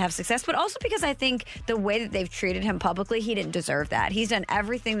Jones have success, but also because I think the way that they've treated him publicly, he didn't deserve that. He's done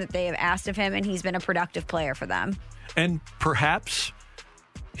everything that they have asked of him, and he's been a productive player for them. And perhaps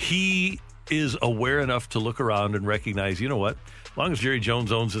he is aware enough to look around and recognize, you know what? As long as Jerry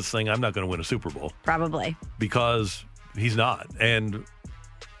Jones owns this thing, I'm not going to win a Super Bowl. Probably. Because he's not. And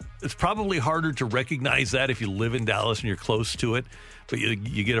it's probably harder to recognize that if you live in Dallas and you're close to it. But you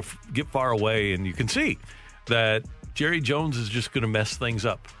get far away and you can see that Jerry Jones is just going to mess things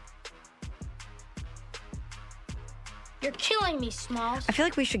up. You're killing me, Smalls. I feel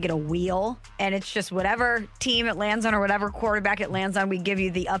like we should get a wheel, and it's just whatever team it lands on or whatever quarterback it lands on, we give you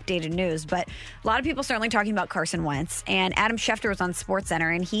the updated news. But a lot of people certainly talking about Carson Wentz, and Adam Schefter was on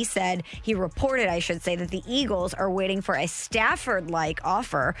SportsCenter, and he reported, that the Eagles are waiting for a Stafford-like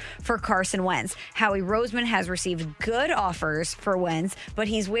offer for Carson Wentz. Howie Roseman has received good offers for Wentz, but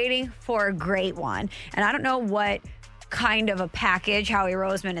he's waiting for a great one. And I don't know what kind of a package Howie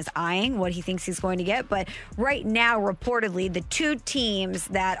Roseman is eyeing, what he thinks he's going to get. But right now, reportedly, the 2 teams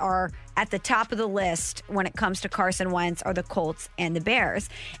that are at the top of the list when it comes to Carson Wentz are the Colts and the Bears.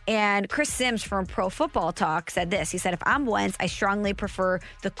 And Chris Sims from Pro Football Talk said this. He said, if I'm Wentz, I strongly prefer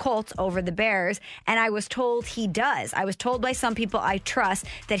the Colts over the Bears. And I was told he does. I was told by some people I trust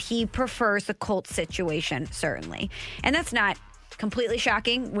that he prefers the Colts situation, certainly. And that's not completely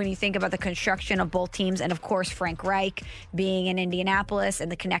shocking when you think about the construction of both teams and, of course, Frank Reich being in Indianapolis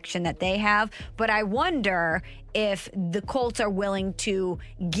and the connection that they have. But I wonder if the Colts are willing to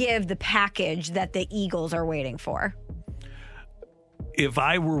give the package that the Eagles are waiting for. If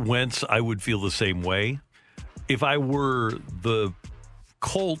I were Wentz, I would feel the same way. If I were the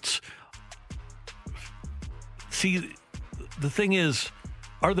Colts, see, the thing is,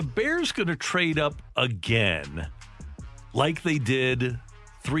 are the Bears going to trade up again like they did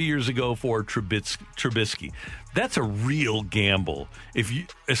 3 years ago for Trubisky? That's a real gamble.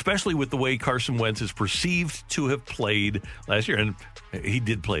 Especially with the way Carson Wentz is perceived to have played last year. And he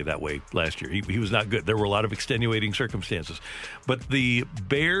did play that way last year. He was not good. There were a lot of extenuating circumstances. But the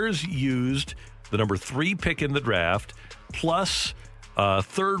Bears used the number 3 pick in the draft plus a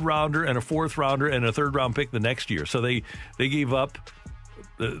 3rd rounder and a 4th rounder and a 3rd round pick the next year. So they gave up,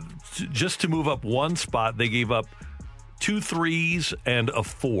 just to move up one spot, they gave up 2 3s and a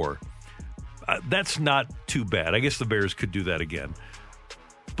 4. That's not too bad. I guess the Bears could do that again.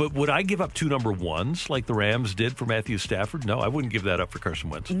 But would I give up 2 number 1s like the Rams did for Matthew Stafford? No, I wouldn't give that up for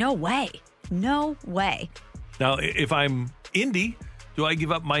Carson Wentz. No way. No way. Now, if I'm Indy, do I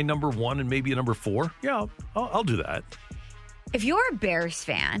give up my number 1 and maybe a number 4? Yeah, I'll do that. If you're a Bears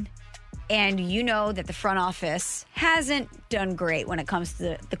fan and you know that the front office hasn't done great when it comes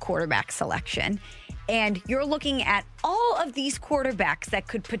to the quarterback selection, and you're looking at all of these quarterbacks that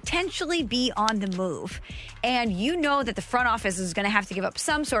could potentially be on the move, and you know that the front office is going to have to give up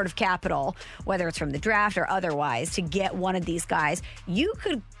some sort of capital, whether it's from the draft or otherwise, to get one of these guys, you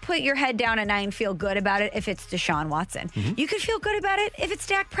could put your head down at night and feel good about it if it's Deshaun Watson. Mm-hmm. You could feel good about it if it's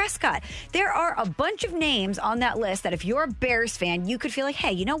Dak Prescott. There are a bunch of names on that list that if you're a Bears fan, you could feel like,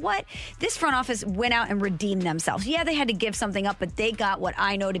 hey, you know what? This front office went out and redeemed themselves. Yeah, they had to give something up, but they got what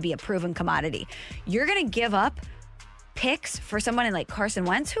I know to be a proven commodity. You're going to give up picks for someone like Carson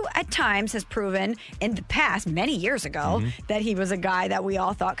Wentz, who at times has proven in the past, many years ago, that he was a guy that we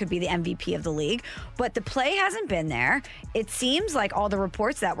all thought could be the MVP of the league. But the play hasn't been there. It seems like all the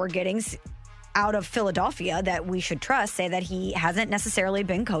reports that we're getting out of Philadelphia that we should trust say that he hasn't necessarily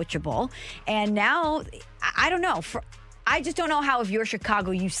been coachable. And now, I don't know. I just don't know how, if you're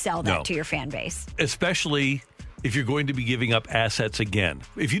Chicago, you sell that to your fan base. Especially if you're going to be giving up assets again.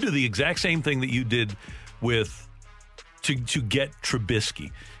 If you do the exact same thing that you did with to get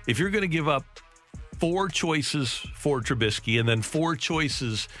Trubisky, if you're going to give up 4 choices for Trubisky and then 4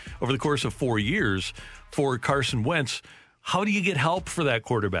 choices over the course of 4 years for Carson Wentz, how do you get help for that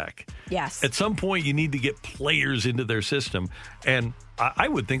quarterback? Yes. At some point, you need to get players into their system. And I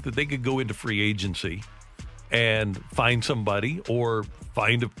would think that they could go into free agency and find somebody or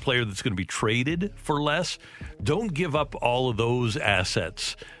find a player that's going to be traded for less. Don't give up all of those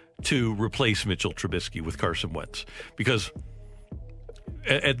assets to replace Mitchell Trubisky with Carson Wentz. Because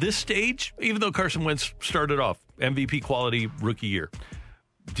at this stage, even though Carson Wentz started off MVP quality rookie year,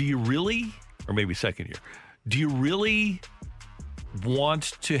 do you really, or maybe second year, do you really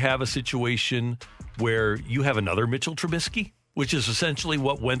want to have a situation where you have another Mitchell Trubisky, which is essentially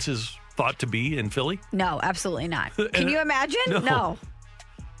what Wentz is thought to be in Philly? No, absolutely not. Can you imagine?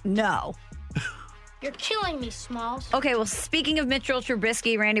 No. You're killing me, Smalls. Okay, well, speaking of Mitchell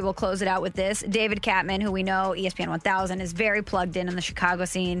Trubisky, Randy, will close it out with this. David Kapman, who we know, ESPN 1000, is very plugged in the Chicago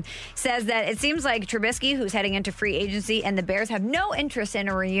scene, says that it seems like Trubisky, who's heading into free agency, and the Bears have no interest in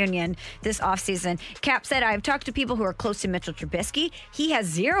a reunion this offseason. Cap said, I've talked to people who are close to Mitchell Trubisky. He has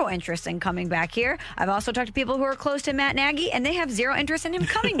zero interest in coming back here. I've also talked to people who are close to Matt Nagy, and they have zero interest in him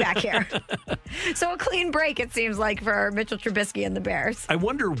coming back here. So a clean break, it seems like, for Mitchell Trubisky and the Bears. I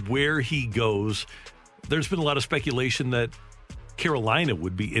wonder where he goes. There's been a lot of speculation that Carolina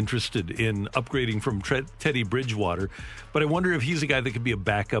would be interested in upgrading from Teddy Bridgewater, but I wonder if he's a guy that could be a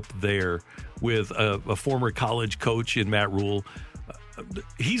backup there with a former college coach in Matt Rule.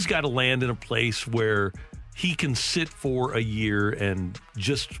 He's got to land in a place where he can sit for a year and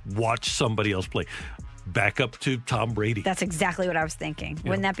just watch somebody else play. Back up to Tom Brady. That's exactly what I was thinking. Yeah.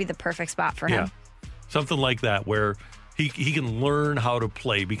 Wouldn't that be the perfect spot for him? Something like that where he can learn how to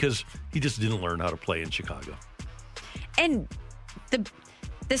play, because he just didn't learn how to play in Chicago. And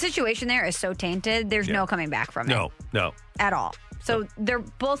the situation there is so tainted, there's no coming back from it. No. At all. So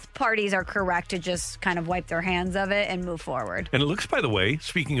both parties are correct to just kind of wipe their hands of it and move forward. And it looks, by the way,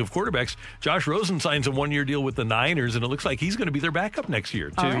 speaking of quarterbacks, Josh Rosen signs a 1-year deal with the Niners, and it looks like he's going to be their backup next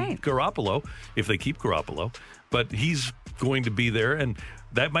year to Garoppolo, if they keep Garoppolo. But he's going to be there, and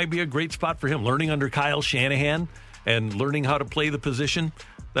that might be a great spot for him. Learning under Kyle Shanahan and learning how to play the position,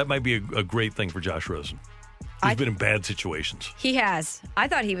 that might be a great thing for Josh Rosen. He's been in bad situations. He has. I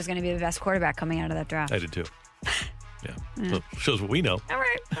thought he was going to be the best quarterback coming out of that draft. I did too. So shows what we know. All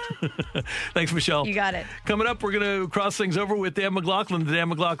right. Thanks, Michelle. You got it. Coming up, we're going to cross things over with Dan McLaughlin, the Dan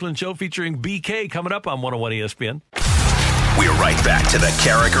McLaughlin Show, featuring BK, coming up on 101 ESPN. We're right back to the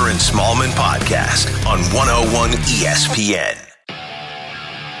Carragher and Smallman podcast on 101 ESPN.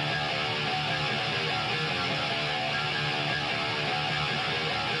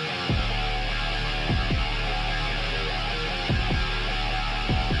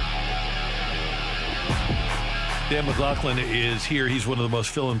 Dan McLaughlin is here. He's one of the most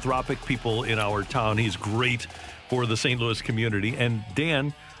philanthropic people in our town. He's great for the St. Louis community. And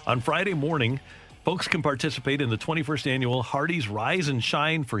Dan, on Friday morning, folks can participate in the 21st annual Hardee's Rise and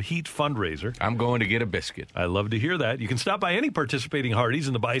Shine for Heat fundraiser. I'm going to get a biscuit. I love to hear that. You can stop by any participating Hardee's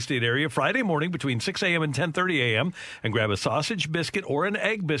in the bi-state area Friday morning between 6 a.m. and 10:30 a.m. and grab a sausage biscuit or an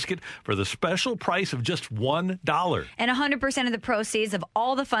egg biscuit for the special price of just $1. And 100% of the proceeds of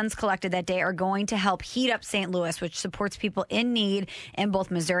all the funds collected that day are going to help heat up St. Louis, which supports people in need in both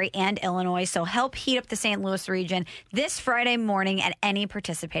Missouri and Illinois. So help heat up the St. Louis region this Friday morning at any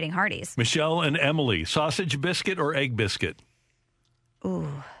participating Hardee's. Michelle and Emily, sausage biscuit or egg biscuit? Ooh.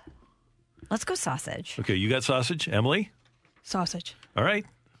 Let's go sausage. Okay, you got sausage, Emily? Sausage. All right.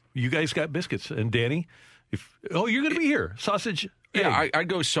 You guys got biscuits. And Danny? You're going to be here. Sausage. Yeah, I'd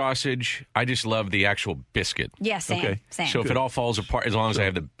go sausage. I just love the actual biscuit. Yeah, same. Okay. Same. So if it all falls apart, as long as I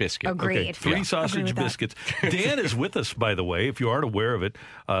have the biscuit. Agreed. Okay. 3 sausage biscuits. Dan is with us, by the way, if you aren't aware of it.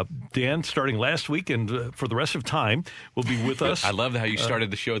 Dan, starting last week and for the rest of time, will be with us. I love how you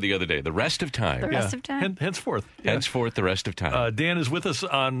started the show the other day. The rest of time. The rest of time. Henceforth. Henceforth, the rest of time. Dan is with us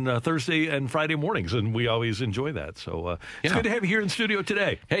on Thursday and Friday mornings, and we always enjoy that. So it's good to have you here in studio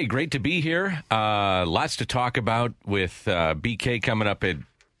today. Hey, great to be here. Lots to talk about with BK coming up at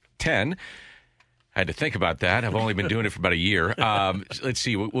 10. I had to think about that. I've only been doing it for about a year. Let's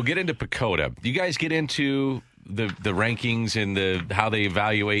see. We'll get into Pacoda. Do you guys get into the rankings and the how they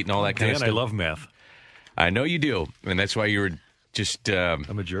evaluate and all that kind of stuff? I love math. I know you do, and that's why you were just.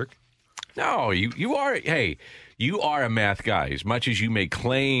 I'm a jerk. No, you are. Hey, you are a math guy. As much as you may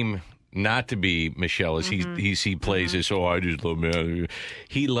claim not to be, Michelle, as he plays this. Oh, I just love math.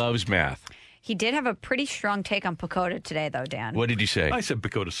 He loves math. He did have a pretty strong take on Pacoda today, though, Dan. What did you say? I said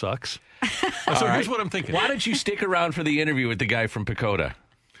Pacoda sucks. So here's what I'm thinking. Why don't you stick around for the interview with the guy from Pacoda?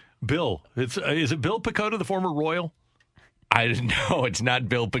 Bill. Is it Bill Pacoda, the former Royal? I didn't know. It's not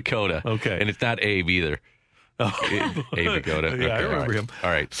Bill Pacoda. Okay. And it's not Abe either. Abe Pacoda. Yeah, I Okay, remember him.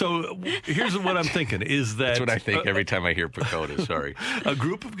 All right. So here's what I'm thinking is that... That's what I think every time I hear Pacoda. Sorry. A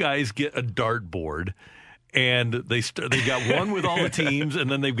group of guys get a dartboard, and they got one with all the teams,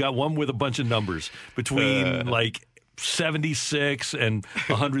 and then they've got one with a bunch of numbers between like 76 and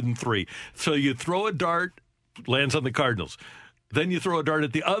 103. So you throw a dart, lands on the Cardinals. Then you throw a dart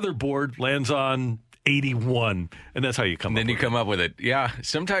at the other board, lands on 81, and that's how you come up with it. Then you come up with it. Yeah,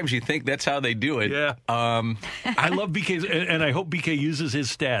 sometimes you think that's how they do it. Yeah. I love BK's, and I hope BK uses his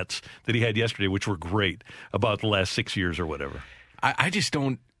stats that he had yesterday, which were great, about the last 6 years or whatever. I just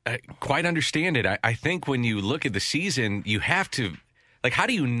don't quite understand it. I think when you look at the season, you have to, like, how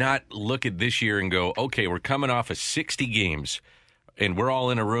do you not look at this year and go, okay, we're coming off of 60 games, and we're all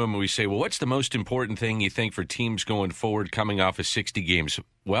in a room, and we say, well, what's the most important thing you think for teams going forward coming off of 60 games?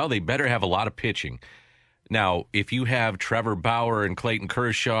 Well, they better have a lot of pitching. Now, if you have Trevor Bauer and Clayton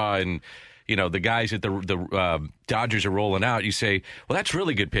Kershaw and, you know, the guys that the Dodgers are rolling out, you say, well, that's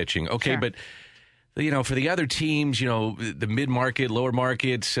really good pitching. Okay, but you know, for the other teams, you know, the mid-market, lower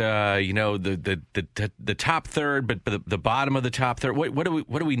markets, you know, the top third, but the bottom of the top third, what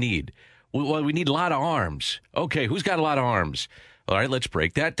do we need? Well, we need a lot of arms. Okay, who's got a lot of arms? All right, let's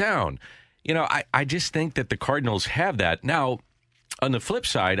break that down. You know, I just think that the Cardinals have that. Now, on the flip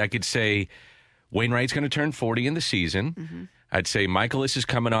side, I could say Wainwright's going to turn 40 in the season. Mm-hmm. I'd say Michaelis is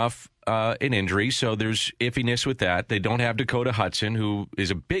coming off an injury, so there's iffiness with that. They don't have Dakota Hudson, who is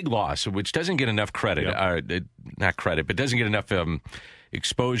a big loss, which doesn't get enough credit. Not credit, but doesn't get enough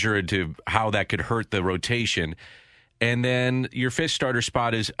exposure to how that could hurt the rotation. And then your fifth starter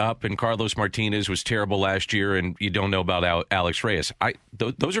spot is up, and Carlos Martinez was terrible last year, and you don't know about Alex Reyes.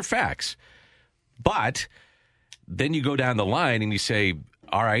 Those are facts. But then you go down the line and you say,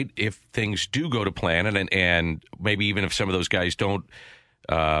 all right, if things do go to plan, and maybe even if some of those guys don't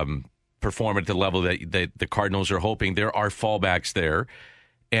perform at the level that the Cardinals are hoping, there are fallbacks there.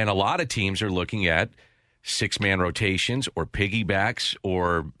 And a lot of teams are looking at six-man rotations or piggybacks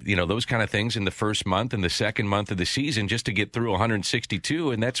or, you know, those kind of things in the first month and the second month of the season just to get through 162.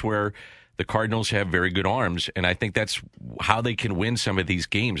 And that's where the Cardinals have very good arms. And I think that's how they can win some of these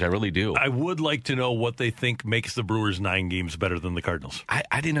games. I really do. I would like to know what they think makes the Brewers 9 games better than the Cardinals. I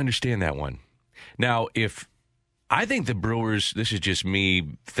didn't understand that one. Now, I think the Brewers, this is just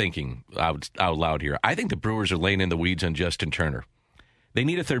me thinking out loud here, I think the Brewers are laying in the weeds on Justin Turner. They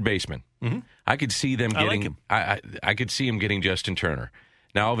need a third baseman. Mm-hmm. I could see them getting. I like him. I could see him getting Justin Turner.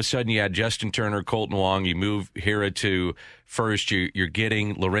 Now all of a sudden you add Justin Turner, Colton Wong. You move Hira to first. You're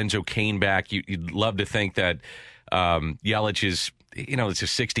getting Lorenzo Cain back. You'd love to think that Yelich is. You know, it's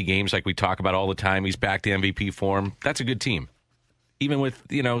just 60 games like we talk about all the time. He's back to MVP form. That's a good team, even with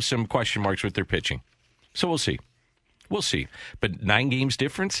some question marks with their pitching. So we'll see. We'll see. But 9 games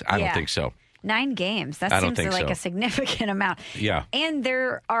difference? I don't think so. 9 games. That seems like a significant amount. Yeah. And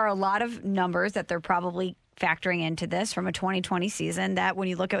there are a lot of numbers that they're probably factoring into this from a 2020 season that when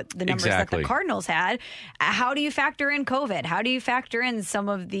you look at the numbers that the Cardinals had, how do you factor in COVID? How do you factor in some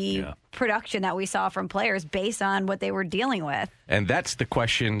of the production that we saw from players based on what they were dealing with? And that's the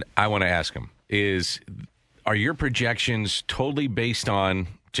question I want to ask them are your projections totally based on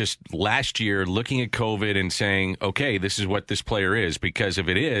just last year looking at COVID and saying, okay, this is what this player is? Because if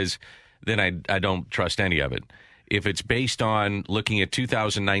it is, then I don't trust any of it. If it's based on looking at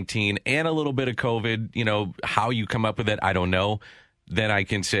 2019 and a little bit of COVID, how you come up with it, I don't know. Then I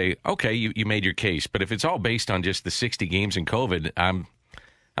can say, okay, you made your case. But if it's all based on just the 60 games in COVID, I'm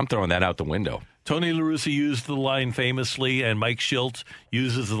throwing that out the window. Tony La Russa used the line famously, and Mike Shildt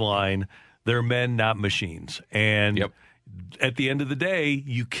uses the line, they're men, not machines. And at the end of the day,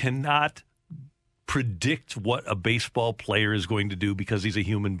 you cannot predict what a baseball player is going to do because he's a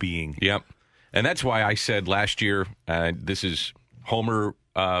human being. Yep. And that's why I said last year, this is Homer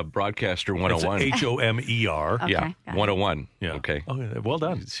Broadcaster 101. It's Homer. Okay, yeah, 101. Yeah. Okay. Okay. Well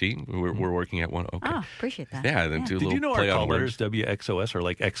done. See, we're working at one. Okay. Oh, appreciate that. Yeah. Did you know our call letters, WXOS, are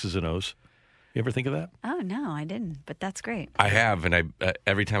like X's and O's? You ever think of that? Oh, no, I didn't. But that's great. I have, and I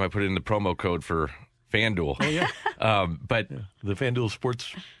every time I put in the promo code for FanDuel. Oh, yeah. But the FanDuel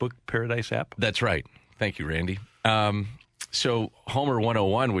Sportsbook Paradise app? That's right. Thank you, Randy. So Homer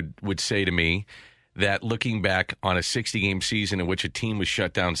 101 would say to me that looking back on a 60-game season in which a team was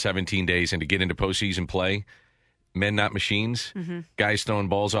shut down 17 days and to get into postseason play, men not machines, guys throwing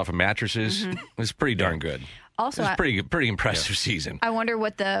balls off of mattresses, it was pretty darn good. Also, it was pretty impressive season. I wonder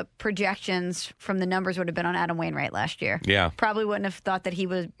what the projections from the numbers would have been on Adam Wainwright last year. Yeah. Probably wouldn't have thought that he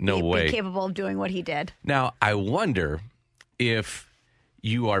would way. be capable of doing what he did. Now, I wonder if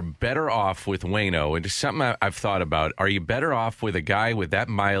you are better off with Waino, and it's something I've thought about. Are you better off with a guy with that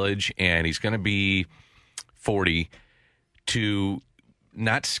mileage, and he's going to be 40, to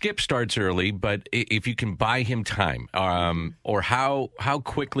not skip starts early, but if you can buy him time, or how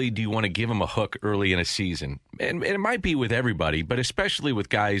quickly do you want to give him a hook early in a season? And it might be with everybody, but especially with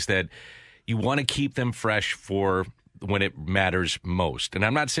guys that you want to keep them fresh for when it matters most. And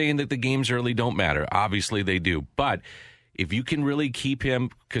I'm not saying that the games early don't matter. Obviously they do. But if you can really keep him,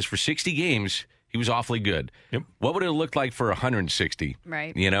 because for 60 games, he was awfully good. Yep. What would it look like for 160?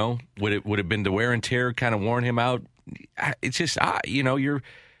 Right. You know, would it have been the wear and tear kind of worn him out? It's just, you're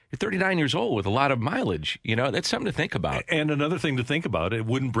 39 years old with a lot of mileage. You know, that's something to think about. And another thing to think about, it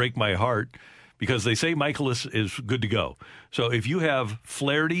wouldn't break my heart because they say Michaelis is good to go. So if you have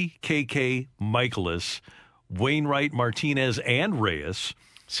Flaherty, KK, Michaelis, Wainwright, Martinez, and Reyes,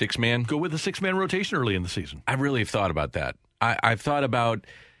 six-man, go with a six-man rotation early in the season. I really have thought about that. I've thought about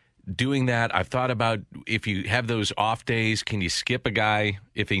doing that. I've thought about if you have those off days, can you skip a guy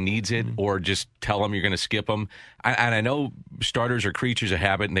if he needs it, or just tell him you're going to skip him? And I know starters are creatures of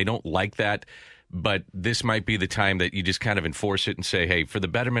habit, and they don't like that, but this might be the time that you just kind of enforce it and say, hey, for the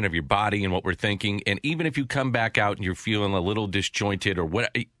betterment of your body and what we're thinking, and even if you come back out and you're feeling a little disjointed or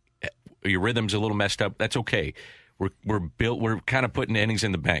what, your rhythm's a little messed up, that's okay. We're kind of putting innings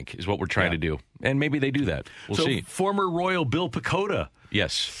in the bank is what we're trying to do. And maybe they do that. We'll see. Former Royal Bill Pecota.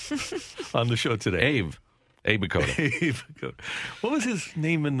 Yes. On the show today. Abe Pecota. Abe Pecota. What was his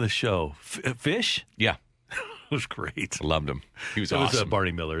name in the show? Fish? Yeah. It was great. Loved him. He was awesome. It was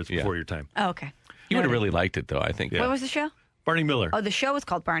Barney Miller. It's before your time. Oh, okay. You would have really liked it, though, I think. What was the show? Barney Miller. Oh, the show was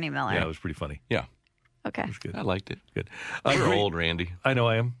called Barney Miller. Yeah, it was pretty funny. Yeah. Okay. It was good. I liked it. Good. You're old, Randy. I know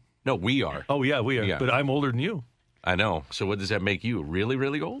I am. No, we are. Oh, yeah, we are. Yeah. But I'm older than you. I know. So what does that make you? Really,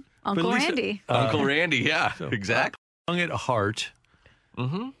 really old? Uncle Randy. Uncle Randy, yeah. So, exactly. I'm young at heart.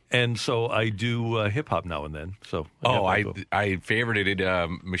 Mm-hmm. And so I do hip-hop now and then. So I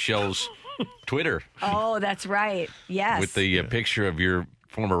favorited Michelle's Twitter. Oh, that's right. Yes. With the picture of your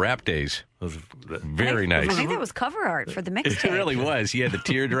former rap days. Very nice. I think that was cover art for the mixtape. It really was. He had the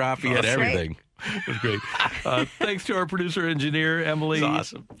teardrop. He had everything. It was great. Thanks to our producer engineer, Emily.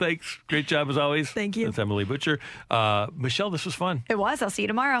 That's awesome. Thanks. Great job as always. Thank you. That's Emily Butcher. Michelle, this was fun. It was. I'll see you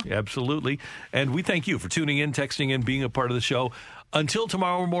tomorrow. Absolutely. And we thank you for tuning in, texting in, being a part of the show. Until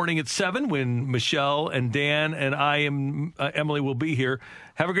tomorrow morning at 7 when Michelle and Dan and Emily will be here.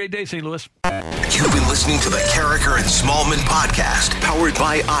 Have a great day, St. Louis. You've been listening to the Carricker and Smallman podcast, powered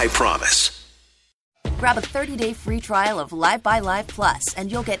by I Promise. Grab a 30-day free trial of Live by Live Plus,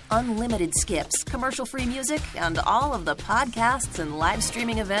 and you'll get unlimited skips, commercial-free music, and all of the podcasts and live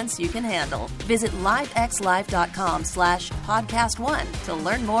streaming events you can handle. Visit livexlive.com/podcast1 to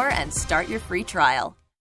learn more and start your free trial.